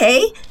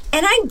 Okay,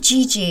 and I'm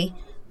Gigi.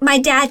 My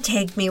dad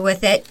tagged me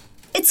with it.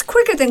 It's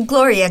quicker than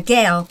Gloria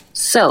Gale.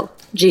 So,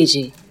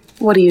 Gigi,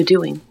 what are you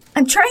doing?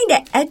 I'm trying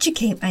to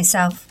educate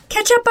myself,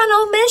 catch up on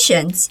old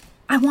missions.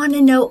 I want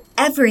to know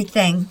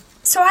everything,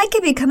 so I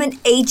could become an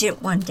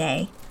agent one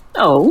day.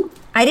 Oh?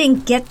 I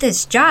didn't get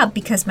this job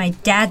because my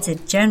dad's a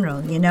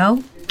general, you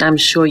know? I'm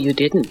sure you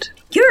didn't.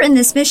 You're in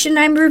this mission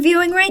I'm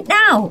reviewing right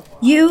now.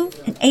 You,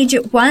 and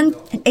Agent 1,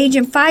 and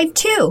Agent 5,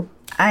 too.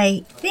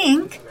 I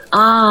think.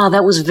 Ah,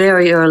 that was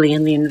very early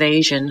in the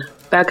invasion.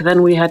 Back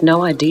then we had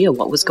no idea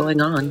what was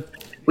going on.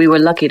 We were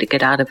lucky to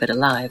get out of it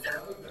alive.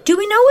 Do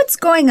we know what's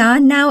going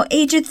on now,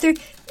 Agent 3?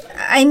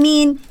 I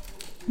mean,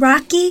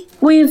 Rocky?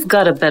 We've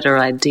got a better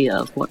idea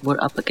of what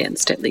we're up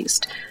against, at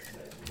least.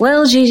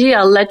 Well, Gigi,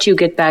 I'll let you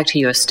get back to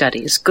your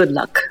studies. Good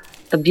luck.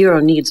 The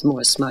Bureau needs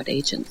more smart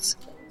agents.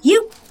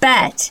 You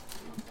bet.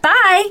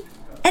 Bye.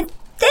 And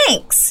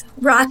thanks,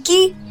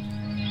 Rocky.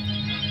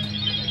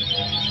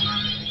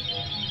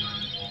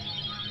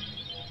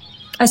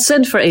 I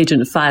sent for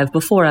Agent 5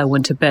 before I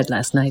went to bed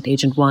last night,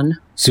 Agent 1.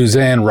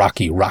 Suzanne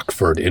Rocky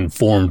Rockford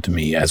informed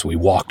me as we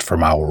walked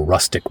from our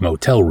rustic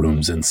motel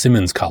rooms in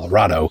Simmons,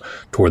 Colorado,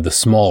 toward the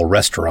small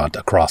restaurant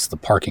across the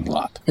parking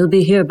lot. He'll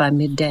be here by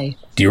midday.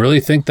 Do you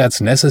really think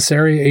that's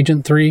necessary,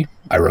 Agent 3?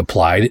 I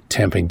replied,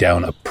 tamping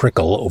down a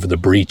prickle over the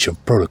breach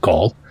of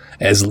protocol.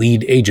 As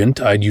lead agent,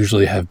 I'd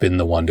usually have been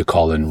the one to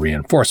call in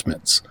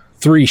reinforcements.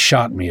 3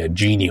 shot me a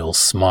genial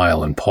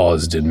smile and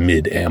paused in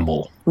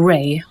mid-amble.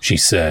 Ray, she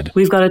said,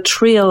 we've got a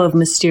trio of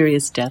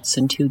mysterious deaths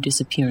and 2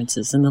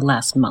 disappearances in the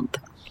last month.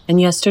 And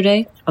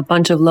yesterday, a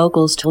bunch of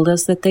locals told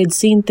us that they'd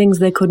seen things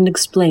they couldn't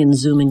explain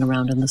zooming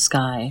around in the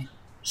sky.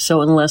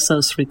 So unless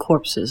those 3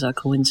 corpses are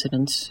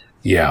coincidence...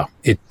 Yeah,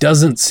 it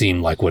doesn't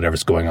seem like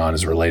whatever's going on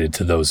is related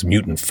to those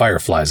mutant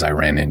fireflies I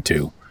ran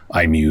into,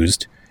 I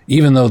mused,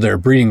 even though their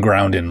breeding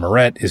ground in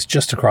Moret is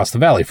just across the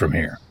valley from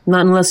here.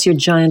 Not unless your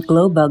giant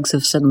glow bugs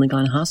have suddenly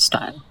gone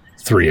hostile.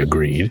 3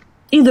 agreed.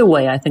 Either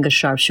way, I think a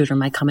sharpshooter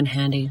might come in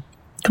handy.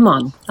 Come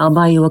on, I'll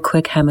buy you a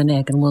quick ham and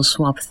egg and we'll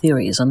swap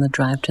theories on the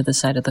drive to the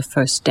site of the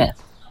first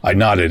death. I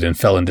nodded and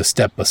fell into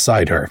step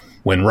beside her.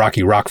 When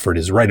Rocky Rockford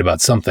is right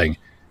about something,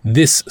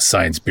 this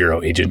Science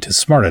Bureau agent is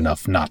smart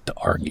enough not to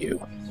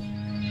argue.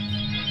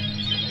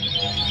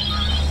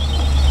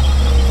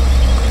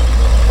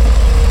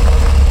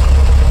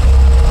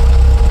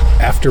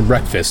 After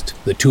breakfast,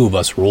 the 2 of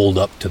us rolled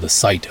up to the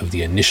site of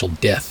the initial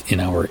death in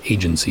our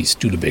agency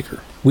Studebaker.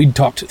 We'd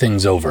talked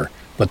things over,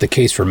 but the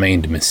case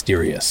remained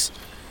mysterious.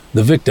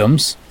 The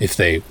victims, if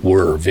they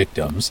were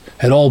victims,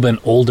 had all been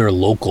older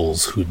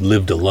locals who'd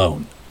lived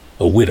alone.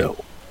 A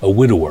widow, a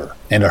widower,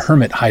 and a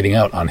hermit hiding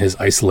out on his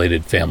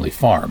isolated family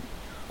farm.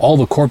 All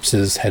the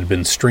corpses had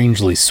been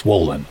strangely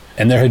swollen,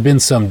 and there had been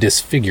some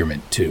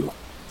disfigurement too.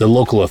 The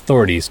local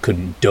authorities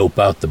couldn't dope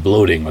out the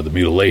bloating or the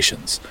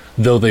mutilations,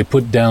 though they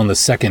put down the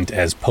second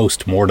as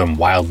post-mortem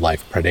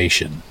wildlife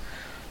predation.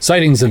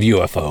 Sightings of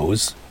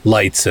UFOs,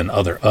 lights and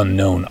other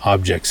unknown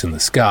objects in the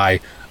sky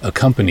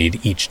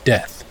accompanied each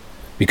death.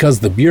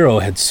 Because the Bureau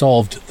had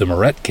solved the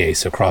Moret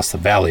case across the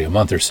valley a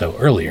month or so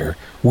earlier,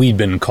 we'd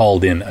been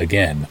called in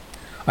again.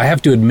 I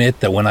have to admit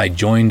that when I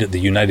joined the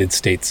United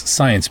States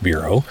Science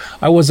Bureau,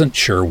 I wasn't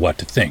sure what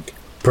to think.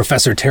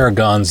 Professor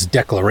Tarragon's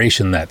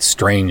declaration that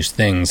strange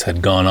things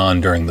had gone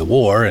on during the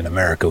war and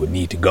America would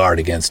need to guard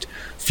against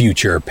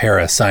future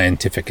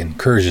parascientific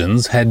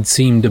incursions had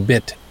seemed a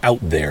bit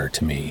out there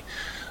to me.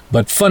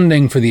 But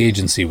funding for the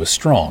agency was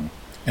strong,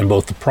 and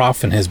both the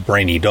prof and his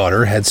brainy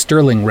daughter had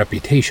sterling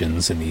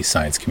reputations in the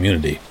science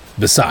community.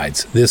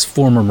 Besides, this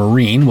former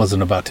Marine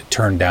wasn't about to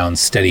turn down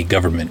steady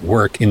government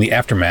work in the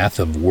aftermath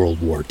of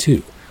World War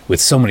II. With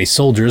so many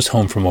soldiers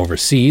home from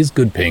overseas,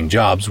 good-paying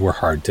jobs were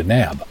hard to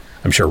nab.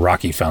 I'm sure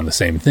Rocky found the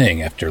same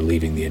thing after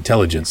leaving the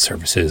intelligence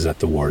services at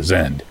the war's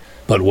end.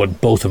 But what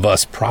both of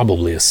us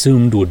probably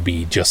assumed would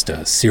be just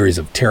a series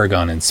of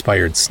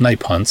Tarragon-inspired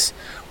snipe hunts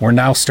were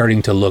now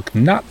starting to look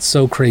not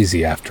so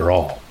crazy after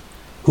all.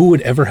 Who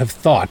would ever have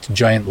thought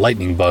giant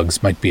lightning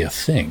bugs might be a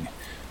thing?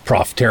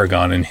 Prof.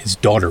 Tarragon and his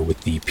daughter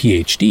with the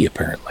PhD,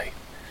 apparently.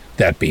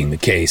 That being the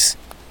case,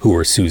 Who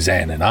were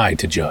Suzanne and I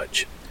to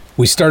judge?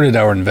 We started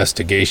our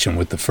investigation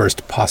with the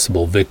first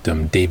possible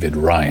victim, David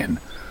Ryan.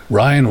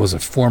 Ryan was a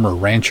former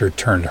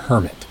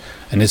rancher-turned-hermit,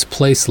 and his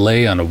place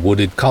lay on a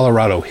wooded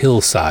Colorado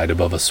hillside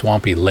above a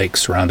swampy lake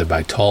surrounded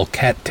by tall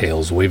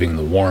cattails waving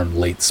the warm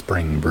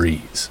late-spring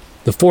breeze.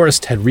 The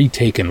forest had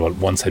retaken what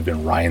once had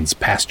been Ryan's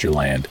pasture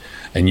land,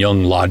 and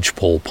young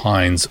lodgepole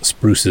pines,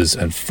 spruces,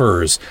 and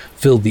firs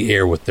filled the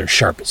air with their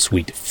sharp,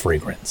 sweet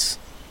fragrance.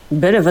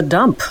 Bit of a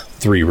dump,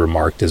 3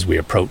 remarked as we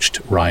approached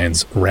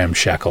Ryan's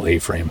ramshackle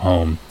A-frame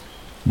home.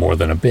 More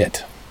than a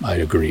bit, I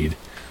agreed.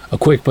 A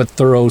quick but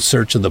thorough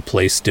search of the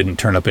place didn't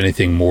turn up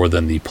anything more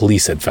than the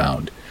police had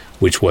found,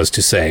 which was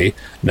to say,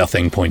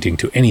 nothing pointing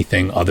to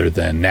anything other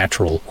than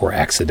natural or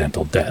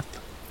accidental death.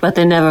 But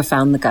they never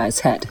found the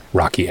guy's head.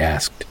 Rocky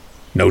asked.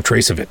 No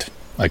trace of it,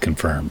 I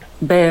confirmed.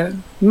 Bear?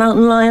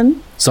 Mountain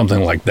lion?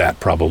 Something like that,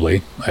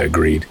 probably, I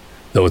agreed,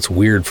 though it's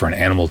weird for an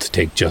animal to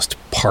take just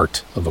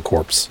part of a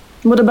corpse.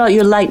 What about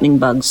your lightning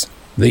bugs?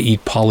 They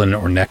eat pollen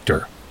or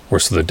nectar, or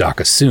so the doc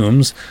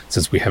assumes,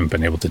 since we haven't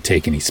been able to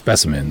take any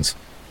specimens.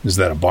 Is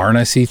that a barn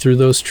I see through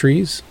those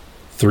trees?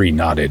 3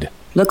 nodded.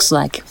 Looks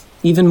like.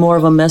 Even more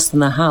of a mess than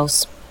the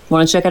house.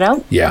 Want to check it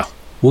out? Yeah.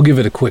 We'll give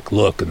it a quick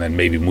look and then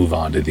maybe move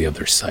on to the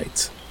other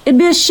sites. It'd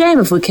be a shame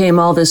if we came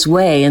all this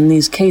way and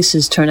these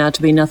cases turn out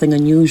to be nothing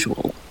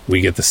unusual. We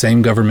get the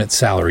same government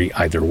salary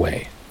either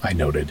way, I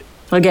noted.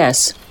 I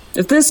guess.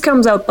 If this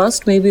comes out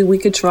bust, maybe we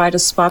could try to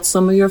spot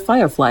some of your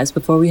fireflies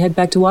before we head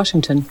back to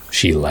Washington.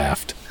 She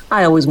laughed.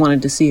 I always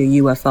wanted to see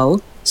a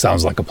UFO.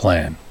 Sounds like a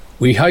plan.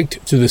 We hiked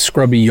through the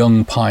scrubby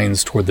young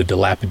pines toward the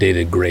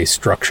dilapidated gray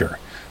structure.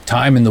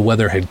 Time and the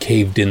weather had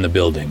caved in the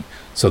building,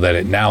 so that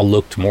it now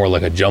looked more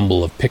like a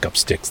jumble of pickup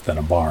sticks than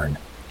a barn.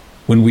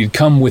 When we'd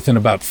come within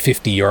about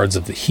 50 yards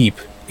of the heap,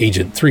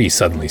 Agent 3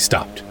 suddenly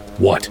stopped.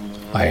 What?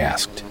 I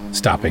asked,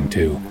 stopping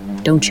too.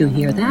 Don't you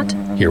hear that?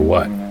 Hear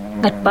what?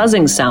 That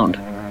buzzing sound.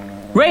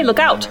 Ray, look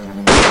out!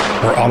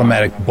 Her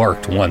automatic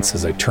barked once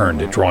as I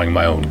turned, drawing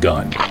my own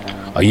gun.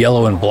 A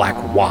yellow and black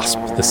wasp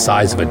the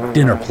size of a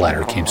dinner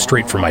platter came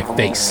straight for my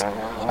face.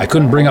 I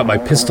couldn't bring up my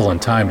pistol in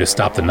time to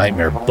stop the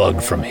nightmare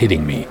bug from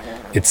hitting me.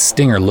 Its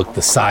stinger looked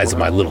the size of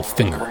my little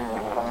finger.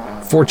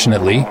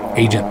 Fortunately,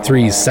 Agent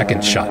 3's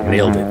second shot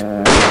nailed it.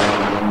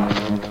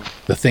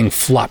 The thing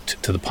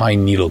flopped to the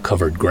pine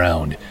needle-covered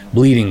ground,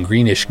 bleeding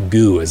greenish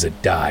goo as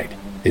it died.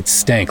 It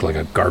stank like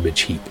a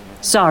garbage heap.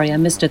 Sorry, I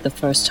missed it the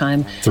first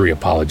time. 3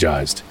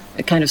 apologized.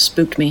 It kind of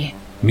spooked me.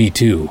 Me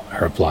too, I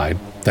replied.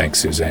 Thanks,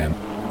 Suzanne.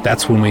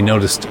 That's when we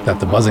noticed that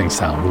the buzzing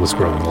sound was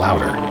growing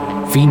louder.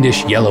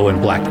 Fiendish yellow and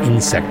black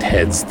insect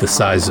heads the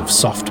size of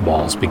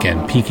softballs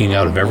began peeking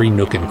out of every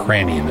nook and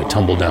cranny in the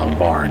tumble-down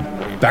barn.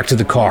 Back to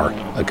the car,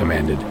 I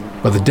commanded.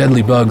 But the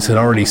deadly bugs had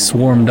already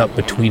swarmed up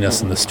between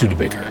us and the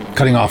Studebaker,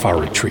 cutting off our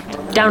retreat.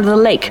 Down to the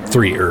lake,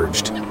 3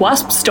 urged.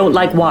 Wasps don't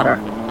like water.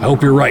 I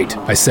hope you're right,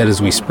 I said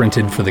as we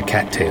sprinted for the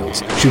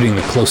cattails, shooting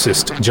the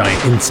closest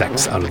giant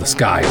insects out of the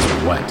sky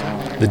as we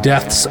went. The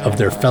deaths of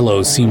their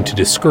fellows seemed to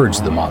discourage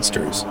the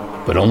monsters,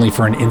 but only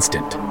for an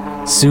instant.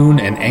 Soon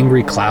an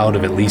angry cloud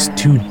of at least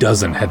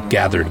 24 had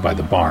gathered by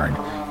the barn.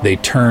 They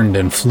turned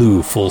and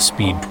flew full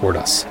speed toward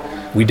us.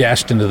 We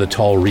dashed into the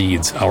tall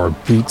reeds, our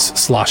boots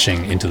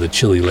sloshing into the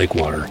chilly lake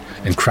water,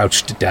 and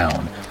crouched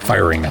down,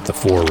 firing at the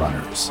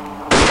forerunners.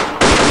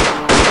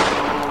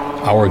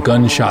 Our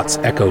gunshots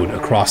echoed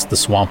across the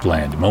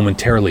swampland,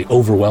 momentarily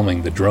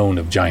overwhelming the drone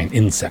of giant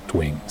insect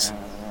wings.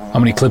 How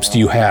many clips do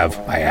you have?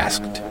 I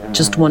asked.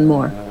 Just one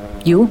more.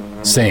 You?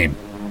 Same.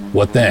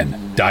 What then?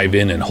 Dive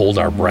in and hold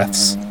our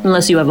breaths?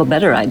 Unless you have a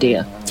better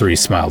idea. 3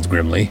 smiled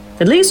grimly.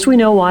 At least we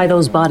know why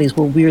those bodies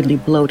were weirdly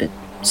bloated,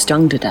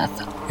 stung to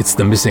death. It's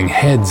the missing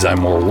heads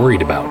I'm more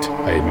worried about,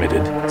 I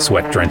admitted,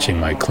 sweat drenching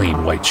my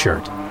clean white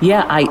shirt.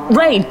 Yeah,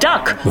 Ray,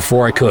 duck!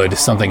 Before I could,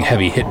 something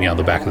heavy hit me on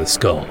the back of the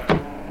skull.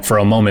 For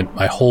a moment,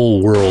 my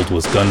whole world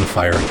was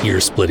gunfire and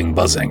ear-splitting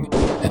buzzing,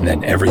 and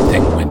then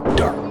everything went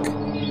dark.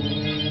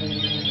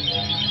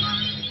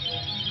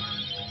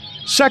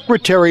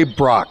 Secretary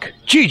Brock.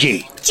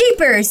 Gigi!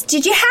 Jeepers,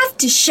 did you have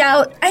to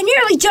shout? I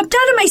nearly jumped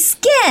out of my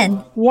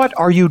skin. What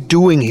are you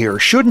doing here?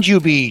 Shouldn't you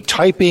be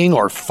typing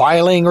or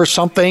filing or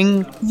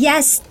something?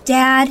 Yes,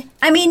 Dad.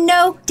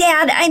 No,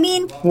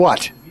 Dad,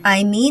 What?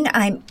 I'm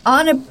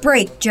on a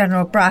break,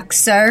 General Brock,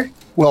 sir.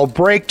 Well,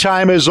 break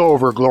time is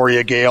over,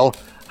 Gloria Gale.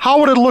 How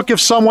would it look if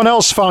someone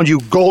else found you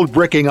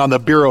gold-bricking on the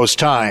Bureau's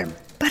time?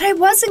 But I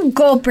wasn't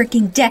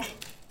gold-bricking,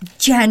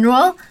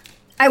 General.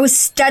 I was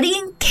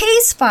studying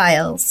case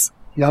files.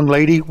 Young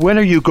lady, when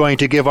are you going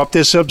to give up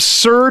this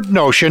absurd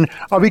notion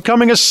of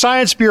becoming a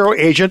Science Bureau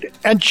agent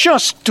and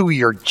just do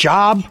your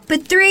job?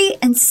 But 3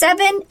 and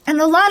 7 and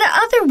a lot of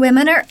other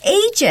women are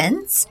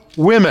agents.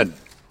 Women,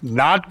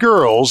 not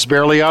girls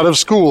barely out of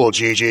school,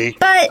 Gigi.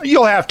 But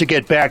you'll have to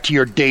get back to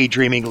your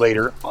daydreaming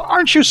later.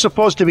 Aren't you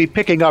supposed to be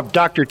picking up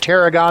Dr.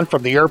 Tarragon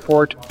from the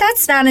airport?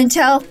 That's not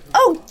until...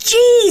 Oh,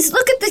 geez,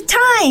 look at the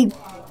time.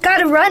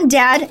 Gotta run,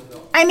 Dad.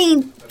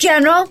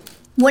 General.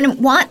 Wouldn't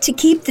want to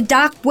keep the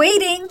doc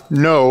waiting.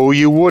 No,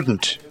 you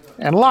wouldn't.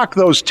 And lock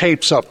those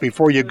tapes up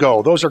before you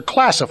go. Those are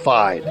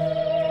classified.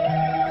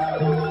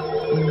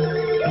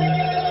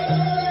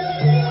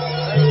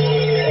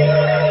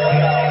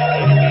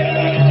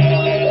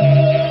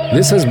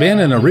 This has been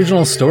an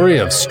original story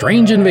of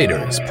Strange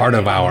Invaders, part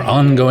of our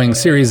ongoing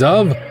series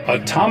of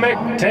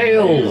Atomic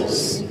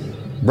Tales,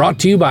 brought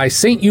to you by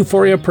St.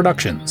 Euphoria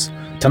Productions.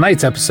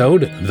 Tonight's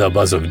episode, The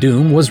Buzz of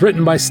Doom, was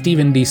written by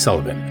Stephen D.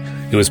 Sullivan.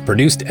 It was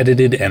produced,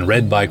 edited, and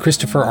read by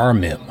Christopher R.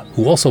 Mim,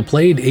 who also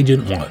played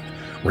Agent 1,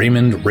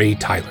 Raymond Ray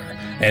Tyler,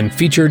 and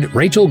featured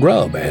Rachel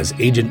Grubb as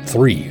Agent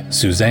 3,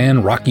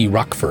 Suzanne Rocky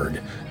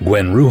Rockford,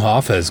 Gwen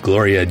Ruhoff as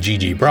Gloria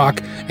Gigi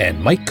Brock,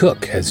 and Mike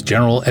Cook as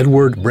General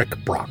Edward Brick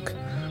Brock.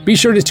 Be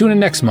sure to tune in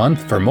next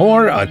month for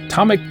more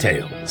Atomic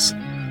Tales.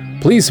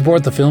 Please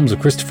support the films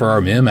of Christopher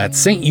R. Mim at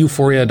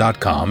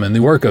steuphoria.com and the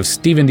work of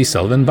Stephen D.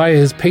 Sullivan via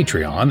his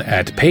Patreon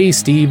at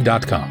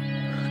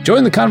paysteve.com.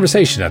 Join the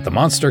conversation at the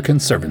Monster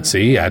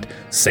Conservancy at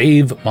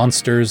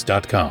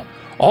savemonsters.com.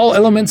 All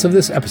elements of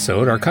this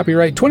episode are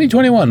copyright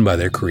 2021 by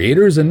their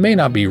creators and may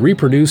not be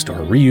reproduced or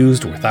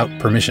reused without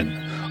permission.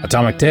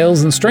 Atomic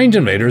Tales and Strange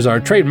Invaders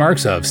are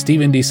trademarks of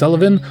Stephen D.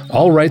 Sullivan,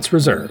 all rights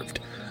reserved.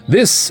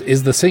 This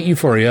is the St.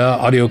 Euphoria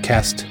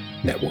Audiocast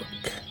Network.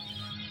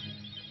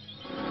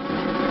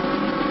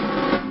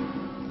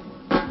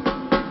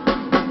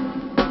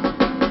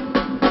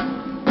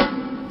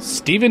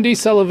 Stephen D.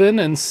 Sullivan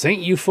and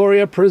St.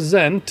 Euphoria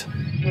present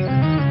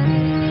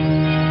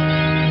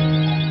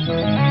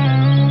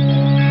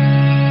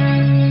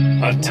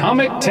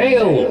Atomic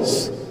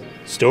Tales,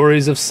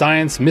 stories of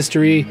science,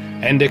 mystery,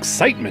 and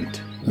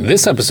excitement.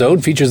 This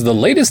episode features the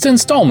latest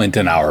installment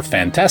in our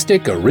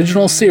fantastic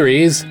original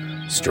series,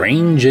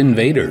 Strange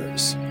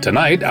Invaders.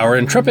 Tonight, our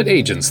intrepid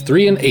agents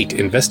 3 and 8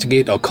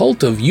 investigate a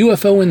cult of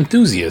UFO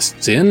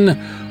enthusiasts in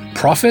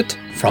Prophet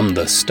from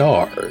the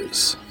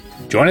Stars.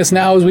 Join us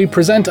now as we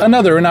present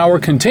another in our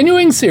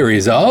continuing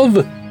series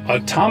of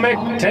Atomic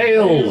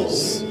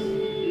Tales.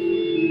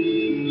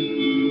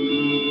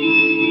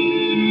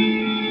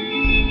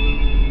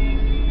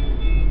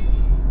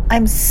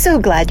 I'm so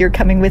glad you're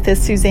coming with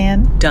us,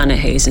 Suzanne. Donna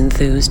Hayes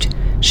enthused.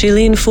 She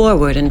leaned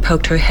forward and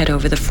poked her head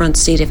over the front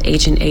seat of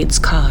Agent 8's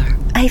car.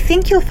 I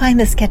think you'll find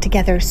this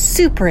get-together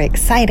super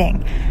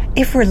exciting.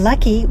 If we're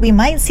lucky, we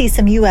might see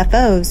some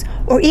UFOs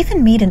or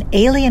even meet an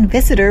alien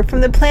visitor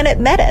from the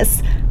planet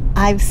Metis.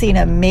 I've seen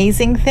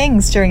amazing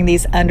things during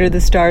these Under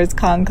the Stars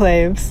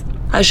conclaves.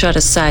 I shot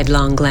a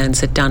sidelong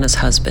glance at Donna's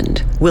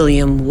husband,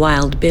 William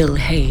Wild Bill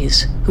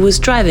Hayes, who was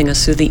driving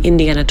us through the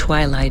Indiana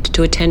twilight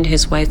to attend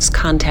his wife's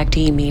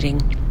contactee meeting.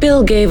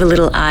 Bill gave a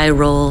little eye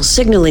roll,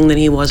 signaling that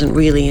he wasn't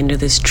really into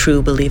this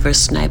true believer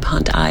snipe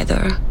hunt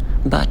either.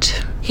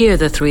 But here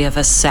the three of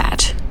us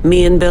sat,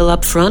 me and Bill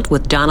up front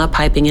with Donna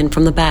piping in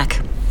from the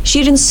back.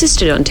 She'd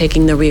insisted on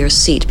taking the rear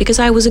seat because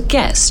I was a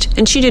guest,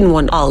 and she didn't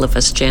want all of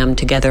us jammed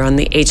together on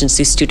the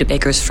agency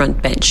Studebaker's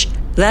front bench.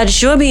 That'd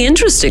sure be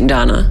interesting,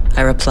 Donna,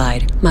 I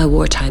replied. My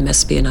wartime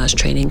espionage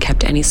training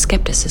kept any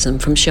skepticism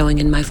from showing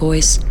in my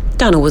voice.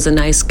 Donna was a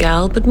nice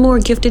gal, but more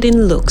gifted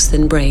in looks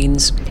than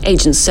brains.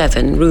 Agent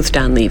 7, Ruth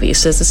Donlevy,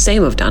 says the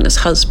same of Donna's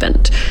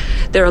husband.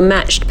 They're a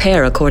matched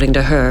pair, according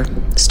to her.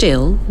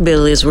 Still,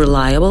 Bill is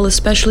reliable,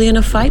 especially in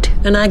a fight,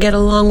 and I get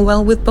along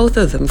well with both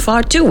of them,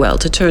 far too well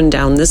to turn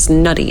down this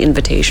nutty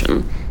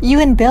invitation. You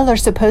and Bill are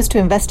supposed to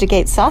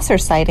investigate saucer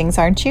sightings,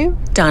 aren't you?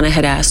 Donna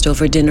had asked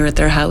over dinner at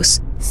their house.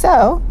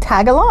 So,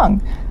 tag along.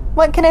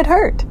 What can it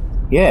hurt?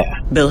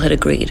 Yeah. Bill had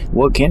agreed.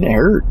 What can it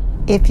hurt?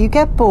 If you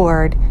get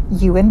bored,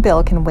 you and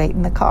Bill can wait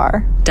in the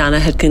car. Donna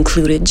had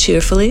concluded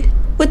cheerfully.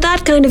 With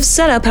that kind of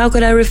setup, how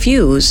could I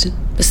refuse?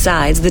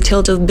 Besides, the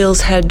tilt of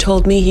Bill's head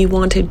told me he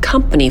wanted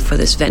company for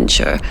this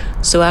venture.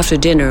 So after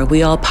dinner,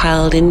 we all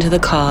piled into the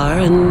car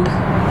and...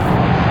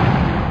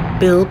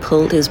 Bill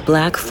pulled his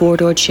black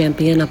four-door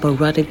Champion up a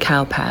rutted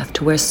cow path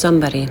to where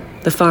somebody,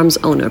 the farm's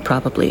owner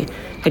probably,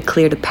 had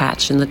cleared a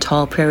patch in the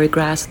tall prairie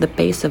grass at the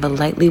base of a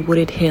lightly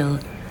wooded hill.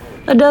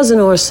 A dozen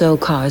or so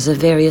cars of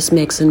various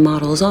makes and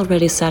models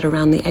already sat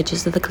around the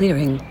edges of the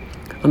clearing.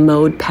 A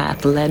mowed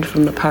path led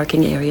from the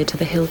parking area to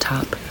the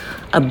hilltop.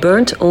 A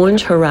burnt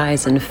orange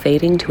horizon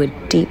fading to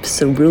a deep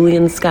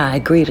cerulean sky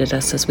greeted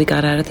us as we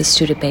got out of the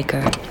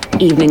Studebaker.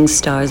 Evening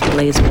stars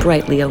blazed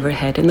brightly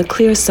overhead, and the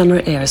clear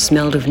summer air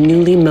smelled of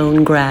newly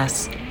mown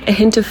grass. A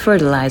hint of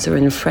fertilizer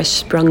and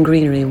fresh-sprung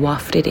greenery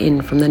wafted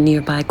in from the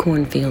nearby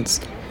cornfields.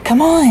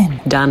 Come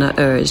on, Donna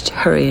urged,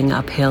 hurrying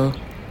uphill.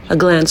 A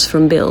glance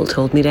from Bill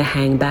told me to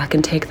hang back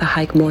and take the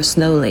hike more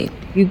slowly.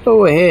 You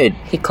go ahead,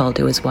 he called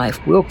to his wife.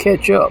 We'll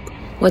catch up.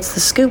 What's the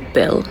scoop,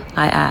 Bill?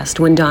 I asked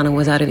when Donna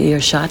was out of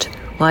earshot.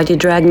 Why'd you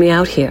drag me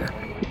out here?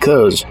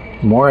 Because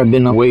the more I've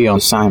been away on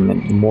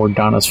assignment, the more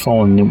Donna's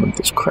fallen in with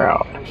this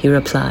crowd, he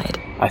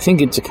replied. I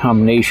think it's a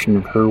combination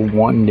of her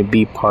wanting to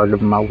be part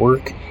of my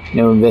work,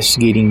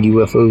 investigating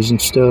UFOs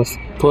and stuff,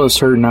 plus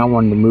her not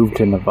wanting to move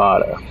to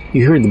Nevada.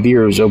 You heard the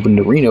Bureau's opened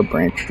a Reno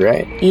branch,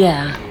 right?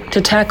 Yeah,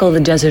 to tackle the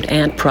desert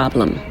ant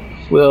problem.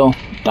 Well,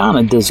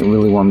 Donna doesn't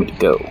really want me to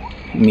go.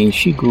 I mean,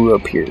 she grew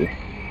up here,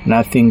 and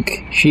I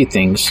think she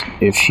thinks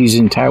if she's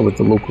in tie with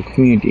the local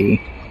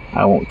community,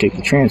 I won't take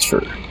the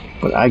transfer.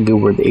 But I go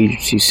where the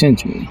agency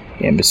sends me,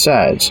 and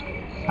besides,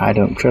 I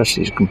don't trust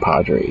these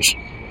compadres.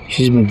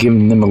 She's been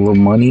giving them a little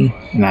money,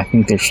 and I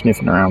think they're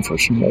sniffing around for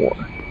some more.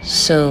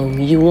 So,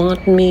 you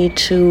want me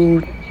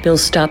to... Bill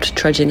stopped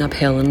trudging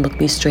uphill and looked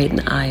me straight in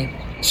the eye.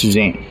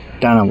 Suzanne,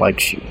 Donna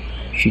likes you.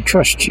 She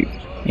trusts you,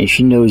 and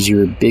she knows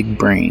you're a big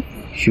brain.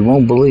 She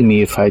won't believe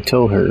me if I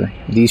tell her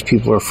these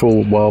people are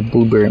full of wild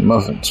blueberry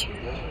muffins,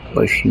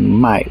 but she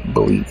might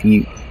believe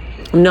you.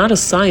 I'm not a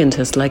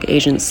scientist like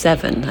Agent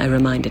 7, I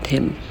reminded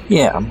him.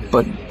 Yeah,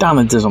 but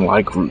Donna doesn't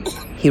like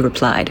Ruth, he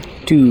replied.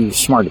 Too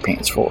smarty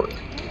pants for it.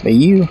 But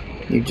you're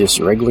just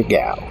a regular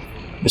gal.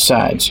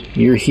 Besides,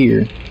 you're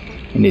here,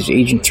 and as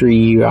Agent 3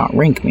 you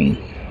outrank me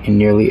and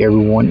nearly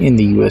everyone in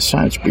the U.S.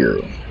 Science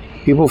Bureau.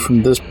 People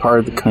from this part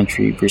of the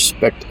country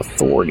respect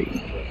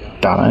authority,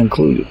 Donna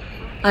included.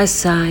 I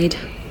sighed.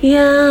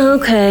 Yeah,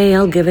 okay,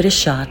 I'll give it a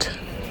shot.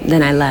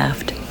 Then I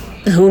laughed.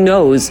 Who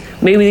knows?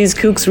 Maybe these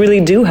kooks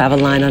really do have a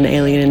line on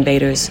alien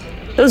invaders.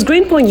 Those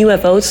Greenpoint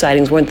UFO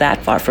sightings weren't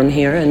that far from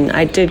here, and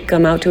I did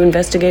come out to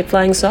investigate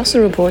flying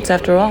saucer reports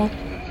after all.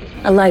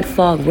 A light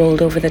fog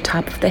rolled over the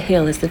top of the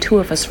hill as the two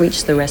of us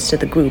reached the rest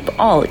of the group,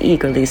 all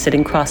eagerly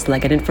sitting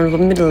cross-legged in front of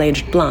a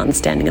middle-aged blonde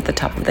standing at the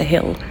top of the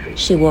hill.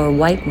 She wore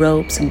white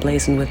robes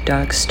emblazoned with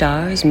dark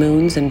stars,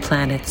 moons, and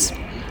planets.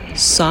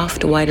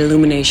 Soft white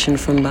illumination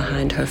from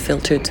behind her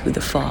filtered through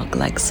the fog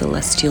like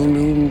celestial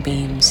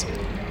moonbeams.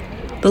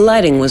 The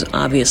lighting was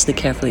obviously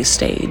carefully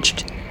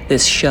staged.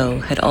 This show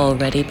had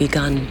already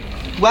begun.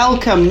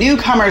 Welcome,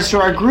 newcomers, to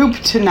our group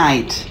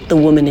tonight. The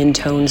woman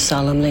intoned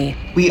solemnly.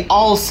 We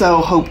also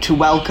hope to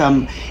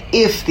welcome,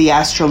 if the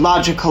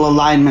astrological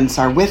alignments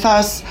are with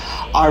us,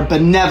 our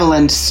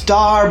benevolent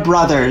star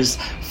brothers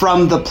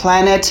from the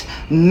planet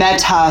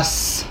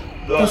Metas.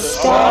 The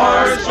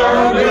stars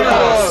are with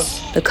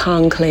us. The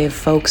conclave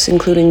folks,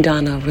 including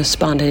Donna,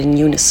 responded in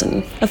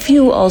unison. A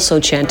few also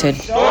chanted,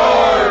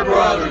 Star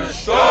brothers,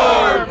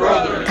 star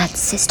brothers. That's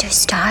Sister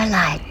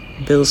Starlight,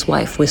 Bill's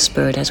wife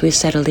whispered as we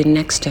settled in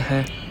next to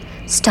her.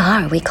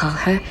 Star, we call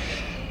her.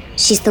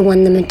 She's the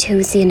one the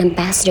Matusian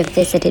ambassador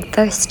visited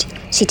first.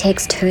 She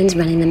takes turns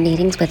running the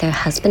meetings with her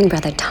husband,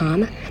 Brother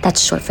Tom.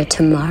 That's short for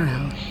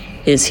tomorrow.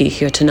 Is he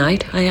here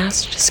tonight? I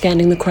asked,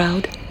 scanning the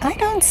crowd. I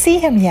don't see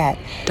him yet,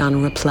 Donna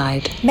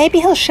replied. Maybe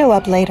he'll show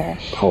up later.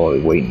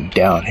 Probably waiting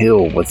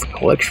downhill with the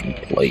collection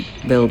plate,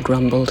 Bill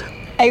grumbled.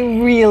 I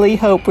really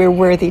hope we're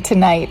worthy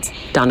tonight,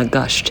 Donna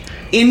gushed.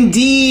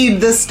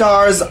 Indeed, the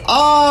stars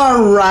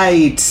are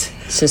right,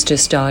 Sister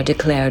Star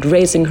declared,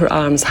 raising her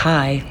arms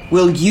high.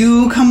 Will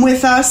you come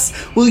with us?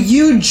 Will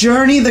you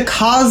journey the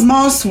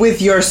cosmos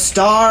with your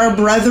star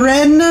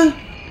brethren?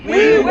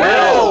 We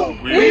will!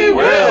 We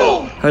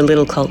will! Her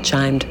little cult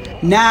chimed.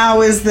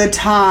 Now is the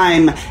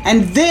time,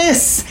 and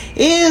this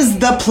is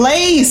the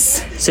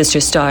place!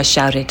 Sister Star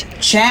shouted.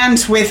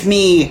 Chant with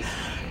me.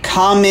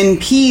 Come in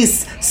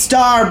peace,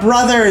 star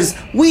brothers.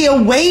 We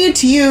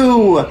await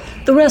you.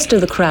 The rest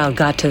of the crowd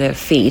got to their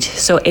feet,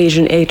 so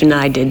Agent 8 and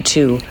I did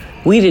too.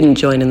 We didn't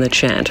join in the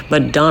chant,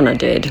 but Donna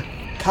did.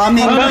 Come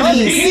in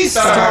peace,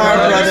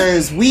 star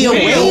brothers. We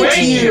await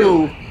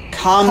you.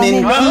 Come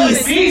in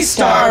peace,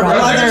 star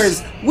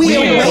brothers. We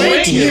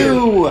await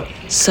you.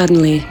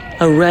 Suddenly,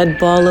 a red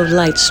ball of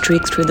light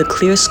streaked through the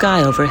clear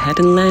sky overhead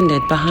and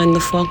landed behind the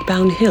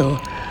fog-bound hill.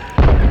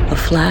 A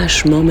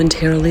flash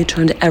momentarily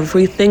turned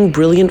everything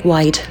brilliant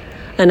white,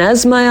 and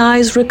as my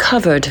eyes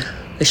recovered,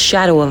 the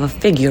shadow of a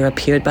figure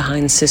appeared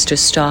behind Sister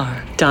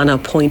Star. Donna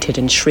pointed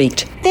and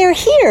shrieked. They're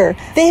here!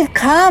 They've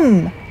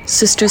come!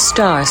 Sister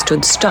Star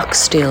stood stock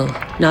still,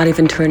 not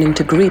even turning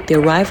to greet the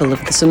arrival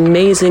of this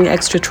amazing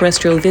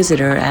extraterrestrial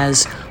visitor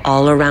as,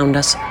 all around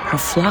us, her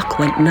flock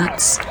went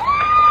nuts.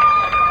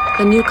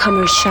 The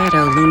newcomer's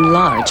shadow loomed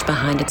large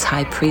behind its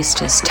high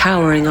priestess,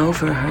 towering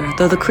over her,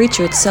 though the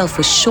creature itself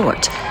was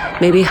short,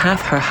 maybe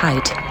half her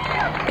height.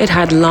 It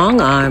had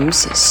long arms,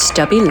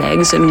 stubby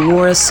legs, and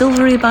wore a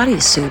silvery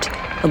bodysuit.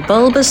 A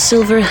bulbous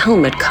silver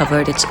helmet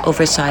covered its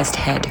oversized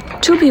head.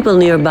 Two people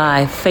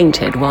nearby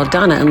fainted, while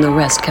Donna and the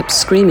rest kept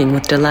screaming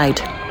with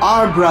delight.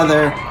 Our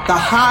brother, the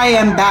High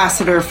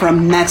Ambassador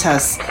from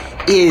Metas,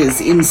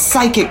 is in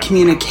psychic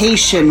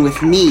communication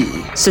with me,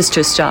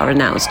 Sister Star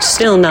announced,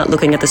 still not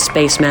looking at the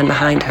spaceman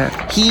behind her.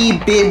 He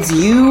bids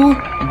you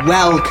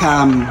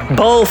welcome.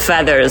 Bull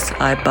feathers,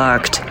 I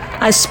barked.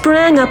 I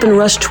sprang up and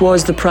rushed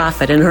towards the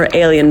Prophet and her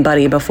alien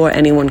buddy before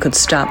anyone could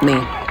stop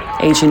me.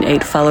 Agent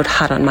 8 followed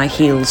hot on my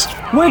heels.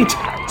 Wait!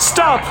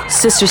 Stop!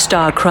 Sister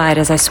Star cried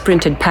as I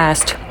sprinted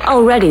past.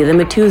 Already, the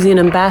Matusian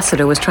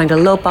ambassador was trying to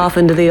lope off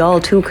into the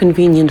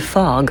all-too-convenient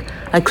fog.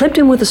 I clipped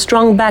him with a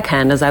strong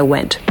backhand as I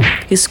went.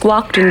 He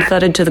squawked and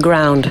thudded to the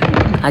ground.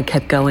 I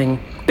kept going.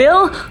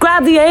 Bill,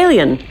 grab the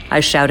alien, I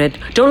shouted.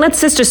 Don't let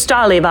Sister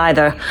Star leave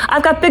either.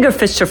 I've got bigger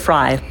fish to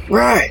fry.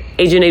 Right.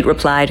 Agent 8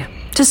 replied.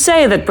 To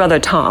say that Brother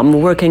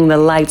Tom, working the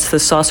lights, the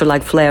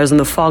saucer-like flares, and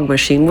the fog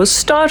machine, was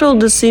startled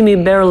to see me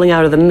barreling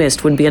out of the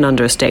mist would be an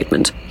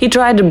understatement. He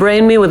tried to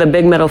brain me with a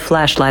big metal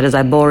flashlight as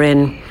I bore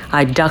in.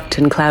 I ducked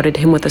and clouded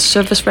him with a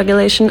surface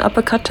regulation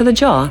uppercut to the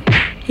jaw.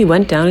 He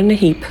went down in a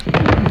heap.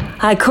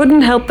 I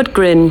couldn't help but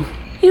grin.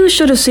 You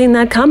should have seen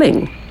that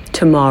coming.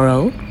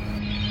 Tomorrow.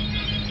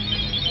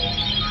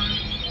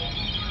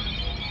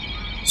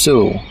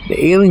 So,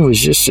 the alien was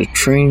just a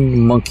trained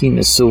monkey in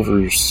a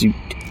silver suit.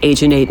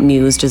 Agent 8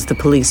 mused as the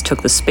police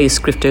took the space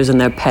grifters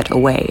and their pet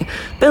away.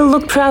 Bill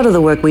looked proud of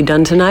the work we'd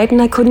done tonight,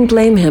 and I couldn't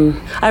blame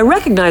him. I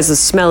recognized the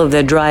smell of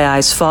their dry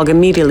ice fog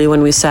immediately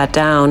when we sat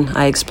down,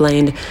 I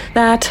explained.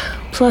 That,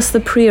 plus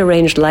the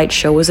prearranged light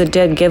show, was a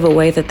dead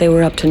giveaway that they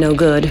were up to no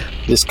good.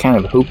 This kind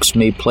of hoax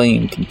may play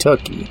in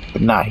Kentucky,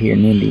 but not here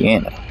in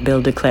Indiana.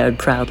 Bill declared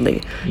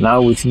proudly.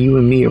 Not with you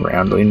and me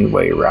around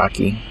anyway,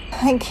 Rocky.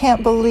 I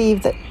can't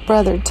believe that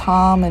Brother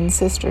Tom and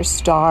Sister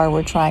Star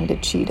were trying to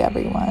cheat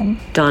everyone.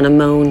 Donna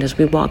moaned as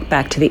we walked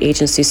back to the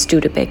agency's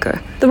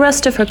Studebaker. The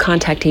rest of her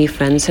contactee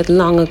friends had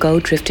long ago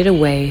drifted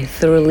away,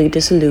 thoroughly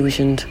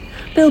disillusioned.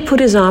 Bill put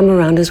his arm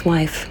around his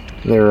wife.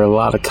 There are a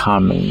lot of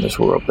con men in this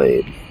world,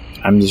 babe.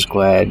 I'm just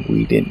glad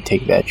we didn't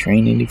take that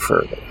train any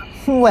further.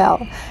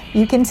 Well,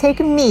 you can take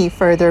me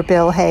further,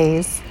 Bill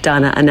Hayes,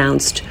 Donna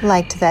announced.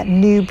 Like to that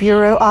new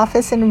bureau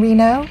office in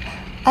Reno?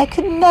 I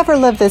could never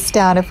live this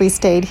down if we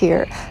stayed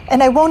here,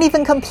 and I won't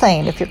even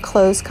complain if your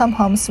clothes come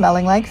home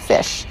smelling like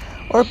fish,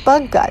 or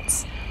bug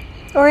guts,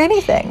 or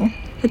anything.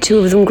 The two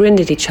of them grinned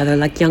at each other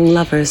like young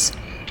lovers.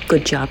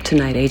 Good job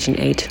tonight, Agent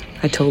 8,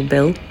 I told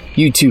Bill.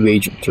 You too,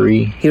 Agent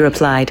 3, he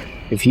replied.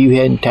 If you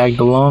hadn't tagged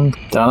along,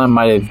 Donna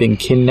might have been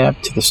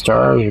kidnapped to the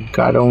stars or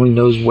God only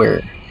knows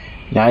where,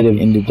 and I'd have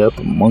ended up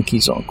a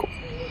monkey's uncle.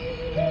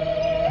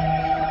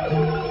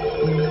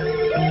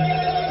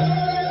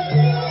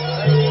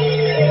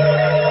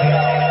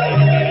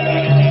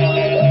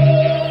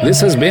 This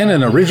has been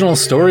an original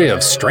story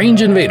of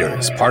Strange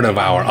Invaders, part of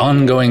our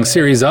ongoing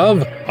series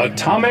of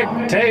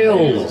Atomic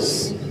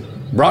Tales,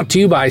 brought to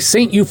you by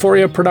St.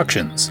 Euphoria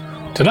Productions.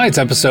 Tonight's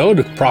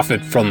episode,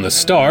 Prophet from the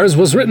Stars,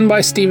 was written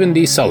by Stephen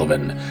D.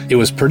 Sullivan. It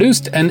was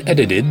produced and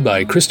edited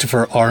by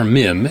Christopher R.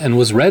 Mim and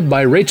was read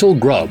by Rachel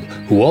Grubb,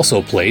 who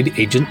also played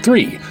Agent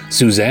 3,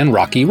 Suzanne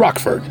Rocky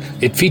Rockford.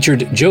 It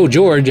featured Joe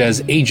George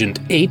as Agent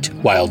 8,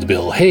 Wild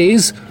Bill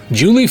Hayes,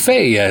 Julie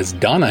Fay as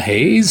Donna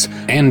Hayes,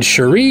 and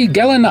Cherie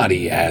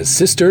Gallinati as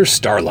Sister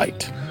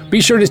Starlight.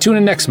 Be sure to tune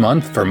in next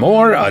month for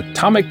more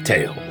Atomic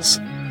Tales.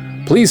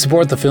 Please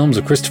support the films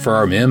of Christopher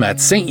R. Mim at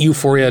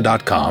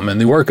steuphoria.com and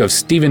the work of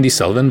Stephen D.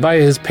 Sullivan via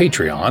his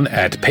Patreon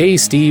at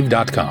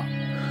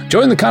paysteve.com.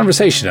 Join the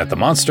conversation at the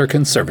Monster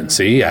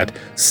Conservancy at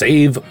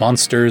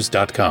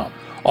savemonsters.com.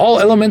 All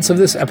elements of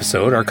this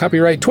episode are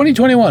copyright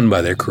 2021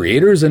 by their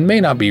creators and may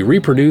not be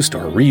reproduced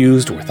or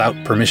reused without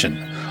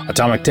permission.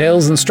 Atomic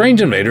Tales and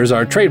Strange Invaders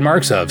are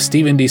trademarks of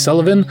Stephen D.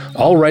 Sullivan,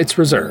 all rights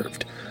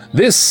reserved.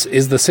 This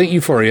is the St.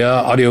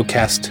 Euphoria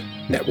Audiocast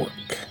Network.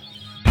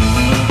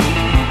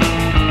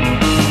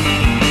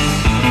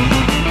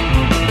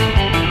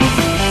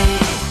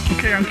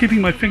 I'm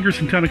keeping my fingers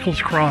and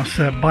tentacles crossed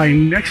that by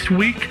next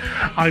week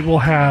I will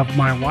have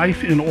my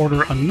life in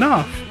order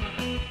enough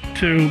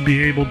to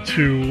be able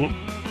to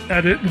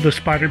edit the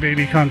Spider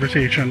Baby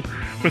conversation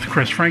with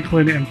Chris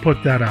Franklin and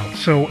put that out.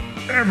 So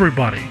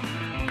everybody,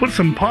 put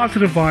some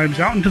positive vibes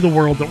out into the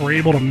world that we're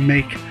able to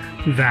make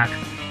that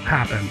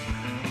happen.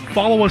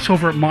 Follow us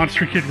over at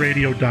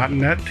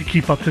monsterkidradio.net to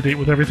keep up to date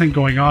with everything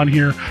going on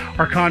here.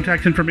 Our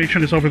contact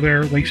information is over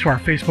there. Links to our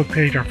Facebook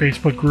page, our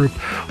Facebook group,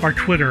 our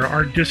Twitter,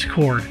 our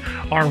Discord,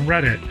 our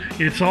Reddit.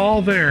 It's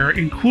all there,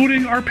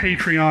 including our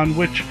Patreon,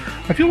 which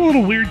I feel a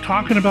little weird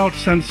talking about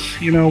since,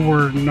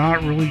 we're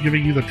not really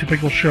giving you the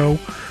typical show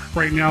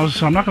right now.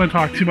 So I'm not going to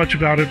talk too much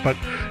about it, but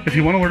if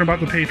you want to learn about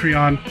the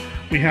Patreon,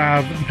 we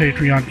have the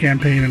Patreon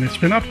campaign, and it's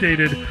been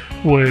updated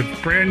with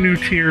brand new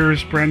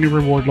tiers, brand new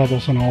reward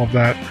levels, and all of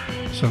that.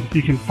 So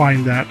you can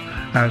find that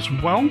as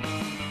well.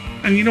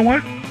 And you know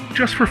what?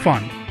 Just for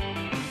fun.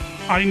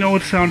 I know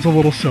it sounds a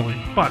little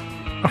silly, but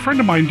a friend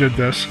of mine did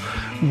this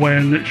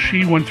when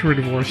she went through a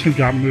divorce and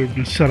got moved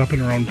and set up in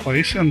her own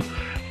place. And,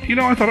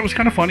 I thought it was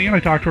kind of funny, and I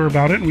talked to her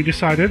about it, and we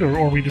decided,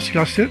 or we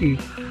discussed it,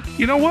 and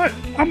you know what?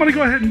 I'm going to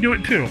go ahead and do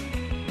it too.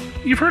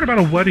 You've heard about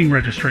a wedding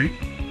registry.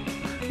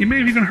 You may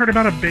have even heard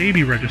about a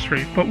baby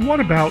registry, but what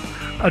about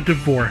a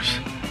divorce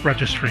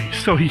registry?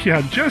 So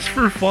yeah, just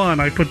for fun,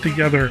 I put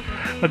together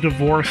a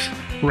divorce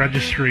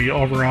registry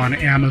over on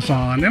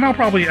Amazon, and I'll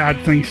probably add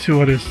things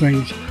to it as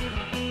things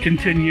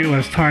continue,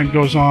 as time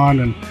goes on.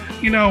 And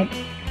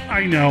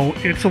I know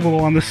it's a little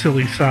on the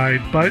silly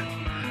side, but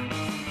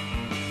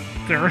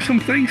there are some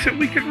things that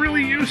we could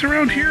really use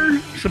around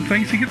here, some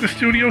things to get the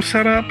studio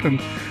set up,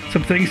 and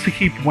some things to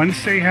keep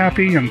Wednesday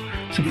happy, and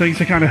some things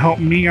to kind of help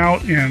me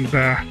out. And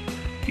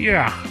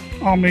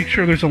I'll make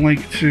sure there's a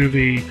link to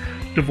the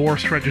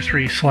divorce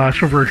registry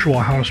 / virtual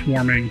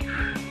housewarming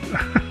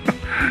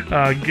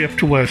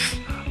gift list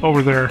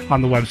over there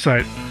on the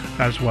website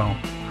as well.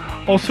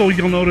 Also,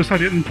 you'll notice I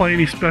didn't play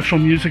any special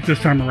music this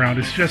time around.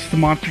 It's just the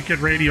Monster Kid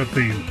Radio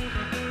theme.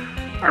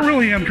 I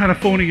really am kind of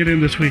phoning it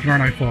in this week,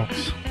 aren't I,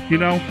 folks?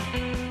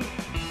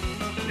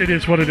 It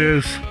is what it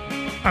is.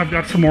 I've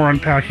got some more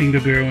unpacking to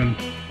do and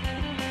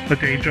a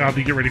day job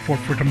to get ready for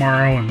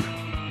tomorrow, and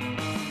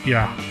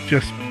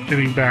just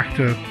getting back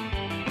to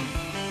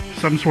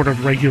some sort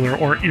of regular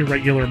or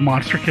irregular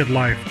Monster Kid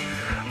life.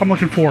 I'm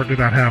looking forward to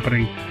that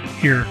happening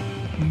here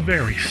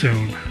very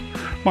soon.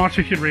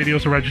 Monster Kid Radio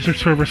is a registered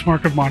service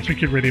mark of Monster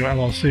Kid Radio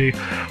LLC.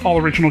 All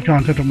original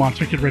content of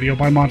Monster Kid Radio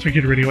by Monster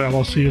Kid Radio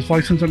LLC is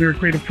licensed under a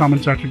Creative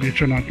Commons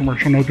Attribution,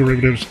 Non-Commercial, No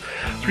Derivatives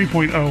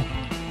 3.0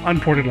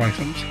 Unported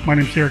license. My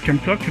name's Derek M.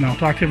 Cook, and I'll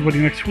talk to everybody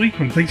next week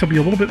when things will be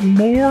a little bit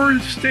more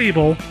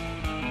stable.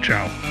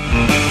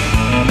 Ciao.